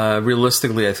U?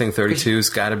 Realistically, I think 32's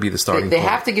got to be the starting point. They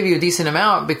have to give you a decent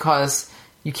amount because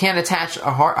you can't attach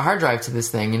a hard drive to this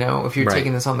thing, if you're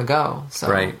taking this on the go. So.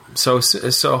 Right. So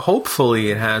hopefully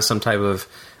it has some type of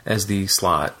SD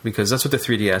slot because that's what the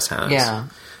 3DS has. Yeah.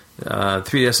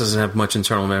 3DS doesn't have much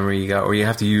internal memory, or you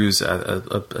have to use a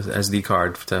SD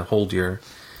card to hold your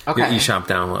eShop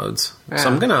downloads. Yeah. So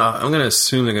I'm gonna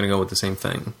assume they're gonna go with the same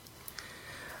thing.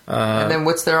 And then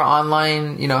what's their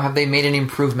online? Have they made any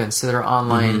improvements to their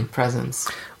online presence?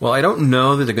 Well, I don't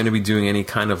know that they're going to be doing any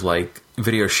kind of like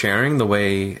video sharing the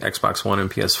way Xbox One and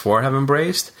PS4 have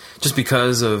embraced, just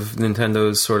because of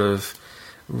Nintendo's sort of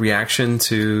reaction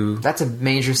to that's a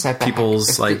major setback.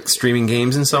 People's streaming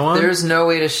games and so on. There's no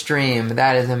way to stream.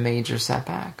 That is a major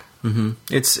setback. Mm-hmm.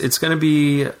 It's going to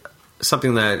be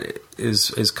something that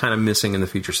is kind of missing in the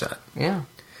feature set. Yeah.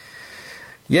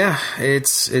 Yeah,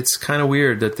 it's kind of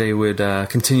weird that they would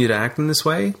continue to act in this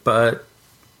way, but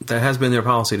that has been their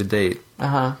policy to date.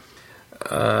 The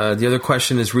other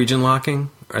question is region locking.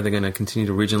 Are they going to continue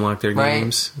to region lock their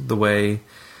games the way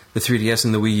the 3DS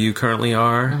and the Wii U currently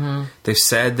are? They've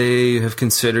said they have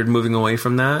considered moving away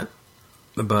from that,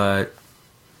 but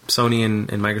Sony and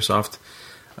Microsoft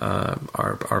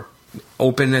are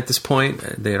open at this point.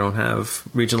 They don't have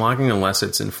region locking unless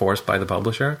it's enforced by the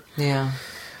publisher. Yeah.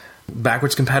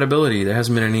 Backwards compatibility. There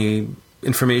hasn't been any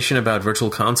information about virtual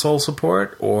console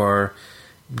support or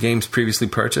games previously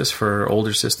purchased for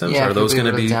older systems. Yeah, are those going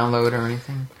to be download or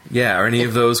anything? Yeah, are any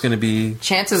of those going to be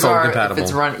chances are compatible?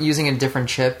 If it's using a different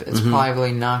chip, it's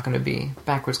probably not going to be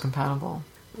backwards compatible.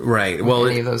 Right.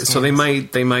 Well, so they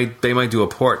might do a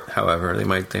port. However, they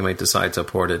might decide to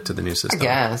port it to the new system. I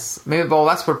guess maybe. Well,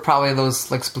 that's what probably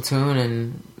those like Splatoon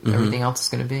and everything else is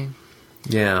going to be.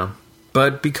 Yeah.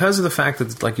 But because of the fact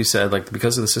that, like you said, like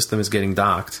because of the system is getting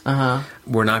docked,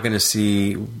 we're not going to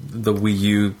see the Wii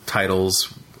U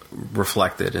titles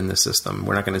reflected in the system.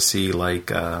 We're not going to see like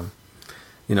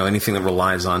anything that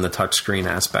relies on the touchscreen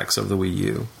aspects of the Wii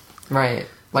U, right?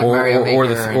 Like Mario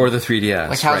Maker or the 3DS.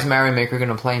 Like how's Mario Maker going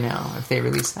to play now if they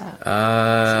release that?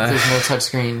 There's no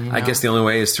touchscreen. You know? I guess the only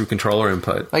way is through controller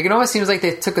input. Like it almost seems like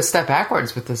they took a step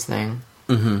backwards with this thing.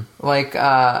 Mm-hmm. Like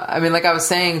I mean, like I was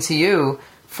saying to you.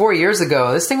 4 years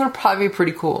ago, this thing would probably be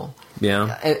pretty cool.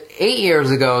 Yeah. 8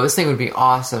 years ago, this thing would be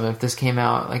awesome if this came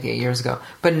out like 8 years ago.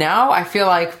 But now I feel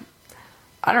like,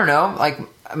 I don't know, like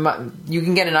you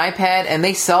can get an iPad and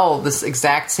they sell this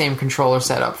exact same controller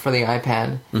setup for the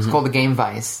iPad. It's called the Game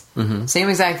Vice. Same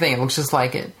exact thing. It looks just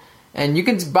like it. And you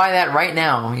can buy that right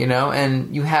now,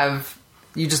 and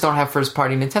you just don't have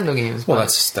first-party Nintendo games. Well,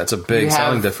 that's a big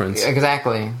selling difference.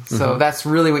 Exactly. So that's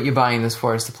really what you're buying this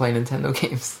for, is to play Nintendo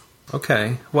games.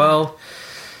 Okay, well,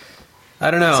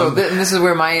 I don't know. So this is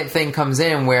where my thing comes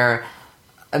in,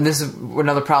 and this is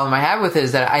another problem I have with it,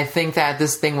 is that I think that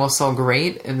this thing will sell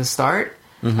great in the start.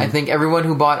 I think everyone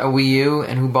who bought a Wii U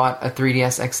and who bought a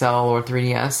 3DS XL or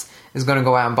 3DS is going to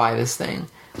go out and buy this thing.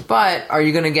 But are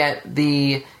you going to get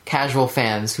the casual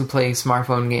fans who play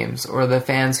smartphone games, or the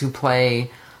fans who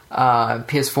play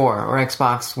PS4 or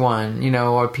Xbox One,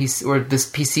 or PC, or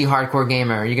this PC hardcore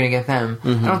gamer? Are you going to get them?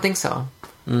 I don't think so.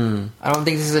 I don't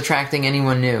think this is attracting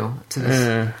anyone new to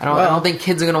this. I don't think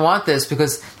kids are going to want this,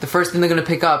 because the first thing they're going to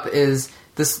pick up is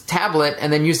this tablet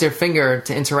and then use their finger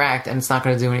to interact, and it's not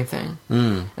going to do anything.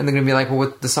 And they're going to be like,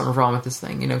 well, there's something wrong with this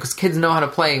thing, because kids know how to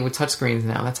play with touchscreens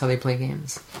now. That's how they play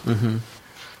games.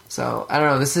 So, I don't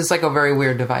know. This is like a very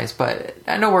weird device, but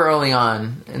I know we're early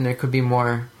on, and there could be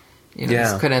more.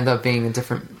 This could end up being a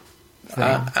different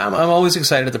thing. I'm always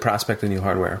excited at the prospect of new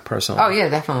hardware, personally. Oh, yeah,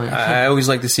 definitely. I always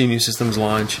like to see new systems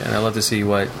launch, and I love to see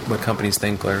what companies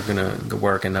think are going to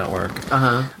work and not work.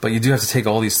 But you do have to take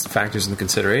all these factors into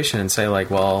consideration and say,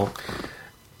 like, well,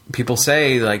 people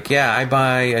say, like, yeah, I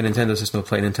buy a Nintendo system to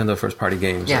play Nintendo first-party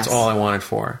games. Yes. That's all I want it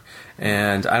for.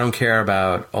 And I don't care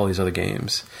about all these other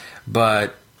games.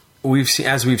 But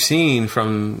as we've seen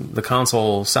from the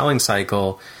console selling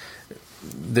cycle,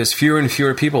 there's fewer and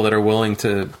fewer people that are willing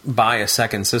to buy a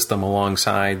second system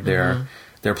alongside their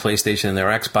PlayStation and their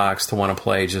Xbox to want to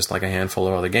play just like a handful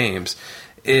of other games.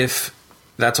 If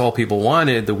that's all people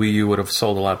wanted, the Wii U would have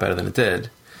sold a lot better than it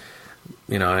did.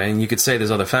 And you could say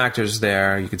there's other factors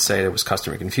there. You could say there was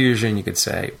customer confusion. You could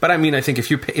say, but I mean, I think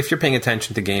if you're paying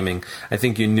attention to gaming, I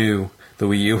think you knew the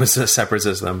Wii U was a separate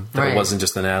system, that it wasn't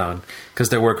just an add-on, because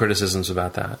there were criticisms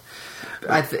about that.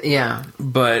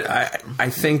 But I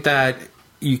think that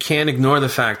you can't ignore the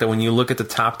fact that when you look at the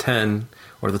top 10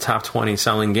 or the top 20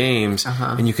 selling games,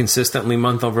 and you consistently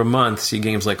month over month see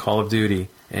games like Call of Duty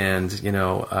and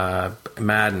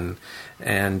Madden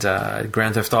and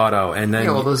Grand Theft Auto, and then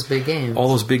all those big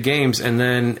games, and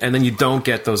then you don't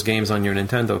get those games on your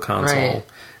Nintendo console,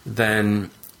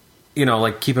 then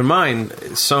keep in mind,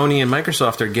 Sony and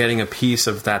Microsoft are getting a piece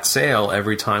of that sale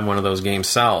every time one of those games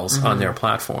sells on their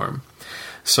platform.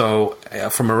 So,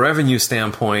 from a revenue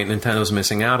standpoint, Nintendo's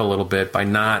missing out a little bit by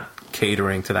not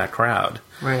catering to that crowd.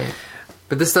 Right.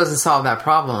 But this doesn't solve that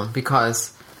problem,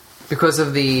 because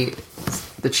of the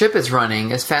chip it's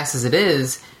running, as fast as it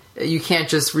is, you can't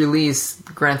just release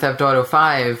Grand Theft Auto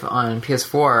 5 on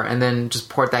PS4 and then just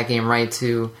port that game right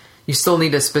to... You still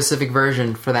need a specific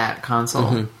version for that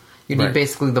console. You need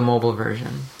basically the mobile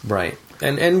version. Right.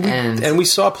 And we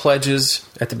saw pledges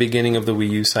at the beginning of the Wii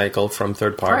U cycle from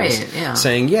third parties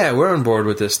saying, yeah, we're on board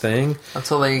with this thing.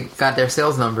 Until they got their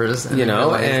sales numbers.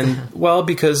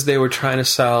 Because they were trying to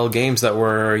sell games that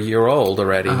were a year old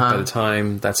already by the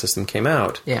time that system came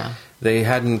out. Yeah. They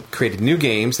hadn't created new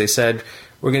games. They said,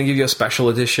 we're going to give you a special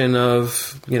edition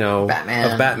of Batman.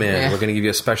 Yeah. We're going to give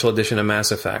you a special edition of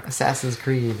Mass Effect. Assassin's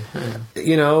Creed.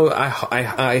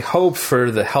 I hope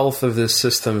for the health of this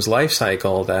system's life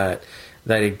cycle that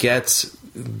it gets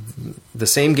the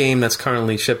same game that's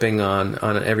currently shipping on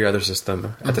every other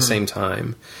system at the same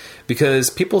time. Because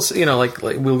people, like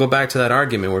we'll go back to that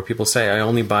argument where people say, I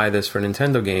only buy this for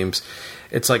Nintendo games.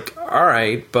 It's like, all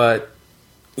right, but,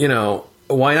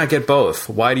 why not get both?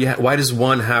 Why does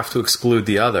one have to exclude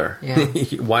the other? Yeah.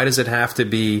 Why does it have to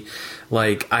be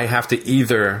like, I have to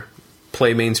either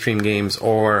play mainstream games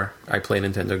or I play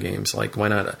Nintendo games? Like, why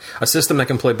not? A system that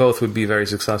can play both would be very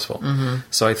successful. Mm-hmm.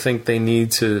 So I think they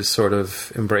need to sort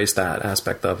of embrace that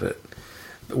aspect of it.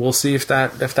 We'll see if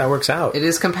that works out. It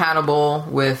is compatible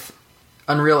with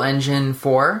Unreal Engine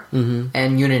 4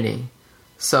 and Unity.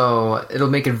 So it'll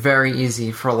make it very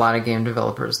easy for a lot of game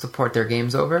developers to port their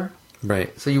games over.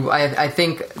 Right. So I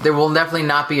think there will definitely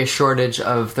not be a shortage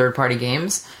of third-party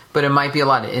games, but it might be a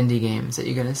lot of indie games that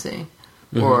you're going to see.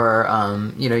 Mm-hmm. Or,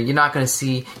 you're not going to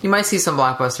see... You might see some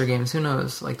blockbuster games, who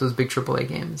knows? Like those big AAA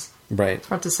games. Right. It's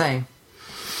hard to say.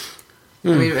 I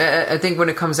mean, I think when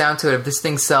it comes down to it, if this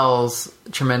thing sells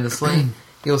tremendously,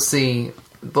 you'll see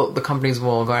the companies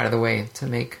will go out of the way to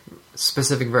make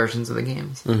specific versions of the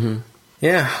games. Mm-hmm.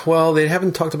 Yeah, well, they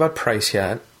haven't talked about price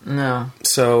yet. No.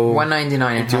 So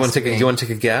 $199. Do you want to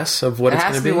take a guess of what it's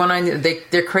going to be? It has to be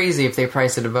 $199. They're crazy if they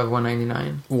price it above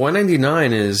 $199.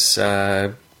 $199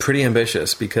 is pretty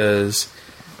ambitious because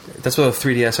that's what a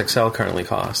 3DS XL currently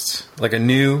costs. Like the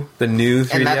new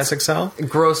 3DS XL?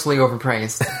 Grossly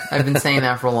overpriced. I've been saying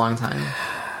that for a long time.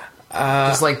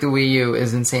 Just like the Wii U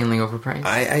is insanely overpriced.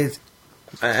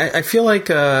 I feel like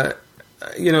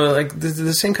like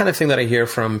the same kind of thing that I hear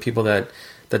from people that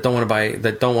don't want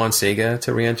Sega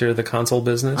to re-enter the console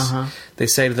business. Uh-huh. They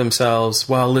say to themselves,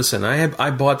 "Well, listen,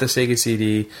 I bought the Sega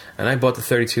CD and I bought the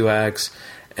 32X,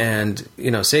 and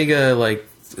Sega like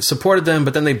supported them,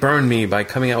 but then they burned me by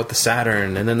coming out with the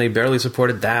Saturn, and then they barely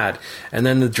supported that, and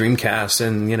then the Dreamcast,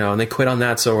 and they quit on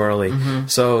that so early. Mm-hmm.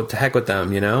 So to heck with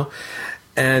them,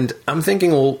 And I'm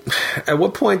thinking, well, at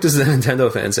what point does the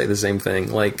Nintendo fan say the same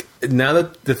thing? Like, now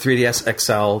that the 3DS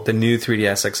XL, the new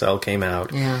 3DS XL came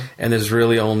out, and there's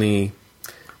really only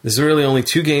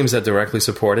 2 games that directly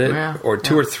support it, or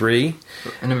 2 or 3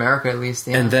 in America at least.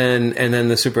 Yeah. And then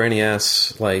the Super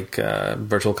NES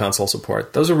Virtual Console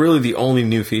support. Those are really the only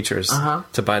new features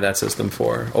to buy that system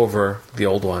for over the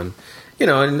old one.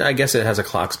 And I guess it has a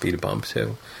clock speed bump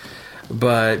too.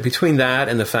 But between that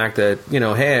and the fact that,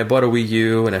 hey, I bought a Wii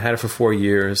U and I had it for 4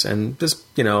 years, and just,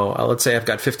 let's say I've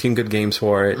got 15 good games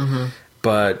for it,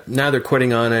 but now they're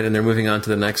quitting on it and they're moving on to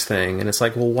the next thing. And it's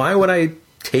like, well, why would I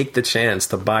take the chance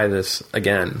to buy this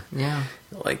again? Yeah.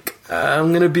 Like,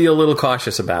 I'm going to be a little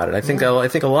cautious about it. I think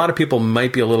a lot of people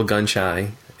might be a little gun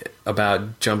shy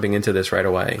about jumping into this right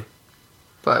away.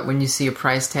 But when you see a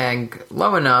price tag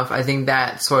low enough, I think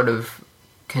that sort of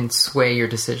can sway your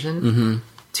decision. Mm-hmm.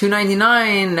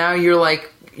 $299. Now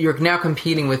you're now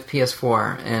competing with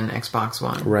PS4 and Xbox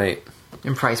One, right?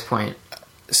 In price point.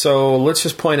 So let's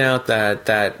just point out that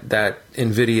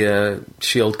NVIDIA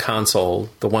Shield console,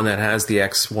 the one that has the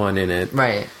X1 in it,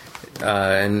 right,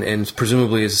 and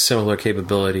presumably has similar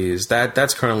capabilities,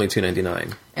 that's currently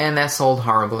 $299, and that sold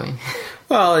horribly.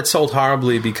 Well, it sold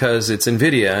horribly because it's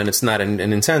NVIDIA and it's not a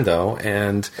Nintendo,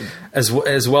 and as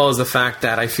well as the fact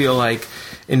that I feel like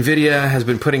NVIDIA has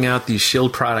been putting out these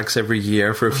Shield products every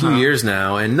year for a few years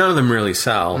now, and none of them really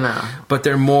sell. No. But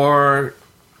they're more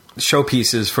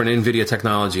showpieces for an NVIDIA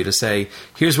technology to say,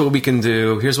 here's what we can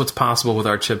do, here's what's possible with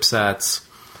our chipsets,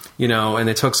 and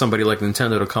it took somebody like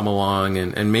Nintendo to come along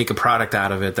and make a product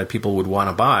out of it that people would want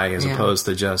to buy as opposed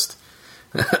to just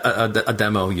a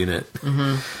demo unit.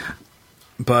 Mm-hmm.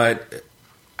 But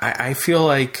I feel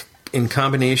like in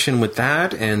combination with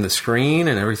that and the screen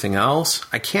and everything else,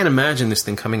 I can't imagine this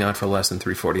thing coming out for less than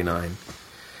 $349.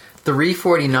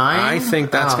 $349? I think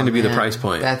that's going to be the price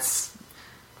point.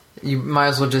 You might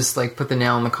as well just put the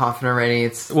nail in the coffin already.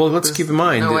 Let's keep in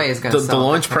mind no way it's going to the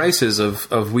launch prices of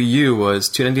Wii U was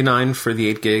 $299 for the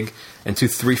 8 gig and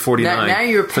 $349 now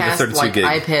you're for the past 32 gig.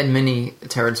 iPad Mini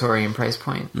territory in price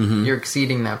point. Mm-hmm. You're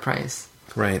exceeding that price.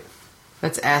 Right.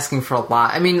 That's asking for a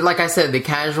lot. I mean, like I said, the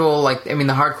casual, the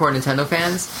hardcore Nintendo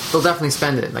fans, they'll definitely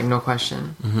spend it, no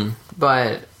question. Mm-hmm.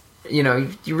 But,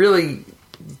 you really,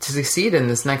 to succeed in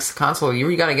this next console,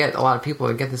 you got to get a lot of people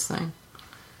to get this thing.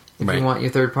 If you want your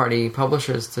third-party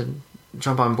publishers to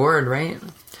jump on board, right?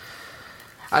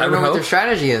 I don't know what their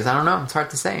strategy is. I don't know. It's hard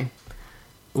to say.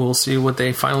 We'll see what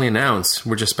they finally announce.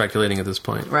 We're just speculating at this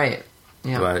point. Right.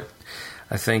 Yeah. But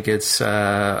I think it's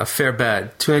a fair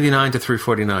bet. $299 to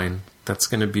 $349. That's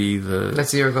going to be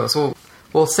That's the year goal. So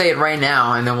we'll say it right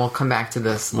now, and then we'll come back to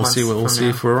this. We'll see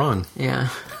if we're wrong. Yeah.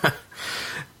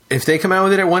 If they come out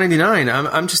with it at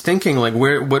 $199, I'm just thinking what's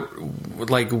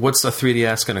a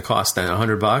 3DS going to cost then?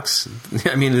 $100?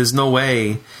 I mean, there's no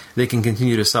way they can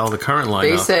continue to sell the current lineup.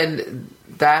 They said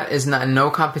that is no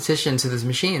competition to this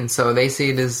machine, so they see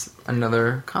it as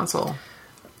another console.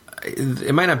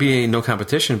 It might not be no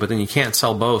competition, but then you can't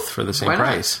sell both for the same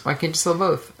price. Why can't you sell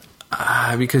both?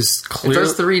 Because clearly... It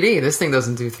does 3D. This thing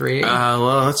doesn't do 3D.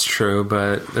 Well, that's true,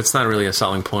 but that's not really a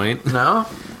selling point. No?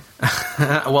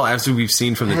 Well, as we've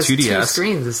seen from the 2DS... It has 2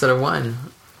 screens instead of 1.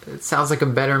 It sounds like a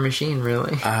better machine,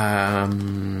 really.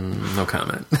 No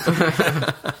comment.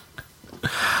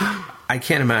 I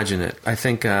can't imagine it. I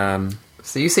think...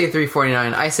 So you say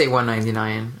 $349. I say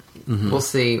 $199. Mm-hmm. We'll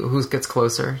see who gets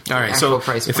closer. All right, so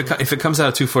if it comes out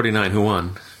at $249, who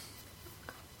won?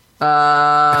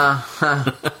 I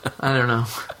don't know.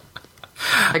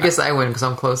 I guess I win because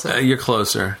I'm closer. You're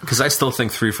closer, because I still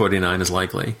think $349 is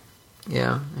likely.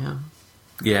 Yeah.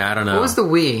 Yeah, I don't know. What was the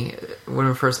Wii when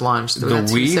it first launched? The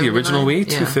Wii, the original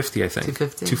Wii? Yeah. $250, I think.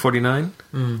 $250?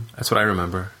 $249? That's what I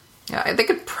remember. Yeah, they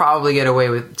could probably get away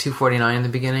with $249 in the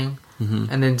beginning,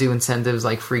 and then do incentives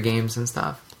like free games and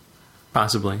stuff.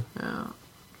 Possibly. Yeah.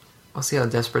 We'll see how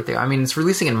desperate they are. I mean, it's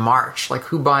releasing in March. Like,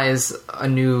 who buys a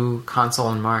new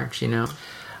console in March, you know?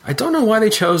 I don't know why they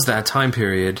chose that time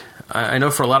period. I know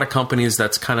for a lot of companies,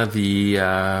 that's kind of the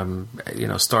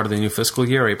start of the new fiscal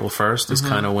year. April 1st is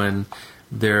kind of when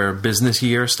their business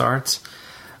year starts.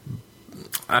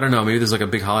 I don't know. Maybe there's like a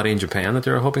big holiday in Japan that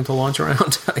they're hoping to launch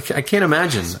around. I can't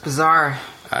imagine. It's bizarre.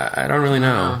 I don't really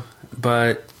know.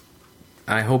 But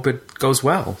I hope it goes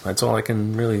well. That's all I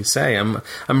can really say. I'm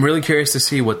really curious to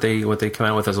see what they come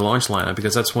out with as a launch lineup,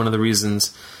 because that's one of the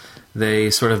reasons they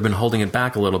sort of been holding it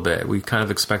back a little bit. We kind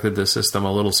of expected this system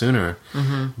a little sooner,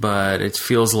 but it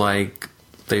feels like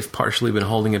they've partially been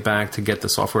holding it back to get the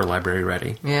software library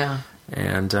ready. Yeah,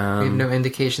 and we have no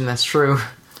indication that's true.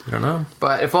 I don't know.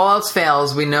 But if all else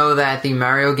fails, we know that the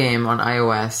Mario game on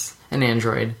iOS and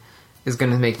Android is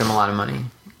going to make them a lot of money.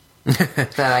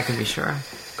 That I can be sure.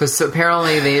 Because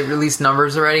apparently they released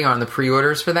numbers already on the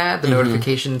pre-orders for that, the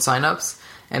notification sign-ups,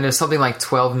 and there's something like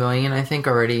 12 million, I think,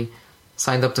 already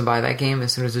signed up to buy that game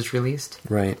as soon as it's released.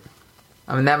 Right.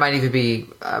 I mean, that might even be,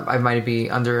 I might be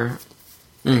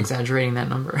exaggerating that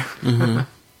number.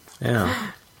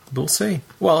 Yeah. We'll see.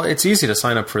 Well, it's easy to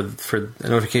sign up for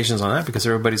notifications on that because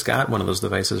everybody's got one of those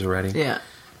devices already. Yeah.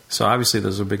 So obviously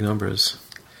those are big numbers.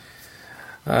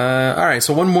 All right,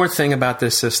 so one more thing about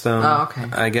this system. Oh, okay.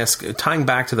 I guess tying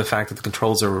back to the fact that the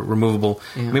controls are removable.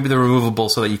 Yeah. Maybe they're removable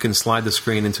so that you can slide the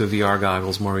screen into VR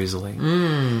goggles more easily.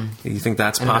 You think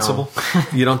that's possible?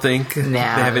 You don't think they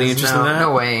have any interest in that?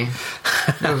 No way.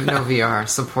 No VR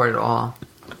support at all.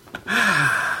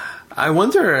 I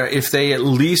wonder if they at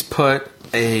least put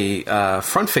a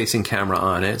front-facing camera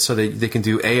on it so that they can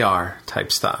do AR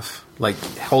type stuff. Like,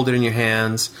 hold it in your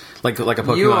hands, like a Pokemon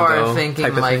Go. You are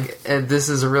thinking like this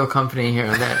is a real company here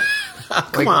that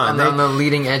Come on, on the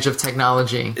leading edge of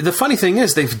technology. The funny thing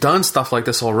is, they've done stuff like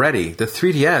this already. The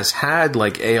 3DS had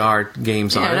like AR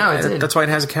games on it. No, it did. That's why it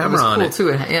has a camera on it. Too.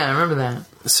 Yeah, I remember that.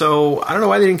 So I don't know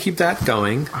why they didn't keep that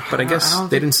going, but I guess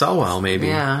they didn't sell well. Maybe.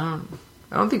 Yeah,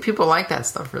 I don't think people like that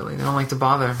stuff. Really, they don't like to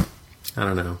bother. I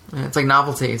don't know. Yeah, it's like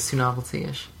novelty. It's too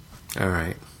novelty-ish. All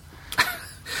right.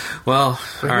 Well,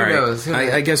 all right. Knows?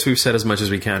 I guess we've said as much as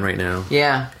we can right now.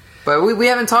 Yeah, but we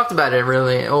haven't talked about it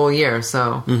really all year,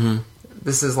 so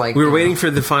this is like we were waiting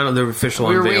for the official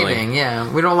unveiling. We were waiting,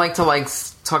 yeah. We don't like to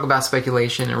talk about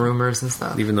speculation and rumors and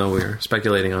stuff, even though we're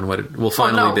speculating on what it will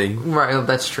finally be. Right,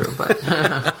 that's true, but.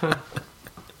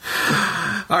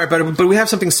 All right, but we have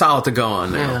something solid to go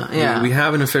on now. Yeah. We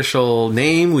have an official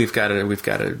name. We've got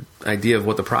an idea of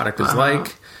what the product is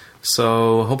like.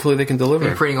 So hopefully they can deliver.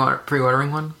 Are you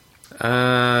pre-ordering one?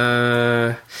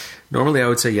 Normally I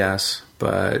would say yes,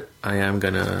 but I am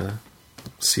gonna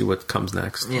see what comes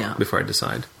next before I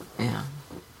decide. Yeah.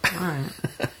 All right.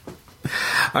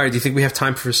 All right. Do you think we have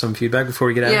time for some feedback before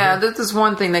we get out of here? Yeah, there's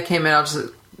one thing that came in. I'll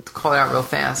just call it out real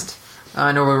fast.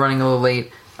 I know we're running a little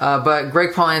late. But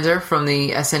Greg Paulander from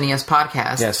the SNES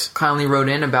podcast kindly wrote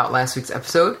in about last week's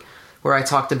episode where I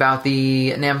talked about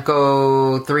the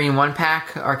Namco 3-in-1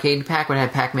 pack, arcade pack, when it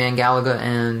had Pac-Man, Galaga,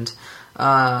 and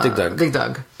Dig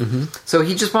Dug. Mm-hmm. So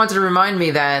he just wanted to remind me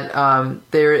that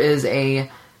there is a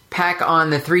pack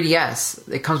on the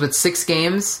 3DS. It comes with 6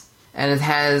 games, and it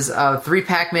has 3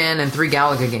 Pac-Man and 3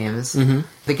 Galaga games. Mm-hmm.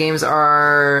 The games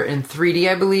are in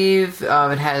 3D, I believe.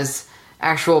 It has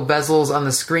actual bezels on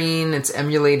the screen. It's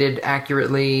emulated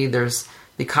accurately. There's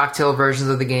the cocktail versions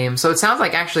of the game. So it sounds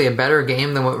like actually a better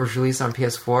game than what was released on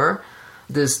PS4.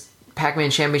 There's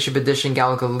Pac-Man Championship Edition,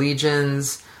 Galaga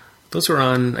Legions. Those were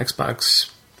on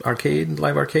Xbox Arcade,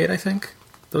 Live Arcade, I think.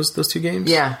 Those 2 games?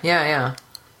 Yeah.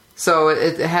 So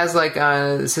it has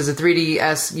it says the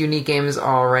 3DS unique games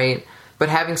are alright. but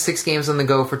having 6 games on the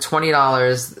go for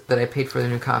 $20 that I paid for the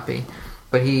new copy.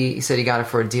 But he said he got it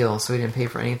for a deal, so he didn't pay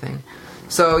for anything.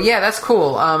 So yeah, that's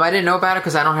cool. I didn't know about it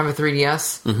because I don't have a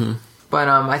 3DS. Mm-hmm. But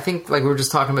I think, like we were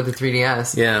just talking about the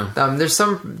 3DS. Yeah. There's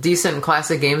some decent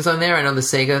classic games on there. I know the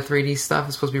Sega 3D stuff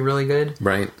is supposed to be really good.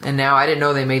 Right. And now I didn't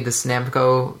know they made the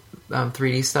Namco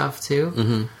 3D stuff too.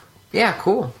 Mm-hmm. Yeah,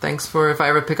 cool. Thanks for if I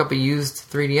ever pick up a used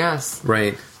 3DS.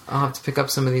 Right. I'll have to pick up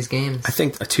some of these games. I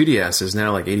think a 2DS is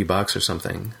now like $80 or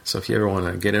something. So if you ever want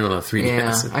to get in on a 3DS.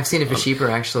 Yeah, I've seen it for cheaper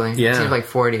actually. Yeah. I've seen it for like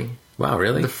 40. Wow,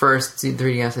 really? The first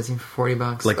 3DS I've seen for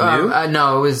 $40. Like new?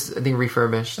 No, it was, I think,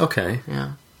 refurbished. Okay.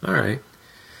 Yeah. All right.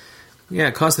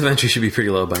 Yeah, cost of entry should be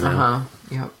pretty low by now.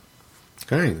 Yep.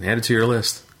 All right, add it to your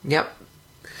list. Yep.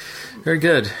 Very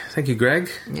good. Thank you, Greg.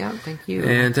 Yeah, thank you.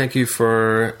 And thank you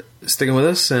for sticking with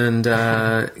us and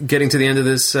getting to the end of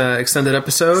this extended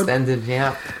episode. Extended,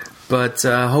 yeah. But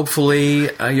hopefully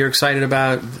you're excited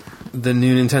about the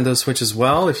new Nintendo Switch as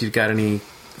well. If you've got any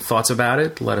thoughts about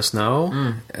it, let us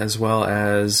know. As well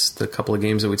as the couple of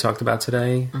games that we talked about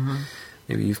today. Mm-hmm.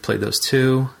 Maybe you've played those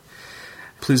too.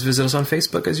 Please visit us on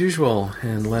Facebook as usual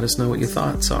and let us know what your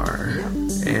thoughts are.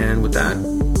 Yep. And with that,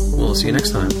 we'll see you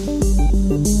next time.